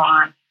don't move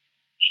on.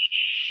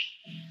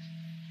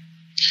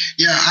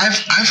 Yeah,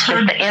 I've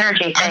heard the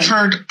energy thing.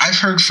 I've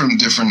heard from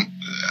different.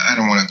 I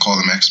don't want to call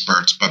them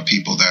experts, but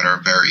people that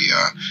are very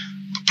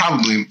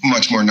probably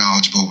much more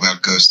knowledgeable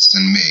about ghosts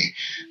than me,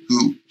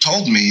 who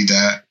told me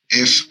that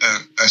if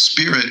a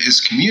spirit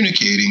is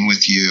communicating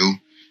with you,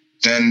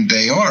 then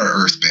they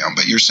are earthbound.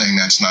 But you're saying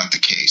that's not the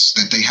case,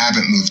 that they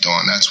haven't moved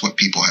on. That's what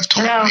people have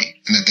told me,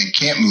 and that they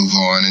can't move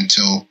on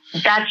until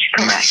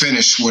they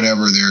finish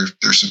whatever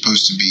they're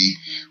supposed to be,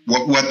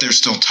 what they're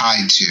still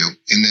tied to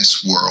in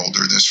this world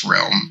or this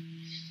realm.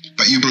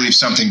 But you believe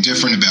something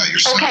different about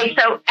yourself. Okay,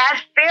 so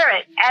as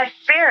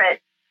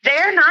spirit,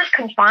 they're not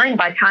confined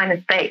by time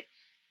and space.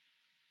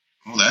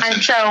 Well, that's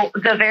and so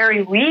the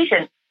very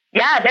reason,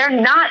 they're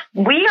not,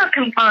 we are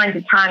confined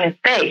to time and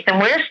space,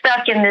 and we're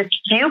stuck in this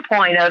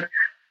viewpoint of,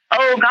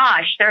 oh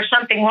gosh, there's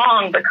something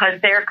wrong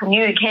because they're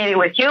communicating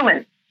with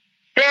humans.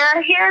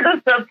 They're here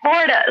to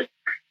support us.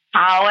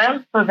 how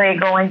else are they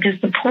going to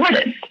support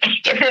us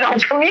if they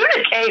don't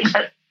communicate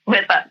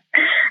with us?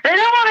 They don't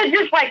want to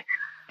just like,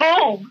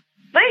 boom,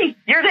 please,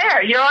 you're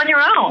there, you're on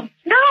your own.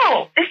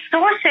 No, it's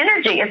source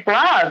energy, it's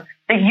love.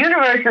 The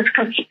universe is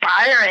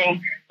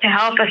conspiring to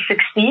help us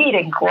succeed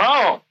and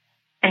grow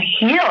and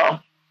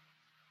heal.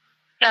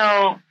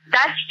 So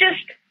that's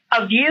just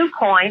a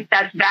viewpoint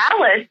that's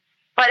valid,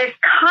 but it's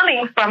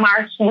coming from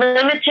our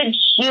limited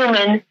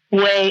human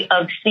way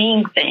of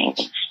seeing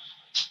things.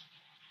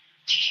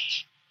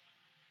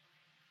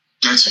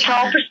 It's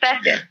all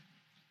perspective.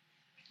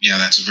 Yeah,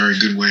 that's a very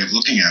good way of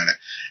looking at it.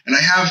 And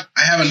I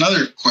have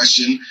another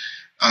question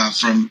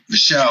from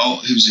Michelle,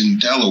 who's in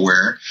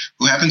Delaware,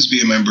 who happens to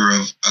be a member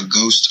of a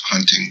ghost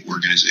hunting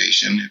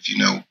organization, if you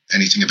know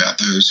anything about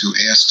those, who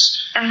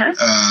asks,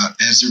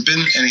 has there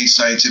been any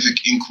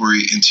scientific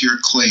inquiry into your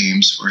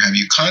claims, or have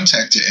you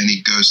contacted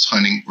any ghost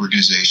hunting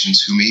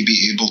organizations who may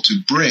be able to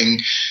bring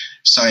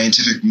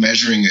scientific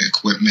measuring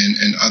equipment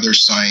and other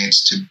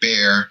science to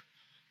bear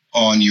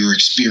on your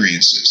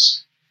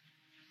experiences?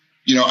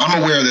 You know,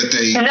 I'm aware that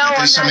they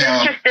somehow... I'm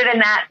not interested in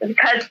that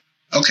because...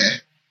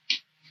 Okay.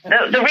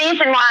 The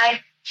reason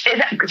why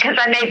is because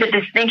I made the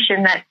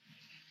distinction that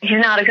he's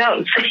not a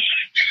ghost.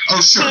 Oh,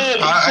 sure.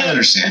 I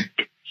understand.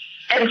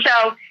 And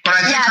so... But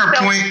I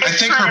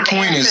think her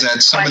point is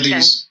that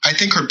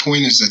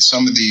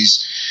some of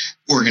these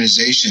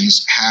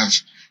organizations have...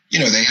 You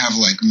know, they have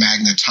like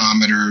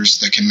magnetometers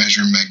that can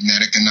measure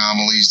magnetic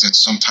anomalies that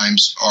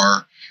sometimes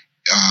are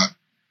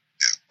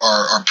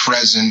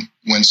present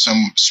when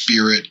some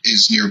spirit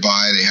is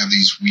nearby. They have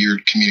these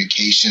weird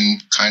communication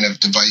kind of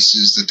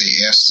devices that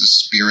they ask the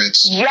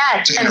spirits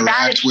to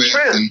interact with.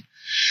 True.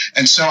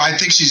 And so I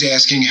think she's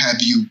asking,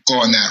 have you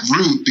gone that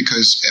route?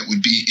 Because it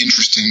would be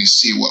interesting to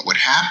see what would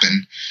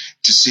happen,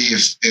 to see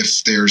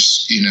if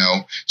there's, you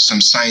know,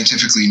 some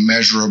scientifically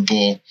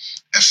measurable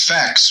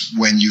effects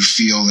when you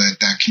feel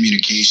that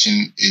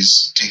communication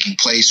is taking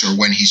place or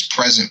when he's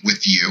present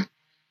with you.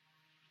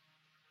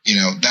 You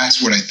know,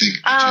 that's what I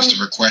think the gist of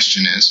her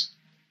question is.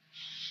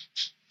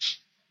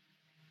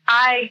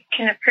 I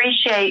can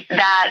appreciate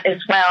that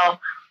as well.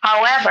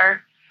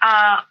 However,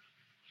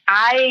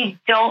 I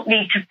don't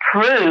need to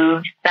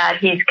prove that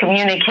he's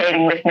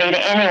communicating with me to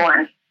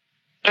anyone.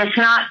 It's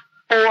not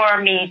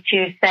for me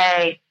to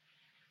say,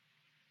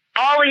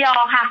 all of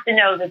y'all have to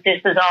know that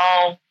this is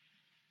all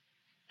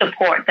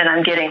support that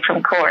I'm getting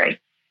from Corey.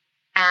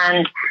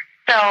 And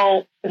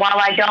so while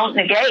I don't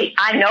negate,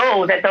 I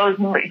know that those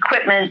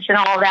equipments and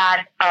all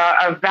that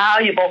are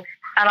valuable.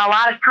 And a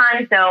lot of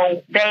times,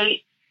 though,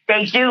 they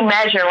do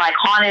measure, like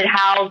haunted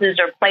houses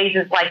or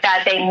places like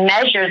that. They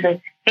measure the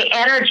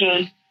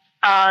energy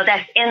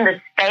that's in the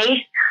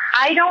space.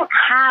 I don't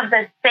have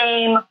the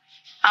same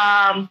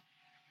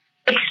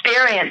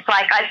experience.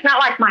 Like, it's not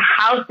like my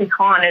house is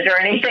haunted or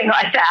anything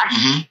like that.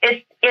 Mm-hmm.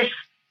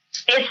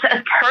 It's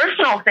a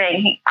personal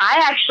thing.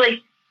 I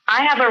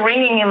have a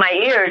ringing in my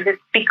ears.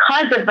 It's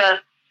because of the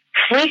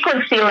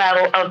frequency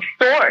level of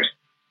source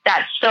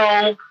that's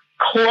so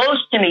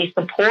close to me,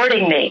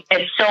 supporting me.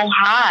 It's so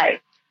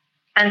high.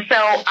 And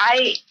so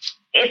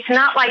it's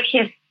not like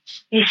he's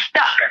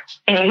stuck.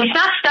 And he's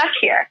not stuck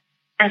here.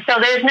 And so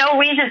there's no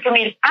reason for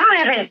me I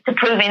don't have to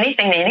prove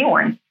anything to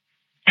anyone.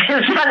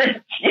 It's not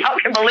that y'all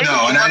can believe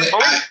no, and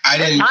I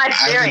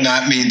did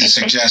not mean to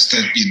suggest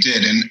that you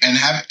did.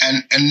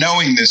 And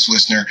knowing this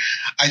listener,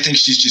 I think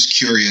she's just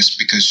curious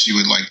because she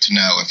would like to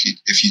know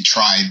if you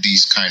tried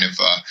these kind of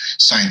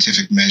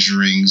scientific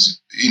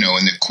measurings, you know,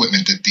 and the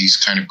equipment that these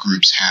kind of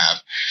groups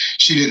have.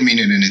 She didn't mean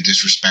it in a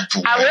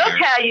disrespectful way. I will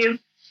tell you.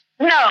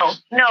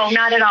 No,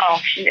 not at all.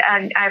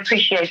 I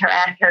appreciate her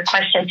asking her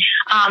question.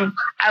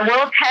 I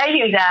will tell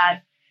you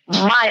that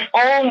my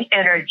own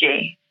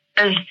energy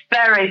is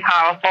very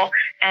powerful,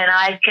 and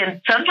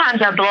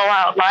sometimes I blow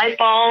out light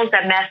bulbs,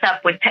 I mess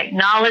up with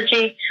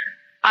technology.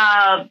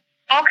 All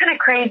kind of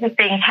crazy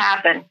things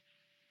happen.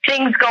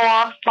 Things go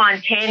off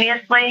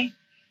spontaneously.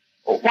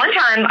 One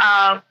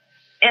time,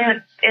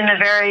 in the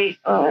very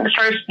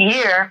first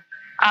year,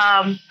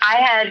 I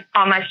had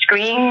on my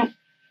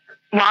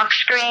lock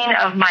screen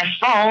of my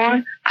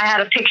phone, I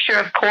had a picture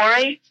of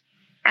Corey,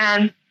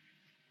 and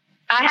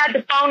I had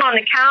the phone on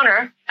the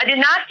counter. I did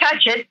not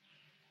touch it.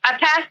 I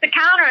passed the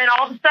counter, and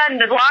all of a sudden,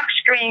 the lock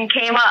screen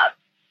came up.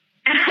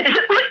 And I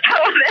just looked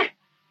over it.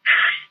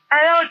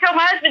 I told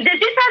my husband,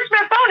 "Did you touch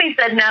my phone?" He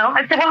said, "No."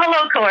 I said, "Well,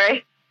 hello,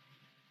 Corey.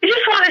 You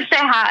just want to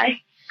say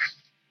hi."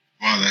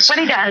 Wow, that's what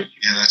he does.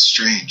 Yeah, that's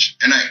strange.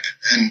 And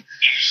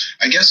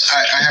I guess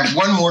I have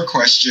one more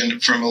question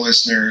from a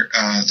listener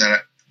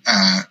that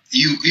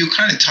you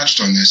kind of touched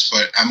on this,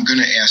 but I'm going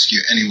to ask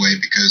you anyway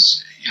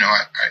because you know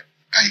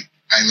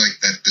I like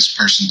that this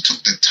person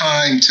took the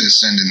time to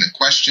send in the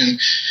question,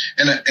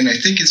 and I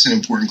think it's an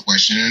important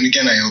question. And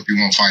again, I hope you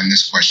won't find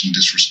this question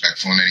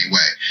disrespectful in any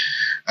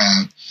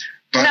way.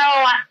 But,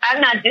 no, I'm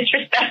not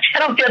disrespected. I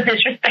don't feel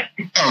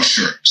disrespected. Oh,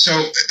 sure.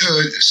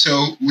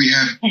 So we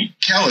have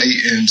Kelly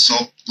in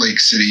Salt Lake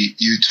City,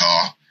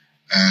 Utah,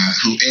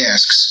 who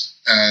asks,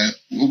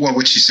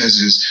 what she says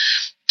is,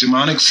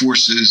 demonic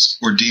forces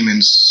or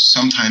demons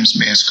sometimes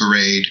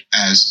masquerade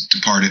as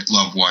departed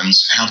loved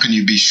ones. How can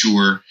you be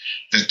sure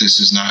that this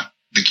is not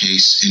the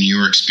case in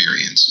your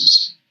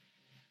experiences?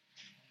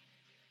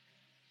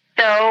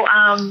 So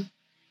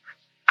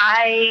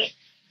I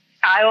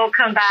will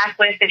come back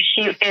with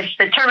if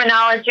the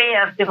terminology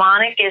of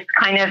demonic is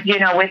kind of,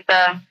 with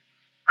the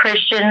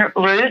Christian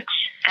roots.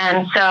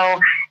 And so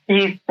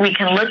we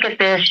can look at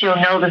this, you'll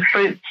know the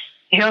fruits.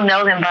 You'll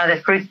know them by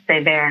the fruits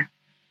they bear.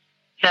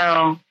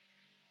 So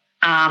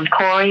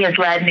Corey has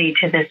led me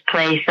to this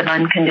place of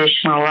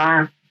unconditional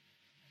love.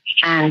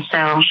 And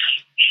so...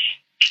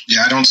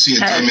 Yeah, I don't see a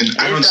demon.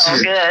 I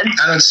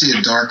don't see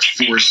a dark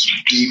force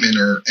demon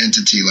or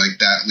entity like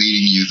that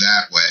leading you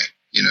that way,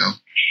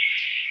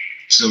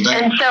 So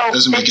that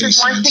doesn't make any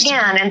sense. Once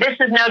again, and this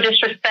is no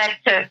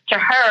disrespect to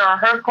her or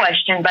her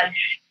question, but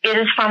it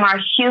is from our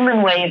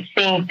human way of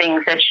seeing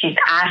things that she's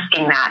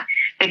asking that.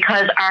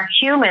 Because our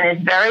human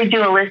is very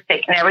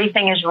dualistic and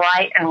everything is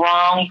right and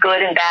wrong,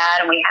 good and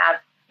bad, and we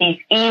have these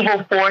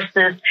evil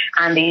forces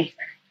and these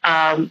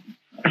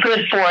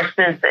good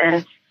forces,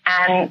 and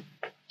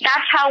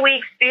that's how we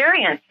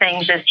experience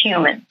things as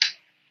humans.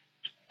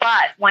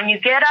 But when you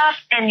get up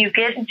and you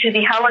get into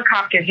the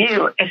helicopter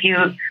view, if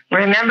you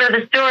remember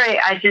the story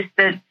I just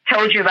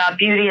told you about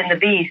Beauty and the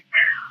Beast,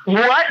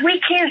 what we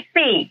can't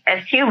see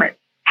as humans,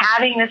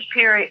 having this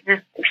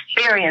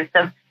experience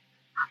of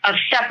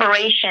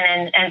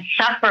separation and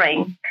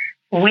suffering,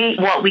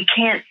 what we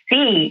can't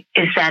see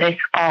is that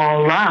it's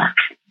all love.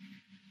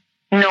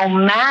 No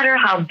matter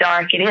how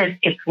dark it is,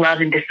 it's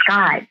love in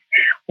disguise,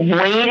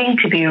 waiting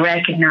to be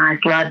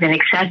recognized, loved, and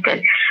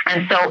accepted.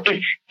 And so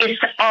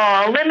it's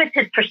a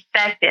limited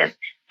perspective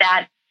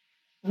that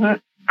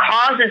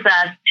causes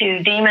us to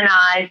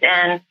demonize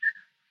and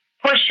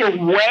push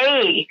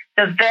away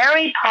the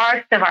very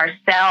parts of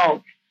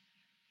ourselves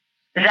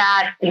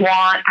that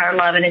want our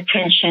love and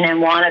attention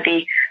and want to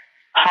be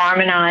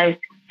harmonized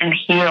and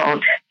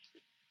healed.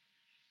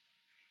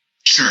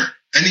 Sure.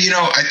 And,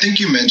 I think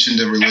you mentioned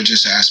the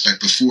religious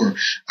aspect before.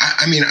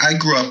 I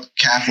grew up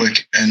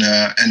Catholic, and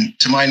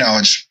to my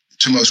knowledge,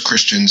 to most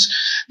Christians,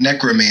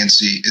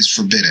 necromancy is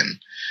forbidden.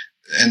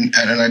 And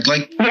I'd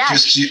like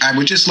I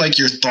would just like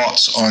your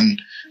thoughts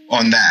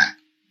on that.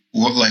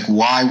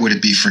 Why would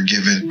it be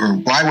forgiven, or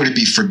why would it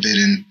be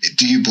forbidden?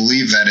 Do you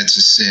believe that it's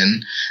a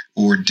sin,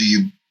 or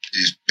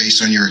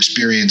based on your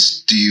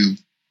experience, do you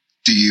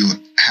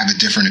have a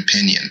different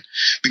opinion?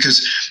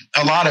 Because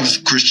a lot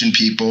of Christian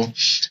people,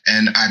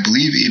 and I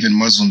believe even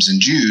Muslims and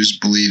Jews,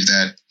 believe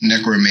that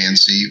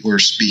necromancy, or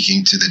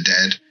speaking to the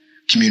dead,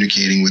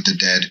 communicating with the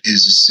dead,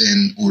 is a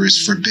sin or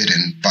is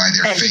forbidden by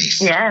their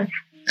faith. Yes.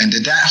 And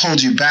did that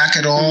hold you back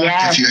at all?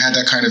 Yes. If you had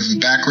that kind of a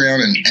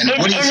background, and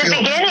what do you feel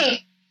about that?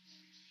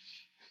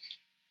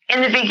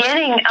 In the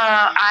beginning,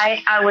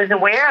 I was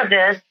aware of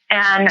this,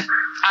 and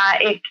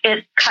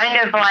it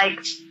kind of like,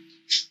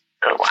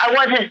 I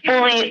wasn't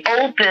fully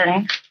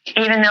open,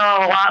 even though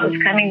a lot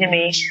was coming to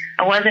me.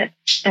 I wasn't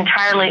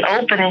entirely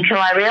open until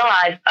I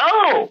realized,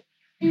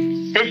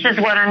 this is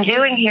what I'm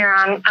doing here.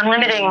 I'm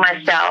limiting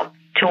myself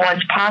to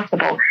what's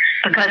possible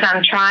because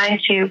I'm trying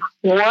to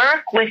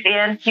work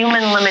within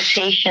human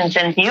limitations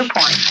and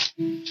viewpoints.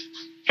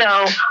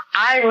 So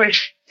I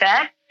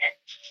respect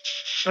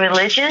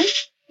religion.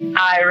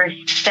 I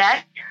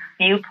respect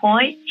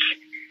viewpoints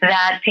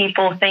that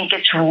people think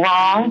it's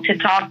wrong to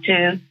talk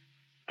to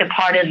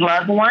departed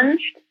loved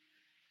ones.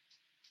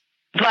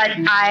 But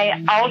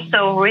I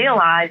also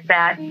realize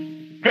that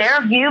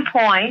their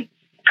viewpoint,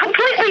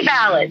 completely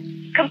valid,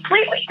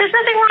 there's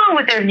nothing wrong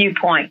with their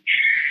viewpoint.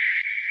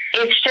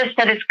 It's just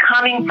that it's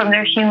coming from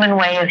their human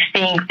way of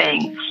seeing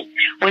things,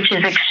 which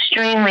is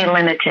extremely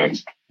limited.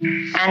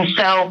 And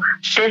so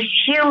this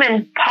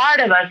human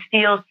part of us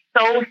feels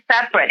so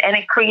separate, and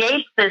it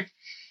creates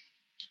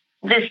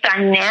this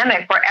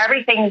dynamic where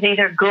everything is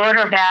either good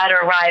or bad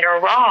or right or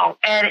wrong.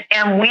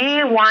 And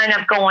we wind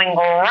up going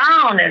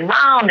round and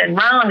round and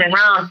round and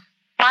round,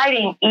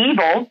 fighting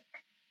evil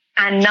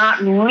and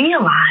not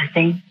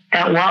realizing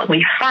that what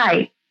we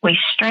fight, we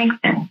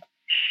strengthen,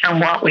 and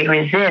what we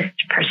resist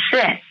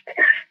persists.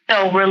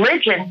 So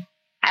religion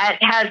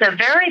has a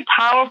very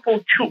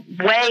powerful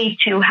way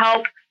to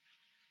help.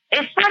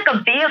 It's like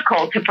a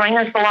vehicle to bring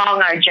us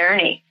along our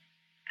journey.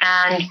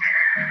 And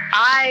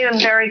I am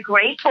very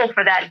grateful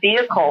for that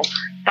vehicle,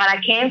 but I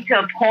came to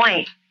a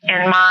point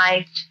in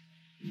my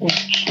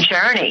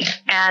journey,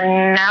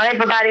 and not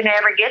everybody may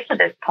ever get to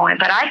this point,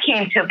 but I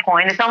came to a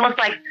point. It's almost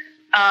like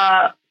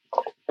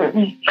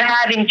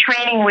having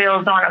training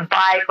wheels on a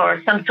bike,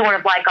 or some sort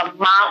of like a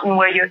mountain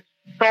where you're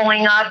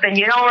going up and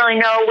you don't really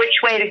know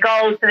which way to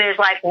go. So there's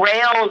like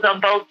rails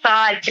on both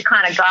sides to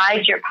kind of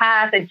guide your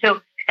path. And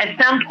so at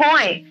some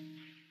point,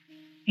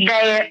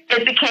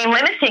 it became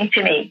limiting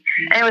to me.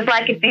 And it was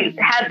like if you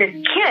had this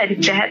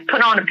kid that had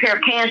put on a pair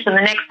of pants, and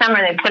the next summer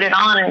they put it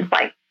on and it's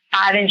like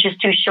 5 inches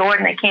too short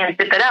and they can't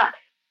zip it up.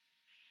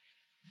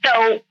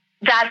 So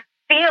that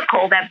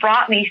vehicle that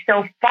brought me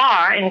so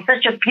far in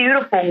such a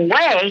beautiful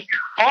way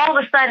all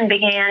of a sudden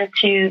began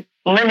to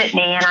limit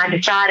me, and I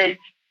decided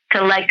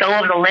to let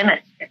go of the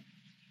limits.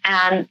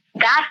 And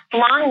that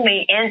flung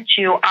me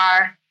into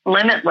our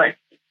limitless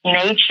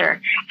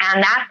nature.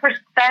 And that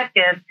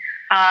perspective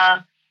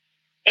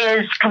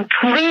is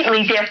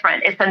completely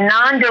different. It's a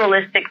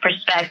non-dualistic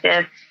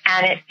perspective,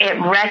 and it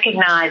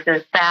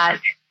recognizes that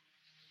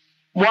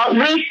what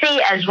we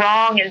see as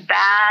wrong and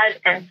bad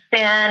and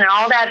sin and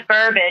all that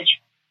verbiage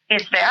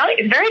is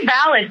very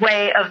valid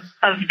way of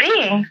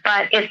being,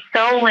 but it's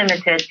so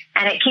limited,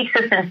 and it keeps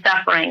us in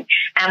suffering.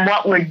 And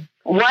what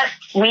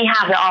we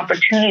have the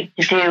opportunity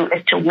to do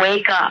is to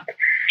wake up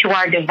to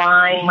our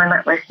divine,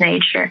 limitless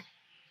nature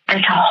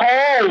and to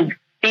hold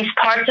these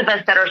parts of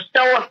us that are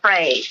so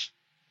afraid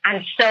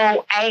and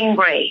so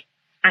angry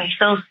and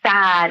so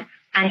sad,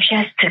 and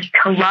just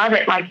to love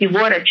it like you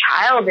would a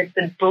child that's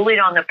been bullied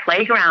on the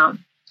playground.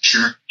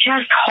 Sure.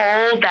 Just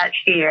hold that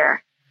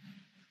fear.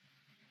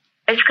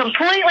 It's a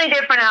completely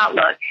different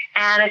outlook,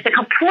 and it's a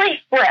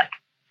complete flip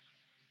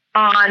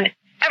on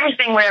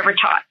everything we're ever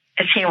taught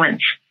as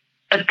humans.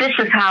 But this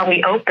is how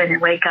we open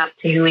and wake up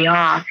to who we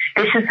are.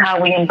 This is how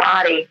we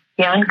embody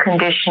the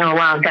unconditional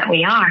love that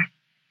we are.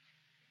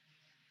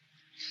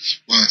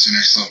 Well, it's an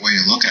excellent way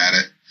to look at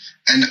it.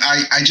 And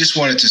I just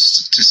wanted to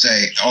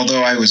say,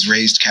 although I was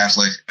raised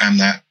Catholic, I'm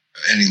not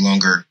any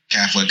longer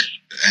Catholic,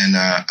 and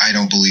I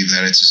don't believe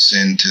that it's a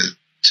sin to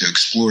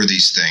explore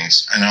these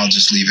things. And I'll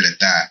just leave it at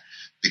that,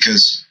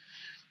 because,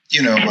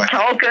 you know, it's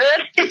all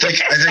good. I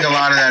think a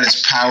lot of that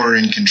is power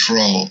and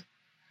control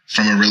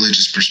from a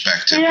religious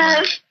perspective. Yes.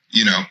 Like,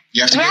 you know,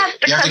 you have to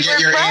get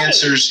your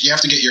answers. You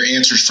have to get your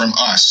answers from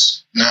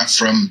us, not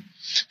from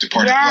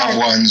departed loved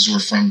ones or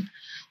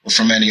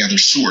from any other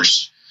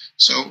source.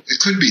 So it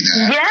could be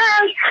that.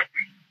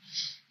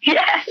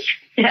 Yes.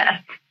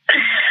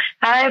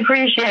 I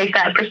appreciate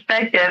that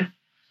perspective.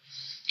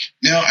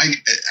 Now,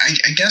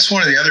 I guess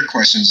one of the other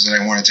questions that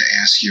I wanted to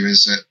ask you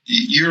is that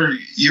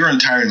you're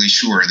entirely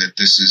sure that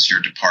this is your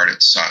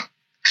departed son.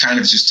 Kind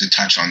of just to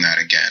touch on that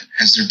again.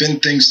 Has there been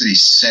things that he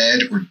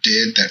said or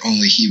did that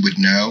only he would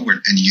know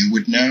and you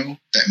would know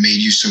that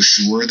made you so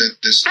sure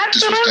that this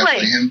was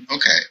definitely him?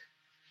 Okay.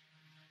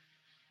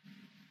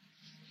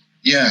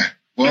 Yeah.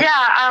 Well,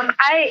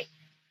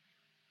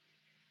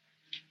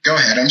 go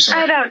ahead. I'm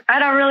sorry. I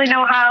don't really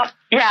know how.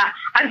 Yeah.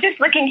 I'm just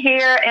looking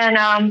here, and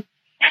I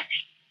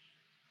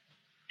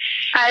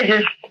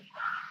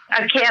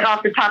can't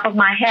off the top of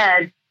my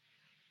head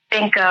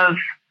think of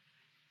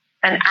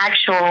an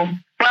actual.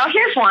 Well,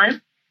 here's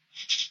one.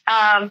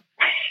 I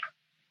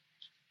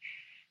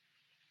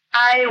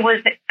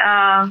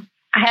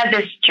had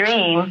this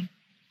dream,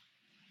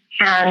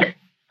 and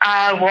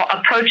I will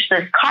approach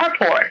this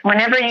carport.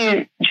 Whenever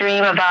you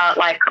dream about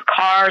like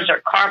cars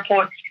or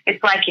carport,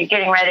 it's like you're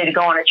getting ready to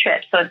go on a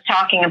trip. So it's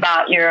talking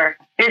about your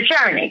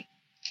journey.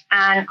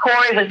 And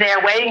Corey was there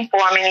waiting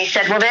for me, and he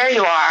said, well, there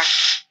you are.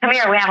 Come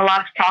here. We have a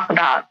lot to talk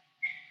about.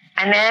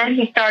 And then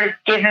he started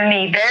giving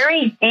me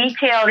very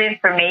detailed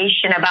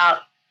information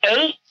about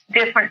 8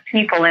 different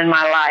people in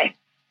my life.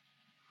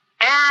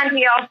 And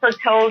he also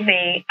told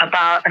me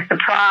about a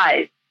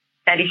surprise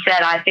that he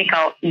said, I think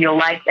you'll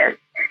like this.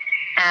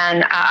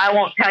 And I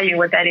won't tell you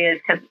what that is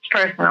because it's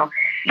personal.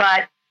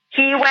 But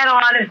he went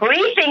on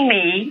briefing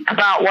me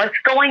about what's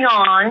going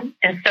on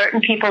in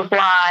certain people's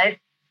lives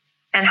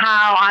and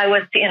how I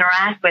was to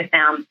interact with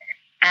them.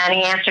 And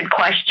he answered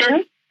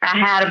questions I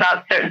had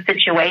about certain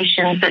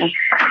situations. And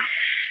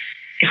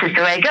this is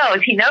the way it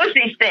goes. He knows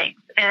these things,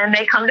 and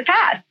they come to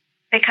pass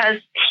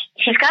because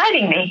he's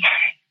guiding me.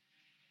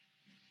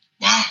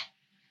 Wow.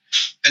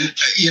 And,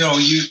 you know,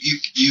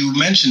 you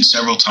mentioned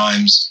several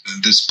times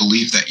this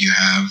belief that you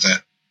have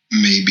that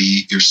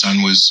maybe your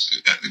son was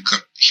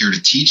here to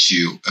teach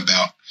you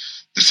about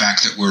the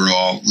fact that we're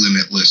all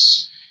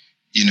limitless,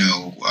 you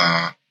know.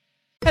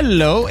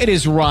 Hello, it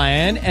is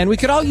Ryan, and we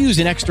could all use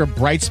an extra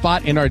bright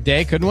spot in our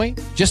day, couldn't we?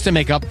 Just to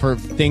make up for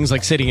things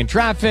like sitting in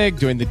traffic,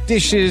 doing the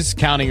dishes,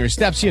 counting your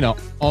steps, you know,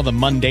 all the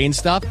mundane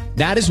stuff.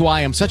 That is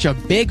why I'm such a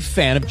big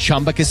fan of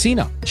Chumba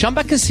Casino.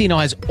 Chumba Casino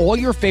has all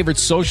your favorite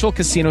social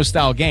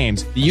casino-style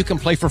games that you can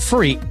play for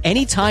free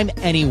anytime,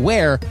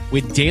 anywhere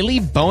with daily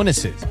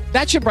bonuses.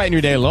 That should brighten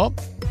your day a little.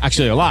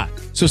 Actually, a lot.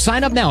 So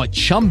sign up now at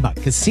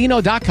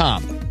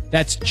ChumbaCasino.com.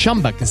 That's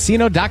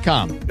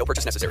ChumbaCasino.com. No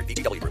purchase necessary.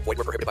 VGW Group. Void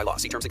where prohibited by law.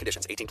 See terms and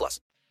conditions. 18+.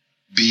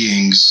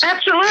 Beings.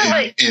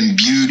 Absolutely.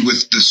 Imbued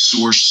with the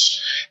source,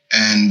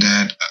 and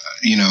that,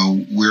 you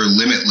know, we're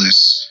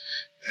limitless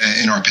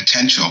in our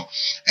potential.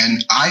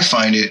 And I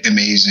find it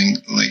amazing,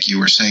 like you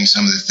were saying,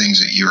 some of the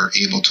things that you're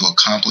able to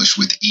accomplish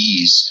with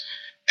ease.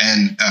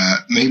 And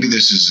maybe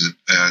this is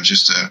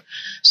just a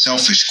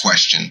selfish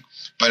question,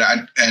 but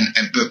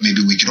but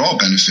maybe we could all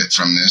benefit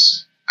from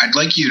this. I'd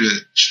like you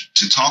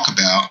to talk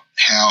about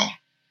how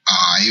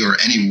I or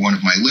any one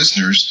of my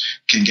listeners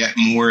can get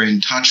more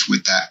in touch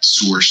with that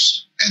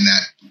source and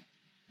that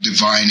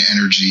divine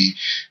energy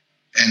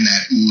and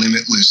that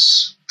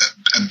limitless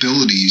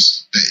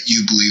abilities that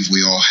you believe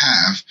we all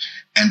have,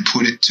 and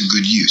put it to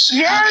good use.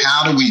 Yes.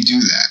 How do we do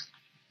that?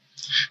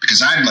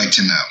 Because I'd like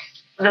to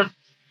know.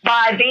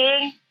 By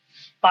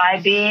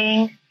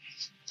being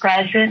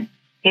present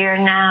here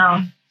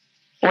now.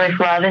 with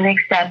love and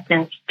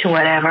acceptance to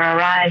whatever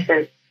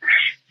arises.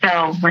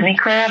 So let me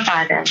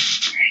clarify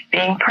this.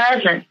 Being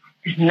present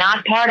is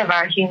not part of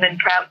our human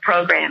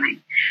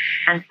programming.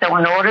 And so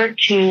in order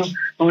to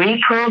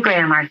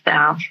reprogram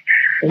ourselves,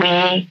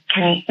 we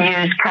can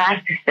use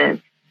practices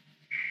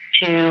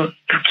to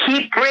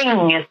keep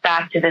bringing us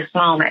back to this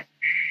moment.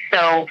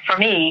 So for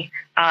me,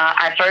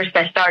 I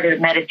started a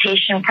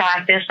meditation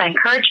practice. I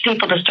encourage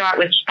people to start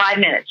with 5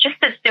 minutes. Just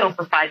sit still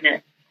for 5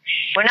 minutes.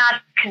 We're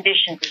not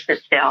conditioned to sit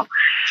still.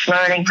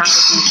 Learning how to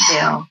be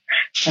still.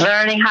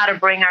 Learning how to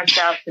bring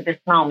ourselves to this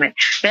moment.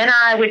 Then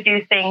I would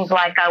do things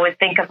like I would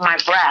think of my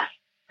breath.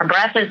 Our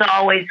breath is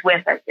always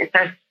with us. It's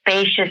our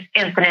spacious,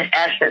 infinite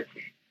essence.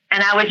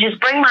 And I would just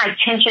bring my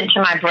attention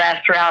to my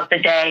breath throughout the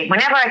day.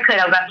 Whenever I could,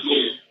 I would go,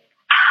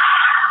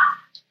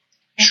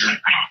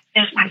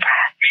 there's my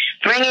breath.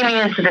 Bringing me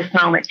into this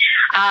moment.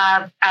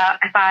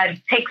 If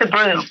I take the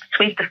broom,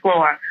 sweep the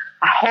floor,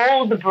 I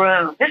hold the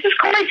broom. This is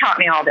Corey taught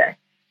me all this.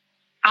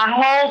 I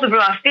hold the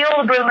broom. I feel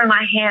the broom in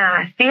my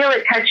hand. I feel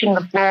it touching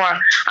the floor.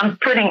 I'm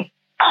putting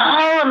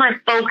all of my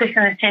focus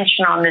and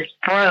attention on this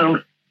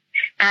broom.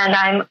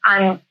 And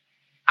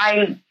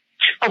I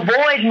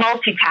avoid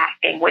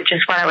multitasking, which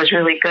is what I was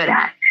really good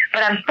at.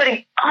 But I'm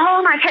putting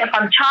all my time, if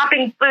I'm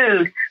chopping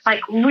food,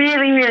 like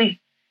really,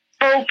 really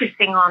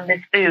focusing on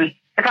this food.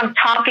 If I'm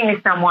talking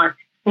to someone,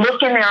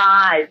 look in their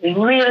eyes,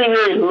 really,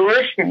 really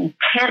listen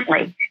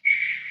intently.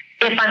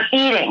 If I'm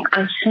eating,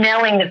 I'm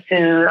smelling the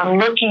food, I'm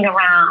looking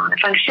around. If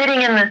I'm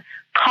sitting in the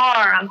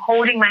car, I'm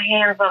holding my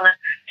hands on the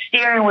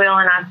steering wheel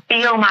and I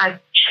feel my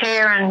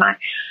chair and my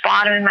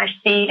bottom of my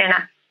seat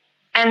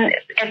and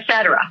et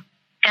cetera.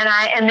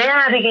 And then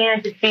I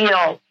began to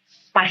feel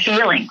my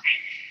feelings.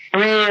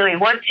 Really,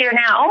 what's here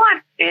now? Oh, I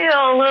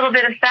feel a little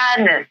bit of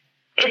sadness.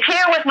 It's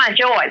here with my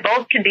joy.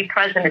 Both can be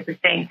present at the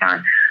same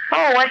time.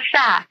 Oh, what's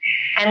that?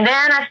 And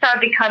then I start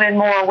becoming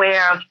more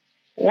aware of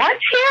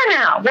what's here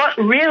now? What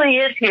really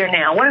is here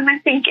now? What am I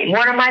thinking?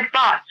 What are my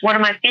thoughts? What are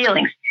my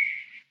feelings?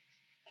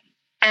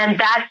 And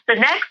that's the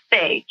next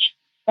stage.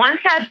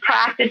 Once I've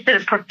practiced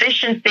at a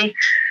proficiency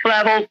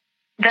level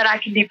that I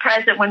can be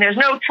present when there's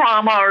no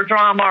trauma or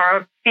drama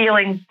or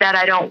feelings that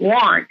I don't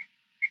want,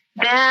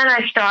 then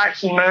I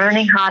start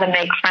learning how to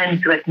make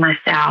friends with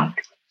myself.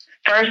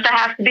 First, I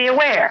have to be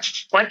aware.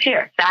 What's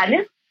here?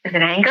 Sadness? Is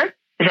it anger?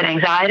 Is it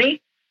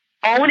anxiety?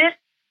 Own it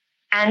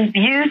and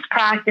use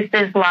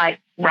practices like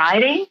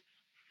writing,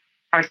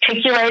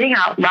 articulating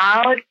out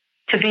loud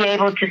to be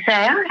able to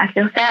say, oh, I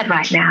feel sad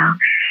right now.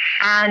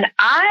 And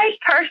I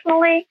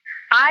personally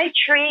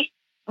treat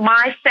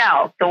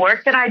myself, the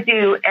work that I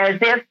do, as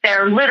if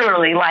they're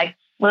literally like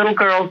little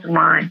girls of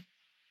mine.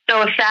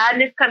 So if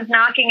sadness comes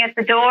knocking at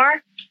the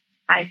door,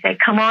 I say,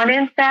 come on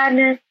in,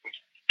 sadness,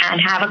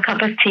 and have a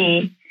cup of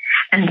tea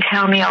and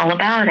tell me all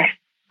about it.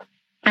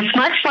 It's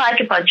much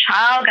like if a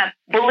child got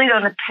bullied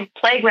on the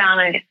playground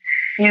and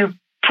you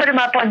put him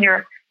up on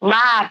your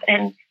lap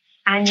and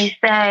you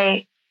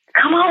say,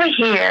 come over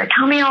here,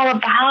 tell me all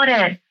about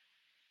it.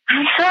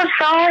 I'm so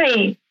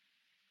sorry.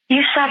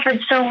 You suffered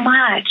so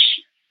much.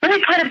 Let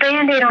me put a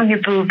Band-Aid on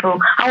your boo-boo.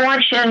 I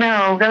want you to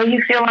know, though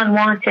you feel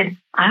unwanted,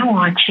 I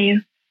want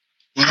you.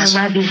 Well, I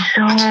love you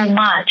so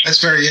much.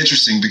 That's very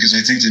interesting because I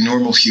think the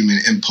normal human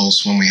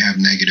impulse when we have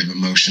negative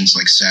emotions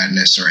like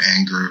sadness or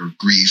anger or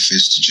grief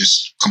is to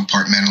just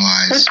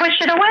compartmentalize. We push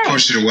it away.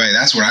 Push it away.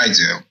 That's what I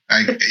do.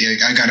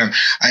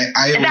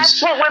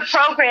 That's what we're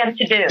programmed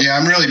to do. Yeah,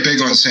 I'm really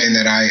big on saying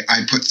that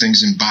I put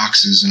things in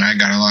boxes, and I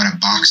got a lot of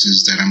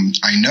boxes that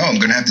I know I'm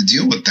going to have to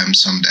deal with them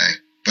someday.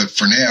 But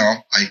for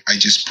now, I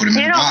just put them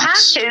in a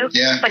box. You don't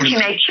have to, but you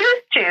may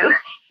choose to.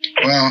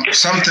 Well,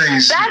 some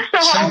things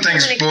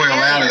boil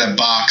out of the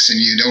box, and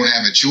you don't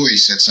have a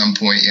choice. At some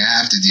point, you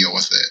have to deal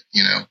with it.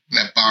 You know,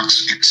 that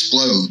box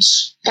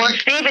explodes. Well,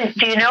 Stephen,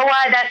 do you know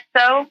why that's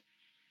so?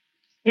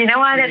 Do you know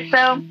why that's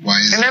so? Why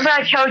is Remember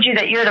I told you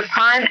that you're the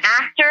prime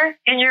actor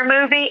in your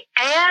movie,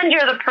 and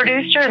you're the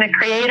producer and the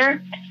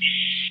creator?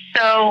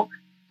 So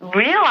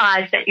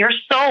realize that your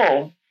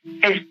soul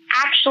is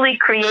actually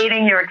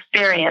creating your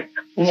experience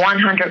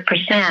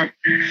 100%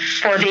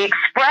 for the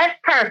express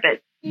purpose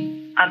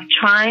of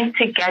trying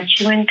to get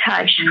you in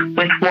touch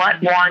with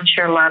what wants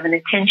your love and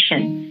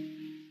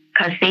attention.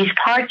 Because these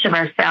parts of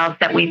ourselves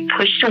that we've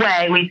pushed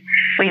away,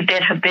 we've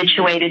been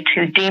habituated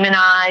to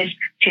demonize,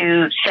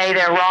 to say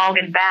they're wrong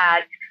and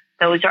bad,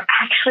 those are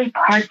actually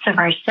parts of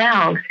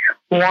ourselves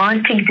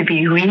wanting to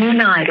be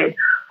reunited,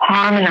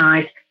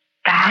 harmonized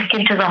back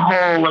into the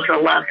whole of the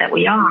love that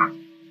we are.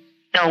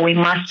 So we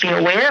must be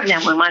aware of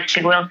them. We must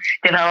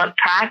develop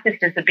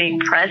practices of being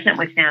present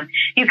with them.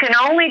 You can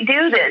only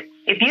do this.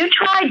 If you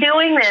try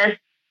doing this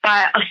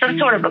by some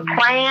sort of a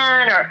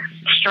plan or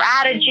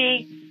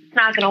strategy, it's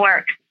not going to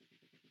work.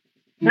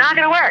 It's not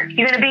going to work.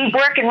 You're going to be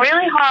working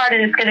really hard,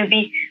 and it's going to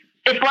be,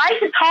 if life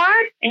is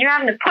hard and you're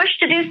having to push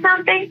to do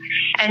something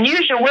and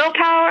use your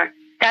willpower,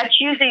 that's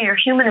using your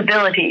human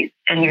abilities,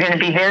 and you're going to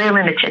be very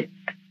limited.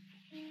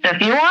 So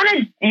if you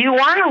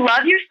want to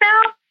love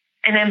yourself,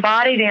 and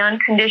embody the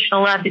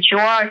unconditional love that you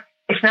are,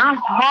 it's not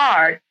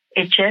hard.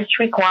 It just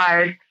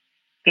requires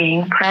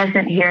being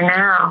present here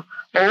now,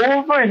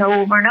 over and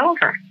over and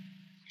over.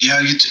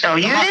 Yeah. So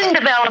you didn't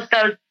develop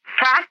those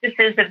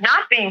practices of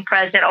not being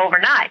present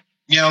overnight.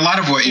 Yeah, a lot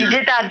of what you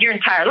did that your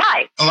entire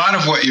life. A lot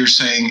of what you're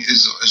saying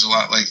is a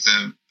lot like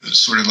the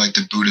sort of like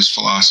the Buddhist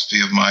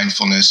philosophy of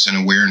mindfulness and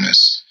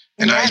awareness.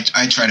 And yes.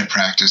 I try to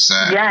practice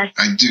that. Yes.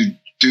 I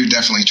do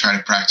definitely try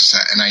to practice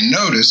that. And I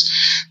notice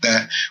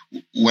that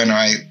when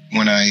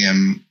I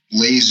am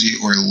lazy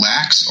or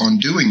lax on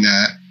doing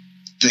that,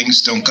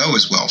 things don't go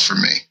as well for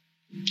me.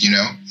 You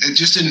know,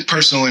 just in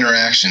personal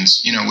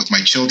interactions, you know, with my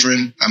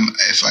children,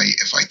 if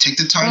I take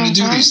the time to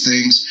do these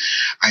things,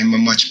 I'm a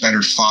much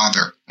better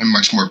father. I'm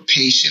much more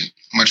patient,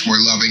 much more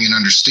loving and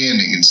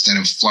understanding instead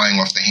of flying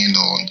off the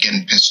handle and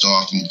getting pissed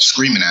off and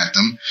screaming at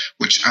them,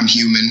 which I'm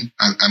human.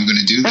 I'm going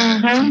to do that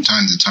from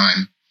time to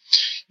time,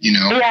 you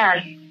know?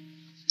 Yes.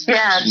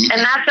 Yes.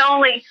 And that's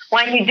only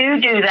when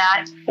you do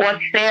that,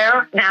 what's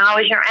there now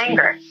is your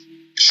anger.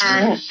 Sure.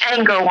 And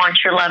anger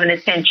wants your love and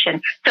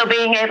attention. So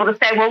being able to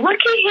say, well,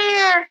 looky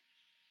here,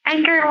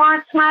 anger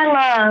wants my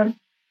love.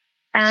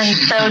 And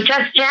so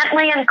just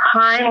gently and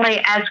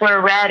kindly as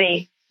we're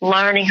ready,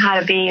 learning how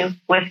to be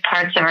with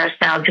parts of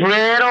ourselves,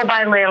 little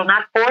by little,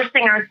 not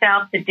forcing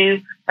ourselves to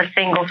do a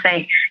single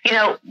thing. You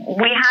know,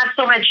 we have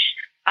so much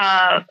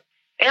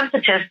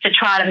impetus to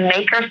try to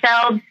make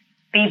ourselves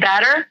be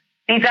better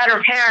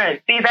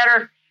parents, be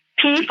better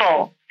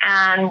people,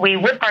 and we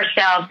whip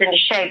ourselves into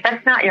shape.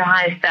 That's not your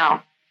highest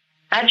self.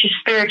 That's your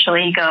spiritual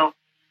ego.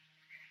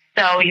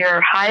 So your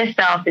highest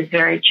self is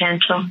very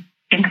gentle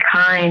and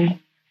kind.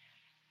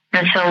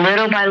 And so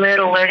little by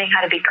little, learning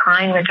how to be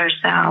kind with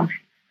ourselves.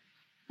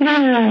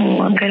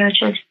 I'm going to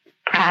just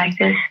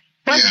practice.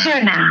 What's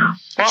here now?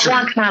 What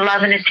wants my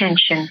love and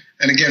attention?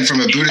 And again, from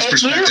a Buddhist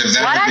perspective,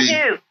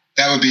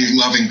 that would be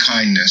loving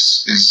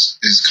kindness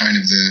is kind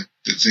of the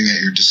thing that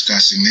you're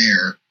discussing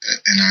there.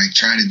 And I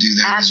try to do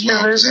that as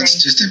well, because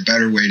that's just a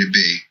better way to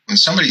be. When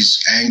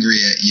somebody's angry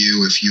at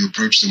you, if you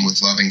approach them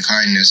with loving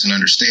kindness and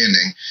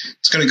understanding,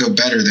 it's going to go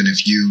better than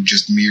if you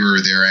just mirror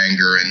their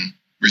anger and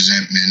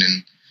resentment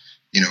and,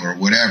 you know, or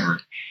whatever.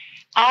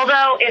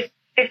 Although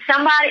if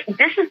somebody,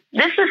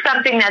 this is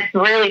something that's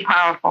really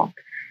powerful.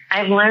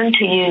 I've learned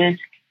to use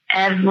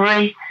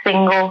every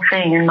single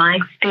thing in my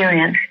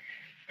experience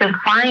to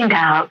find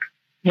out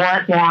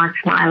what wants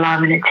my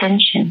love and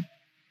attention.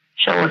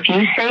 So if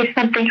you say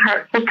something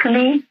hurtful to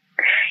me,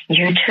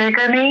 you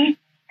trigger me,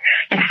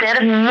 instead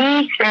of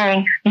me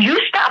saying, you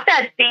stop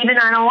that, Stephen,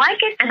 I don't like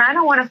it, and I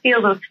don't want to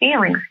feel those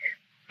feelings,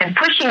 and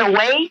pushing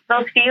away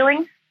those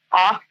feelings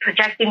off,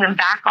 projecting them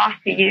back off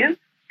to you,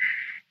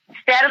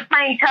 instead of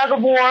playing tug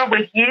of war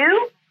with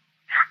you,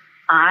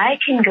 I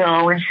can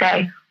go and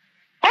say,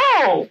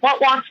 oh,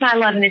 what wants my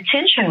love and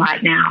attention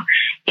right now?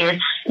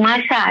 It's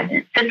my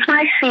sadness. It's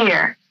my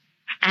fear.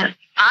 And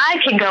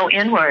I can go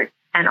inward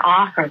and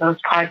offer those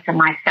parts of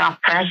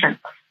myself presence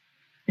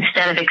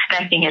instead of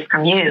expecting it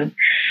from you.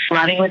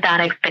 Loving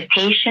without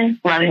expectation,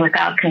 loving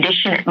without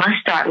condition, it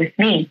must start with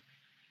me.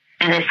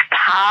 And it's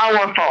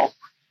powerful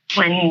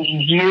when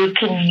you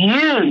can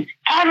use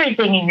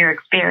everything in your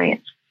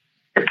experience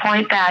to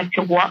point back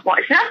to what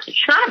was.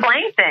 It's not a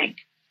blame thing.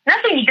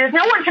 Nothing. There's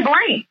no one to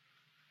blame.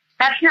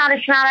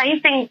 It's not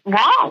anything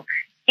wrong.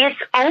 It's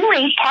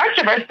only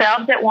parts of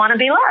ourselves that want to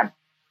be loved.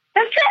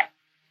 That's it.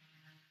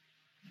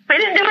 We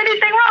didn't do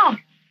anything wrong.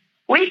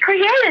 We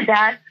created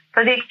that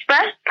for the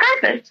express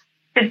purpose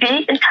to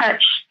be in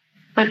touch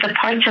with the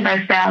parts of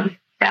ourselves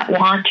that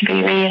want to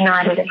be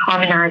reunited and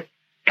harmonized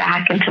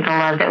back into the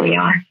love that we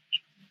are.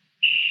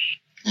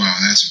 Wow,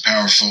 that's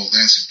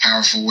a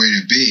powerful way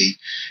to be.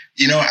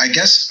 You know, I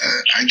guess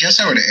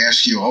I would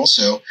ask you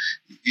also,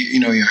 you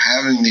know, you're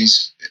having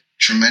these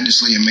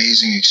tremendously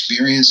amazing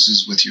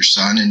experiences with your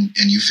son, and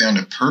you found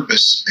a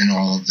purpose in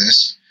all of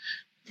this.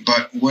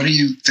 But what do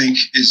you think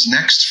is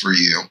next for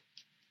you?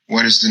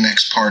 What is the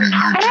next part of your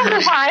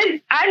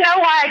journey? I know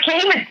why I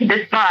came into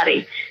this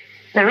body.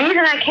 The reason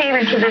I came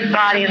into this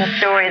body in the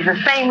story is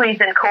the same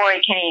reason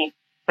Corey came,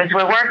 was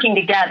we're working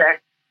together,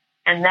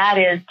 and that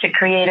is to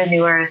create a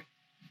new earth.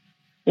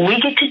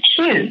 We get to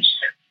choose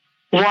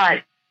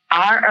what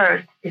our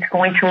earth is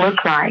going to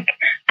look like,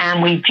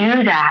 and we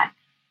do that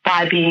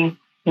by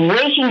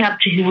waking up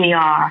to who we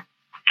are.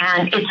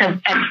 And at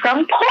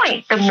some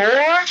point,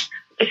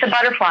 it's a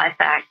butterfly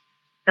effect.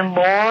 The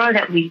more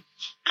that we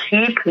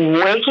keep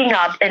waking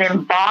up and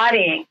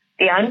embodying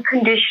the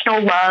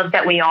unconditional love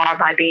that we are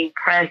by being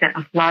present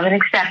with love and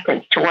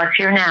acceptance to what's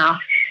here now,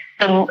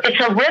 it's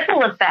a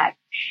ripple effect.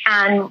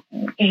 And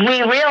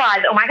we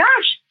realize, oh my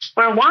gosh,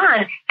 we're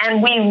one.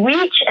 And we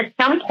reach at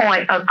some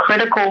point a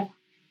critical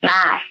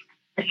mass,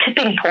 a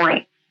tipping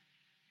point.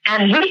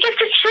 And we get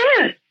to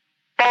choose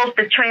both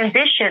the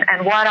transition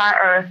and what our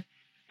earth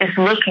is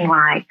looking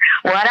like.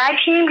 What I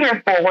came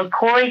here for, what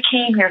Corey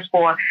came here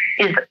for,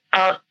 is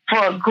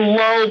for a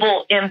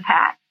global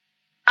impact.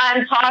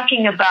 I'm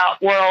talking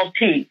about world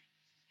peace.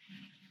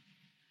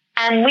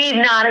 And we've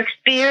not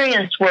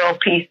experienced world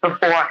peace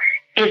before.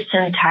 It's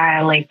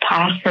entirely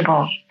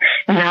possible.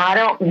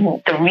 Now,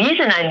 the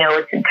reason I know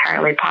it's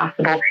entirely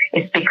possible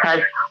is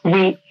because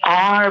we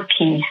are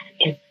peace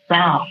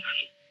itself.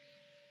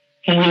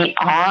 We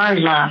are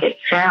love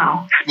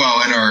itself.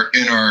 Well, in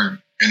our,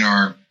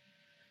 I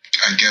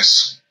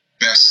guess,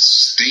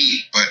 best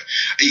state. But,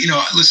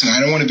 listen, I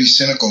don't want to be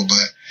cynical,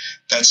 but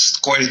that's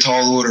quite a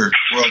tall order,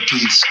 world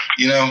peace.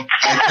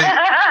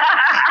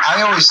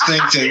 I always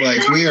think that,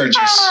 like, we are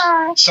just,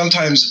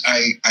 sometimes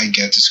I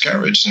get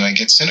discouraged and I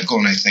get cynical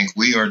and I think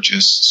we are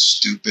just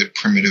stupid,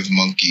 primitive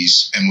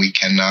monkeys and we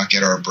cannot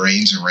get our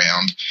brains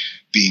around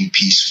being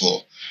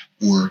peaceful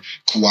or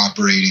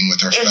cooperating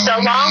with our fellow man. So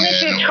long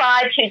as you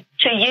try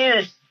to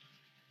use,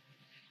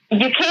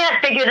 you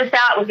can't figure this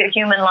out with your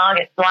human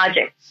logic.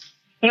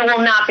 You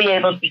will not be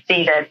able to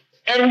see this,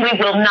 and we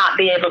will not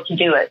be able to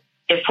do it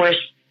if we're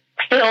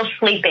still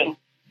sleeping.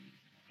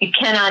 You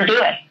cannot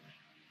do it.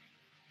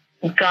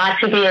 You've got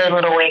to be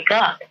able to wake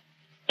up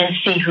and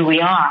see who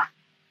we are.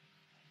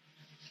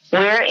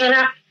 We're in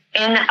a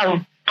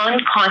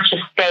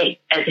unconscious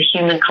state as a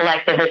human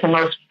collective, for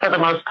the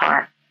most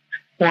part.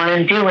 What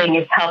I'm doing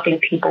is helping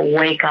people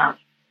wake up,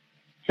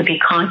 to be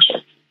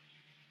conscious,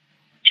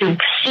 to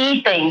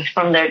see things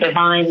from their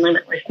divine,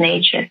 limitless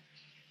nature.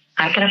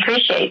 I can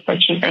appreciate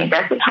what you think.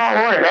 That's a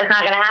tall order. That's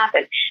not going to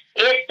happen.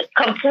 It's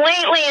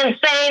completely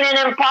insane and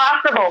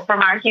impossible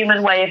from our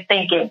human way of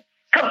thinking.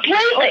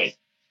 Completely.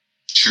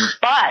 Sure.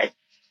 But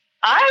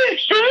I'm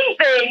seeing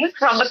things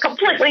from a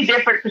completely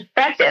different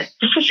perspective.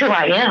 This is who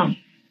I am.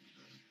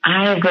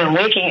 I have been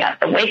waking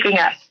up. And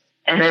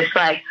it's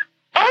like,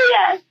 oh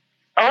yes,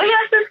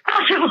 it's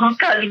possible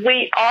because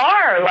we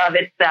are love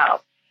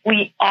itself.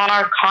 We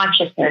are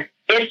consciousness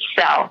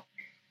itself.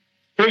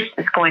 This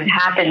is going to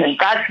happen, and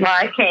that's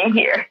why I came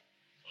here.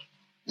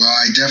 Well,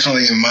 I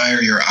definitely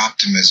admire your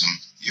optimism.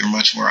 You're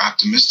much more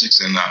optimistic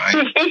than I.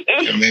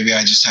 Maybe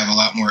I just have a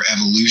lot more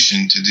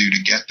evolution to do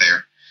to get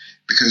there.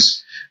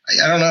 Because,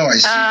 I don't know, I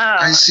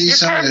see you're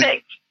some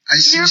perfect.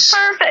 You're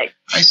perfect.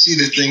 I see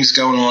the things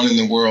going on in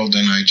the world,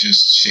 and I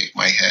just shake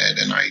my head,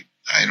 and I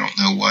don't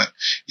know what.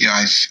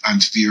 I'm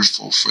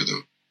fearful for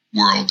the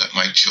world that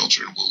my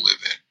children will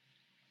live in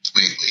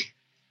lately.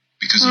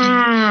 Because of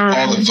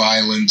all the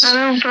violence, I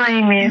don't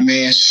blame you.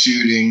 Mass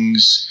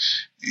shootings,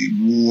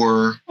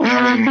 war.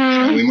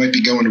 We might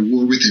be going to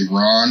war with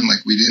Iran,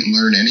 like we didn't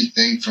learn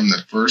anything from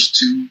the first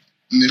two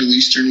Middle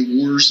Eastern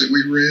wars that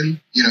we were in,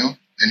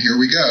 and here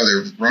we go.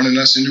 They're running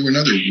us into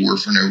another war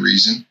for no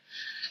reason.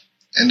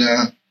 And,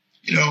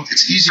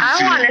 it's easy to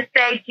feel. I want to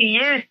say to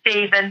you,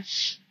 Stephen.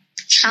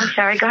 Sure. I'm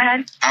sorry, go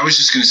ahead. I was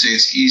just going to say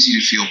it's easy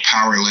to feel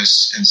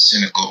powerless and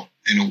cynical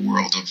in a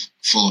world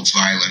full of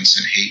violence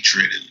and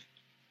hatred and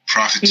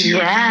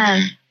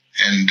profiteering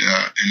and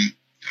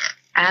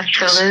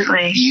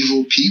absolutely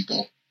evil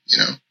people,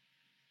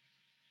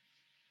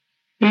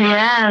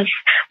 Yes.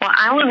 Well,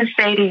 I want to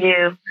say to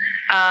you,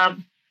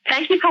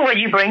 thank you for what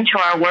you bring to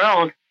our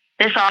world,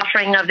 this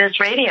offering of this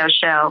radio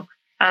show,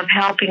 of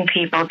helping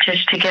people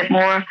just to get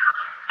more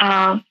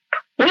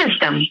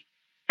wisdom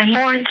and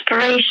more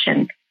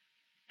inspiration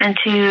and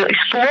to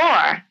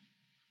explore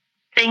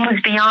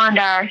things beyond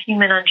our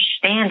human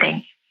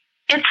understanding.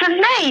 It's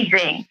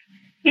amazing.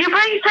 You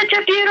bring such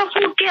a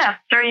beautiful gift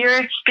through your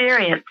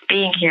experience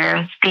being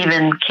here,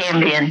 Stephen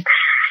Cambion.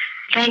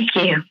 Thank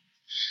you.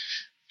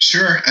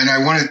 Sure, and I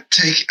want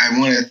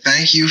to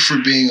thank you for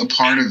being a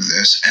part of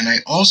this, and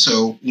I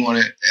also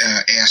want to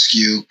ask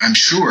you. I'm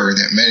sure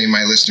that many of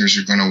my listeners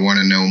are going to want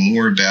to know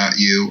more about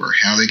you, or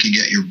how they can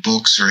get your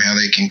books, or how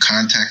they can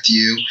contact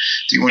you.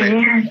 Do you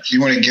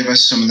want to give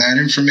us some of that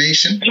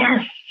information?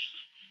 Yes.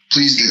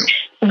 Please do.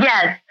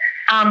 Yes.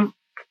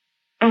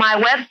 My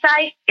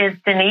website is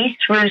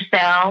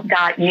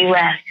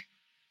DeniseRussell.us.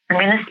 I'm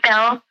going to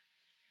spell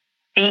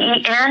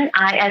Denise.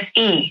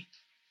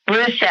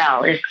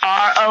 Russell is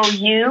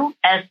Roussel.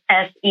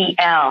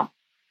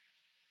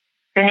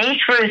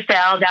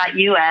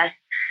 DeniseRussell.us.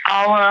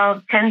 All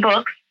of 10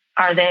 books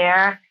are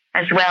there,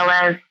 as well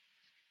as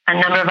a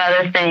number of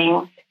other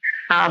things.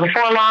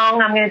 Before long,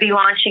 I'm going to be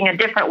launching a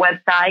different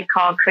website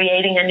called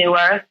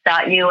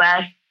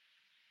creatinganewearth.us.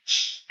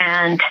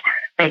 And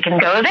they can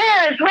go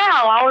there as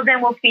well. All of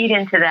them will feed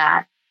into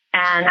that.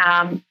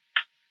 And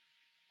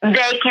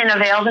they can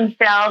avail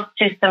themselves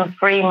to some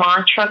free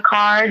mantra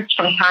cards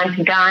from time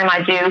to time.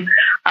 I do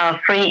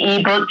free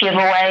ebook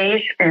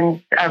giveaways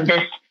of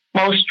this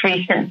most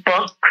recent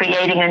book,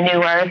 Creating a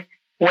New Earth,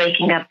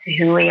 Waking Up to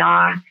Who We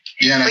Are.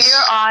 Yes. For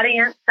your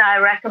audience, I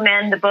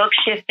recommend the book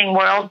Shifting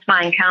Worlds,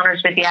 My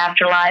Encounters with the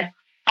Afterlife.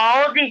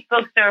 All of these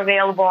books are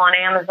available on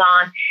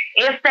Amazon.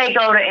 If they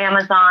go to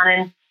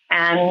Amazon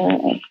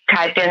and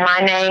type in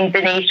my name,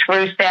 Denise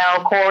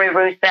Russell, Corey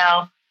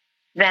Russell,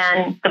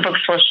 then the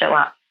books will show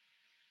up.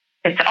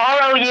 It's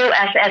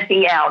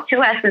Roussel,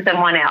 2 S's and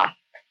 1 L.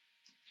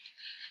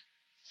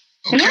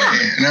 Okay, yeah.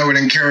 And I would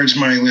encourage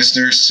my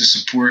listeners to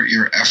support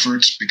your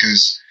efforts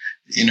because,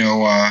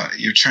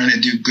 you're trying to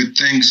do good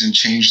things and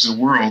change the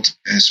world,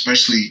 and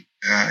especially,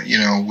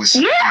 with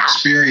the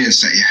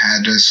experience that you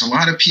had. There's a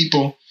lot of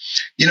people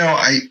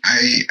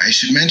I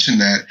should mention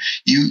that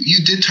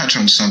you did touch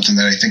on something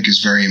that I think is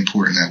very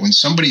important, that when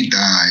somebody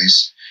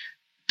dies,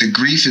 the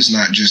grief is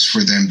not just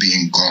for them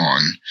being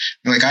gone.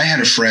 Like, I had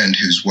a friend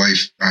whose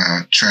wife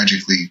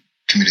tragically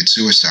committed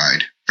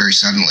suicide very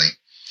suddenly.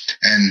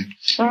 And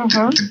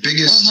the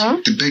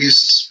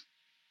biggest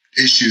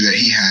issue that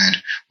he had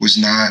was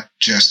not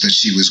just that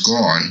she was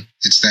gone.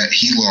 It's that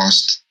he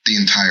lost the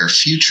entire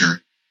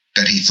future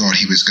that he thought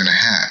he was going to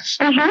have.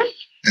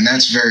 And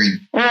that's a very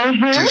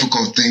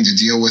difficult thing to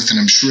deal with. And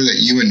I'm sure that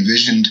you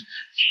envisioned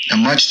a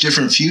much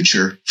different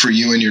future for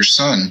you and your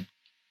son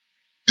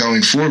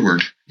going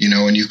forward,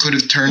 and you could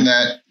have turned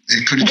that.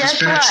 It could have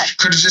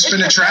just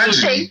been a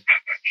tragedy.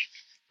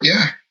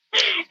 Yeah.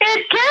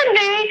 It can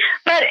be,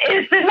 but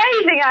it's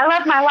amazing. I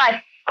love my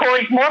life.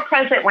 Corey's more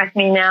present with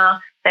me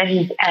now than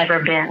he's ever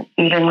been,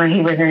 even when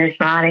he was in his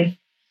body.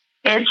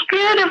 It's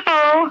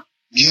beautiful.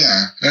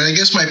 Yeah. And I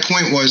guess my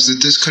point was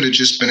that this could have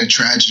just been a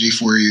tragedy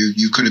for you.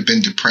 You could have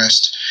been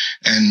depressed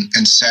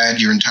and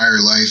sad your entire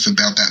life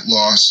about that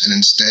loss. And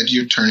instead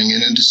you're turning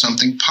it into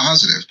something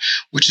positive,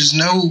 which is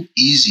no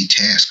easy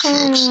task,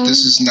 folks.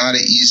 This is not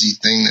an easy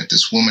thing that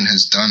this woman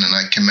has done. And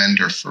I commend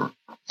her for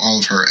all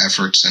of her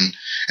efforts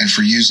and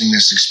for using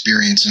this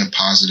experience in a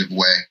positive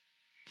way.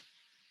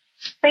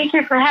 Thank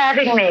you for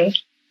having me.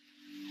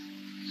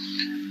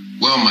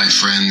 Well, my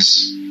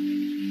friends,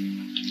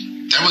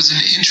 that was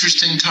an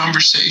interesting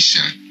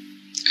conversation,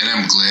 and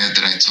I'm glad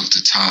that I took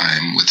the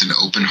time with an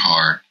open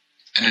heart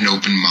and an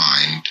open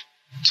mind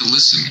to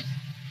listen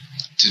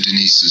to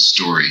Denise's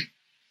story.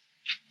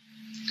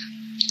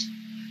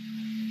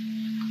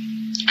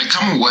 I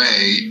come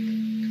away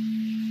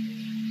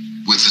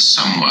with a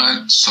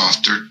somewhat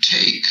softer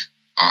take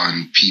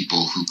on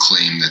people who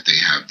claim that they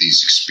have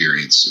these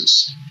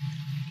experiences.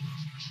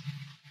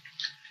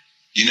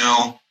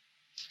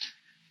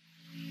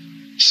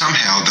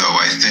 Somehow, though,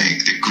 I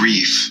think that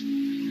grief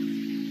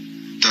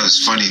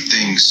does funny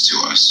things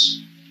to us.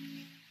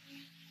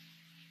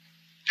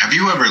 Have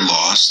you ever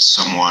lost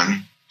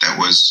someone that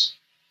was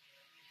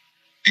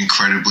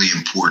incredibly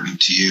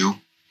important to you,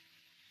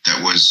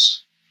 that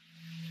was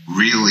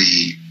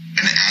really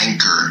an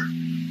anchor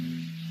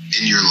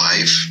in your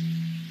life?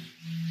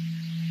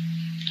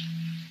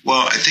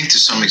 Well, I think to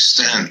some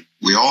extent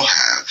we all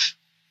have,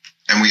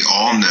 and we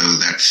all know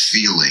that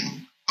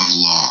feeling of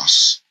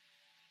loss,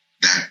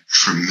 that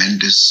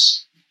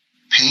tremendous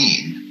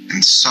pain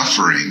and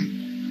suffering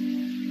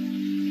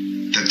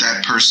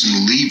that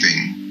person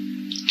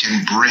leaving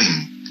can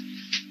bring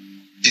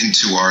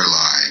into our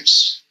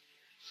lives.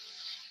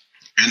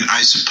 And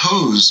I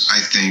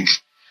think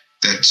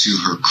that to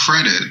her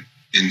credit,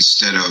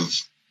 instead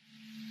of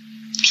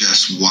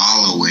just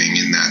wallowing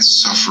in that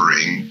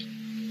suffering,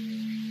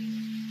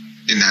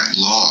 in that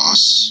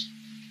loss,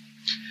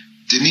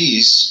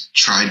 Denise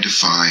tried to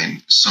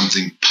find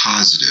something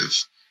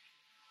positive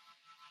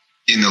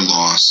in the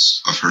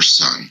loss of her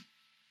son.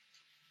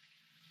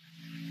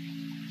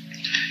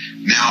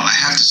 Now, I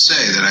have to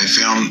say that I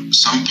found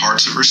some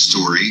parts of her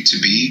story to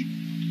be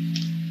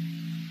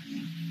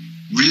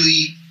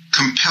really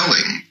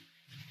compelling,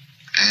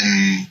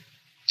 and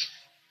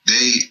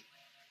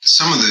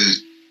some of the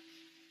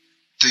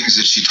things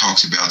that she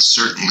talked about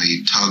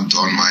certainly tugged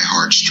on my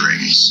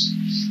heartstrings,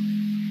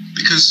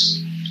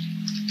 because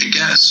I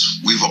guess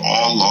we've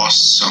all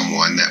lost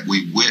someone that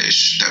we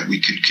wish that we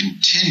could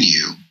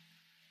continue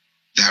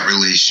that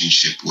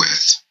relationship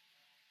with,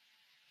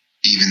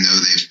 even though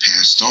they've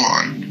passed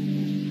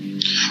on.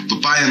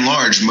 But by and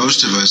large,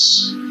 most of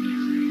us,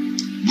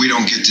 we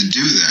don't get to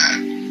do that.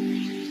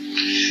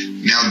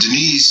 Now,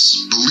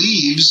 Denise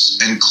believes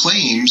and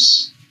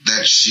claims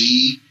that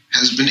she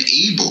has been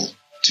able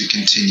to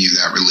continue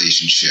that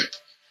relationship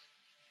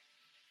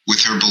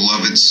with her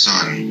beloved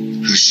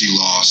son, who she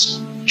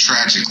lost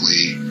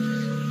tragically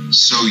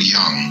so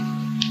young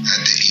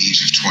at the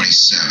age of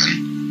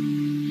 27.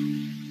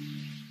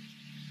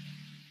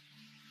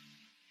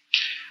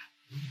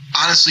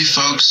 Honestly,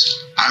 folks,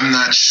 I'm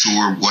not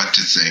sure what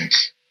to think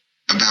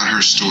about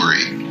her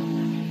story.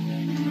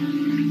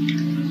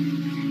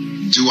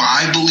 Do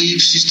I believe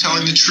she's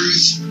telling the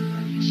truth?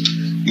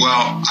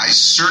 Well, I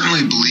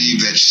certainly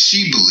believe that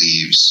she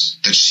believes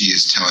that she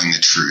is telling the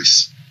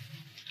truth.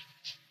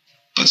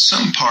 But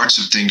some parts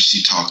of things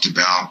she talked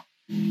about,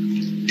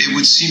 it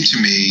would seem to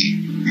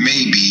me,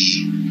 may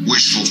be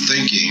wishful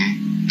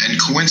thinking and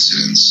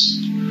coincidence.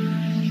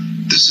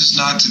 This is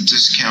not to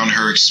discount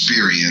her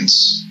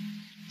experience.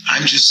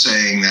 I'm just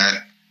saying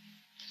that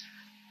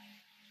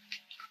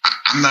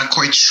I'm not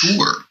quite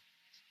sure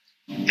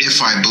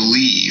if I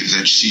believe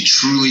that she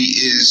truly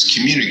is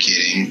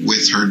communicating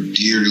with her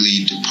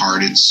dearly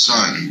departed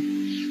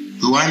son,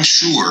 who I'm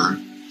sure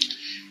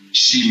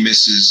she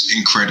misses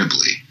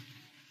incredibly.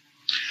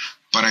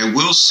 But I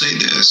will say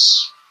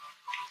this: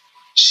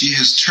 she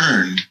has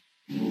turned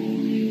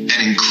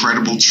an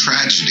incredible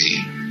tragedy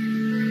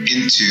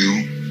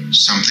into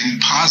something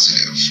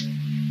positive.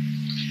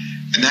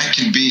 And that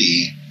can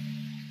be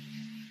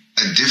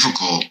a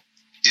difficult,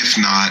 if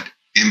not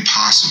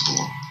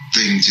impossible,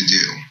 thing to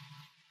do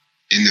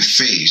in the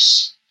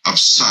face of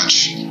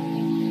such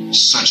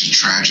a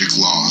tragic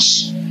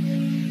loss.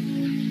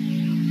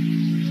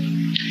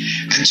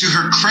 And to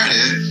her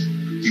credit,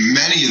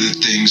 many of the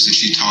things that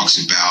she talks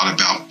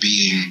about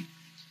being,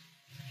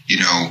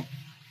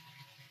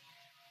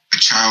 a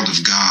child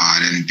of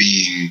God and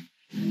being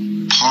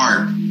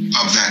part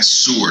of that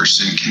source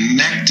and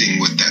connecting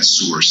with that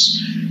source,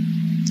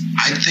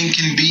 I think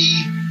can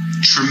be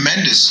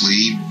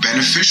tremendously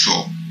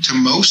beneficial to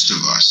most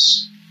of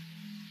us.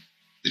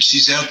 That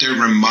she's out there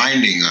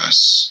reminding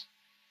us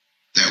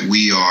that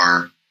we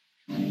are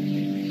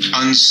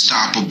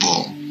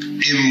unstoppable,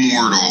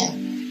 immortal,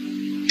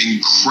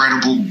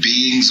 incredible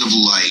beings of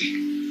light,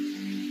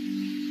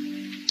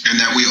 and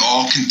that we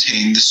all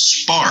contain the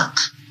spark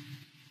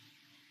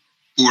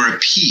or a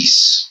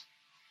piece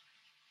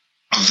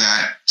of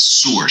that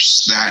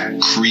source,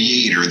 that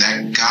creator,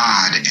 that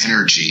God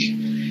energy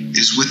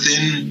is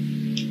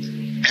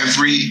within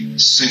every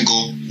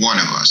single one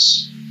of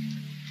us.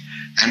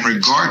 And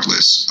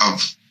regardless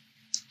of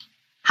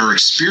her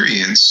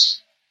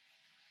experience,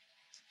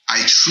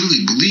 I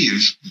truly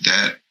believe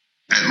that,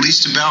 at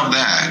least about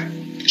that,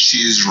 she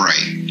is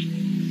right.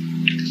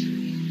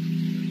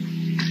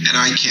 And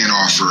I can't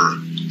offer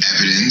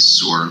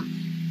evidence or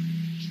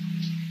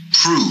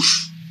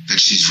proof that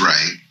she's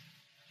right.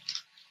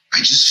 I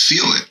just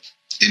feel it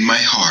in my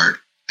heart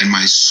and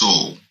my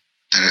soul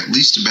that at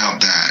least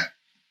about that,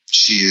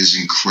 she is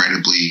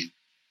incredibly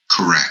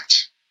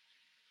correct.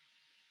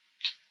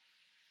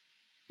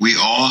 We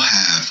all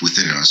have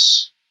within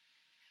us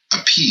a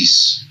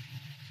piece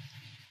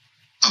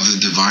of the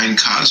divine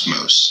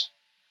cosmos.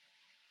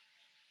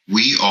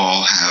 We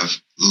all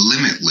have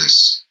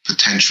limitless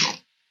potential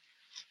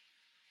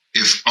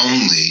if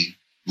only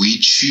we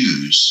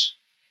choose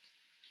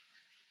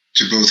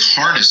to both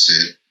harness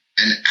it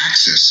and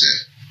access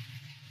it.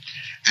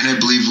 And I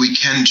believe we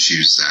can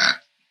choose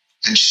that.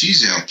 And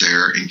she's out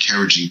there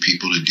encouraging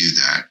people to do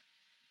that.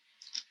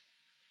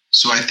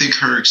 So I think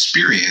her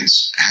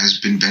experience has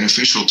been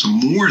beneficial to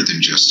more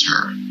than just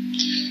her,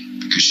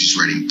 because she's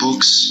writing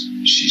books,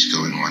 she's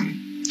going on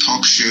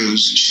talk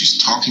shows, she's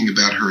talking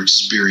about her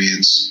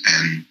experience,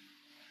 and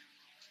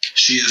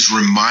she is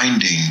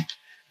reminding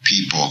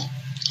people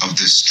of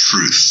this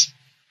truth,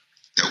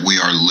 that we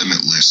are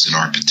limitless in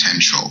our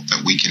potential,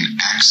 that we can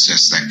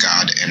access that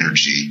God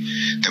energy,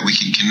 that we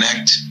can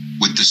connect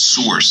with the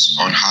source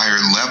on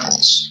higher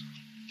levels.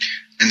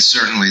 And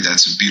certainly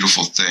that's a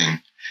beautiful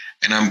thing.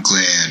 And I'm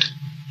glad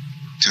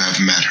to have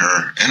met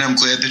her, and I'm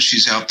glad that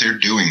she's out there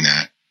doing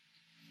that.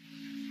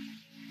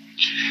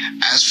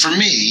 As for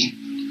me,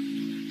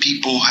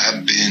 people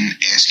have been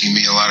asking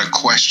me a lot of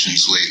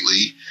questions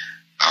lately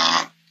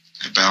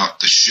about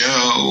the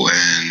show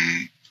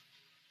and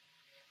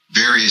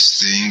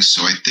various things.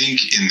 So I think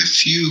in the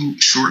few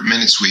short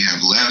minutes we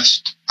have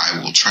left, I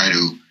will try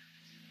to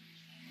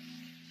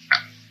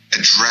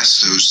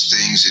address those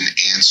things and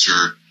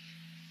answer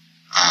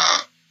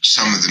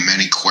some of the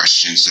many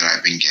questions that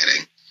I've been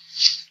getting.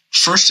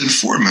 First and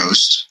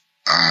foremost,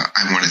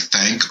 I want to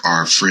thank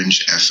our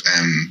Fringe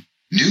FM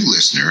new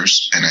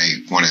listeners, and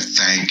I want to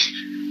thank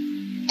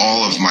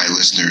all of my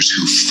listeners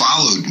who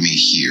followed me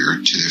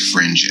here to the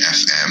Fringe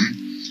FM.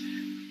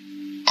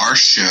 Our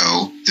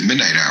show, the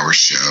Midnight Hour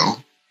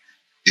show,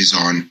 is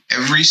on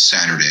every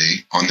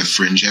Saturday on the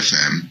Fringe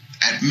FM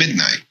at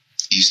midnight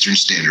Eastern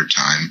Standard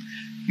Time,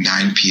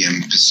 9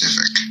 p.m.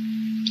 Pacific.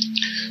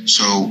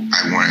 So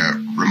I want to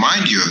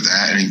remind you of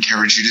that and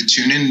encourage you to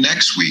tune in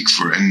next week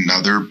for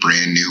another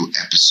brand new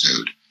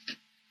episode.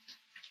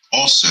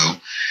 Also,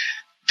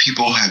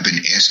 people have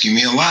been asking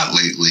me a lot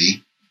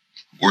lately,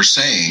 or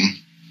saying,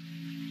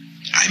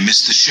 I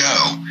missed the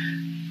show.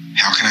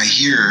 How can I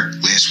hear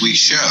last week's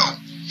show?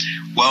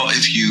 Well,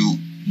 if you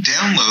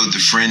download the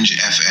Fringe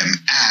FM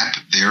app,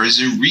 there is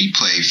a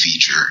replay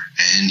feature,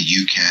 and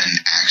you can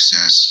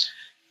access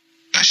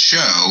a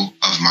show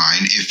of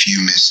mine if you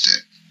missed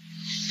it.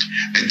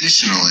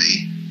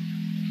 Additionally,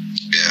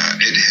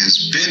 it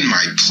has been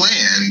my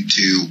plan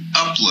to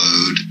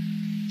upload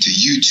to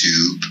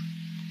YouTube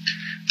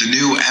the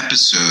new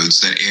episodes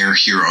that air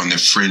here on the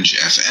Fringe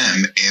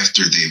FM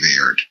after they've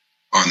aired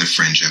on the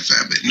Fringe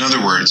FM. In other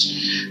words,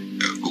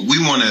 we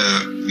want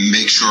to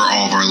make sure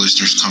all of our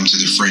listeners come to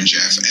the Fringe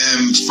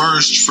FM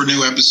first for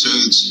new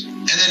episodes,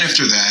 and then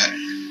after that,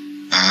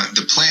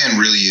 the plan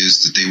really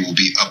is that they will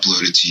be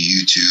uploaded to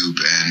YouTube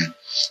and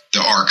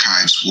the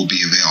archives will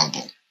be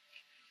available.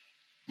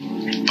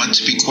 But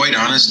to be quite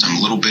honest, I'm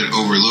a little bit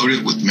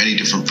overloaded with many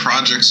different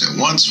projects at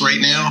once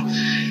right now,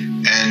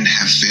 and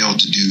have failed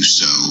to do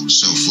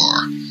so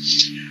far.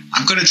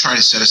 I'm going to try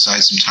to set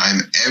aside some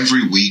time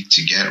every week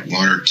to get 1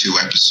 or 2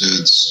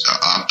 episodes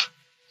up.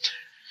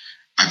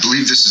 I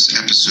believe this is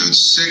episode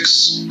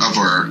 6 of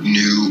our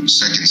new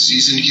second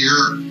season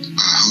here,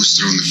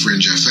 hosted on the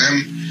Fringe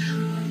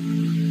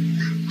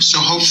FM. So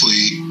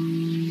hopefully,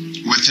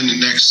 within the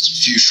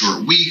next few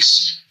short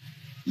weeks,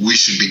 we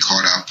should be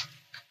caught up.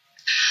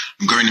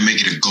 I'm going to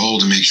make it a goal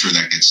to make sure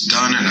that gets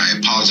done, and I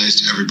apologize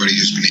to everybody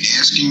who's been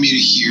asking me to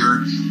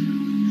hear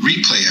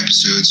replay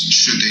episodes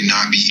should they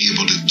not be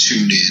able to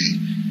tune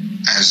in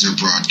as they're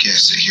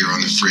broadcasted here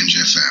on the Fringe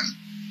FM.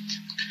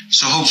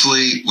 So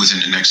hopefully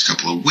within the next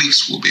couple of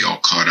weeks, we'll be all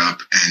caught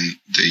up, and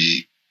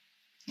the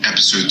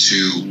episodes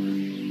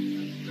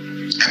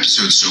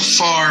so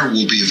far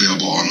will be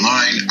available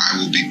online. I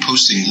will be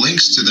posting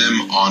links to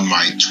them on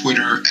my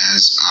Twitter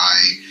as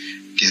I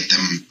get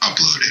them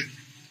uploaded.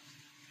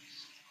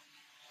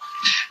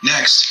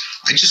 Next,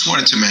 I just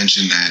wanted to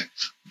mention that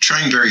I'm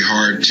trying very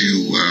hard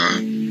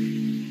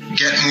to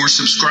get more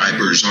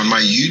subscribers on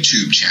my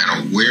YouTube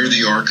channel, where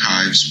the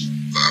archives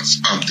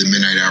of the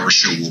Midnight Hour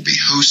show will be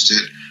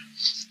hosted.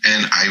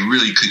 And I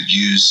really could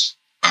use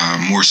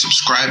more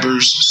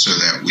subscribers so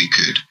that we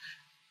could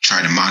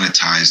try to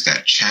monetize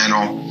that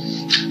channel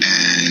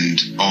and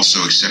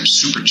also accept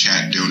super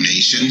chat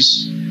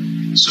donations.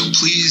 So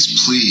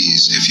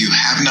please, if you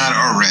have not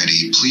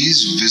already,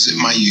 please visit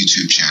my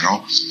YouTube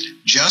channel.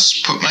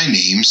 Just put my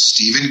name,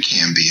 Stephen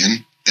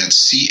Cambian,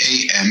 that's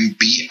Cambian,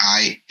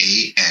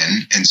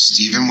 and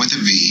Stephen with a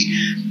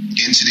V,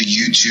 into the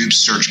YouTube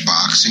search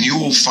box, and you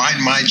will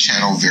find my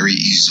channel very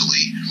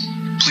easily.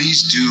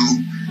 Please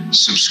do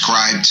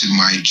subscribe to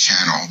my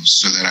channel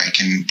so that I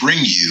can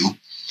bring you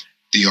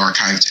the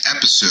archived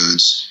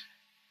episodes,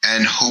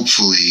 and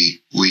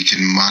hopefully we can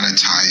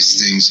monetize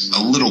things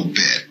a little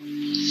bit.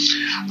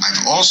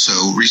 I've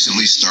also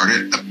recently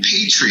started a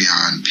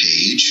Patreon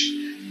page.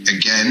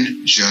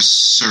 Again,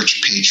 just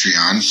search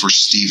Patreon for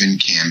Stephen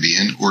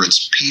Cambian, or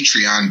it's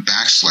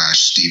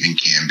Patreon/Stephen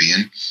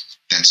Cambian.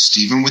 That's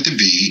Stephen with a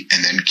B,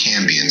 and then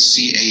Cambian,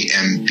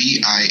 Cambian.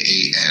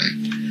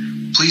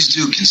 Please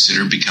do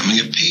consider becoming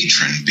a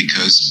patron,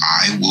 because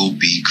I will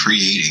be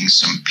creating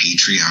some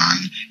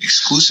Patreon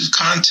exclusive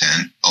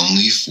content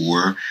only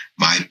for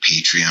my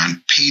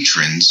Patreon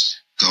patrons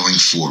going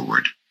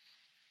forward.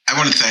 I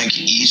want to thank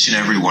each and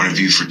every one of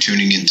you for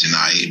tuning in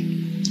tonight,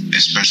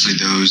 especially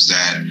those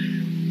that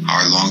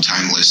are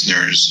longtime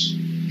listeners.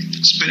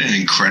 It's been an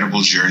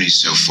incredible journey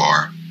so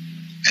far,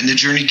 and the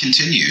journey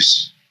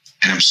continues.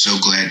 And I'm so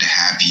glad to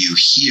have you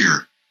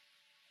here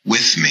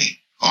with me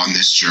on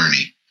this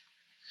journey.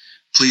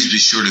 Please be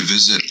sure to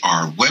visit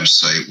our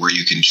website where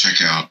you can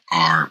check out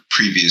our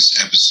previous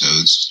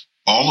episodes.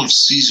 All of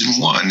season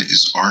 1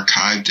 is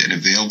archived and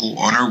available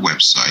on our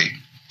website.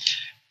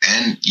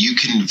 And you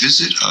can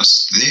visit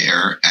us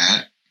there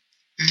at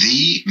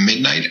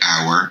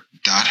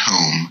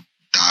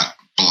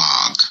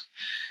themidnighthour.home.blog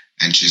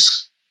and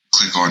just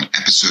click on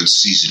episode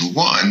season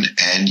 1,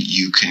 and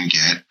you can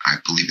get, I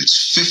believe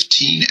it's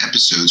 15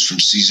 episodes from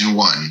season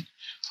 1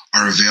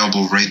 are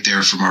available right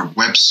there from our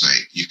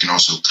website. You can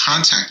also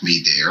contact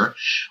me there,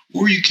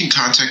 or you can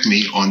contact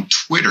me on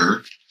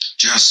Twitter.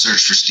 Just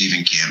search for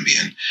Stephen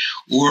Cambian,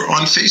 or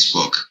on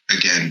Facebook.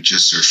 Again,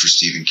 just search for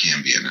Stephen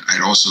Cambian.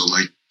 I'd also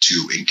like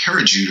to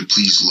encourage you to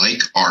please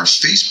like our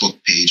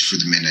Facebook page for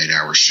the Midnight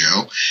Hour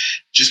Show.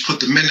 Just put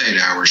the Midnight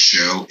Hour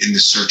Show in the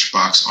search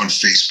box on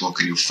Facebook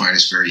and you'll find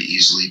us very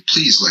easily.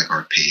 Please like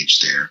our page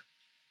there.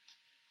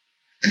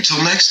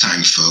 Until next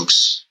time,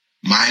 folks,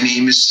 my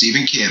name is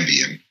Stephen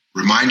Cambian,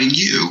 reminding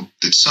you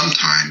that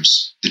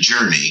sometimes the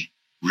journey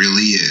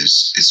really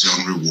is its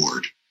own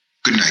reward.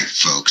 Good night,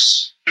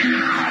 folks.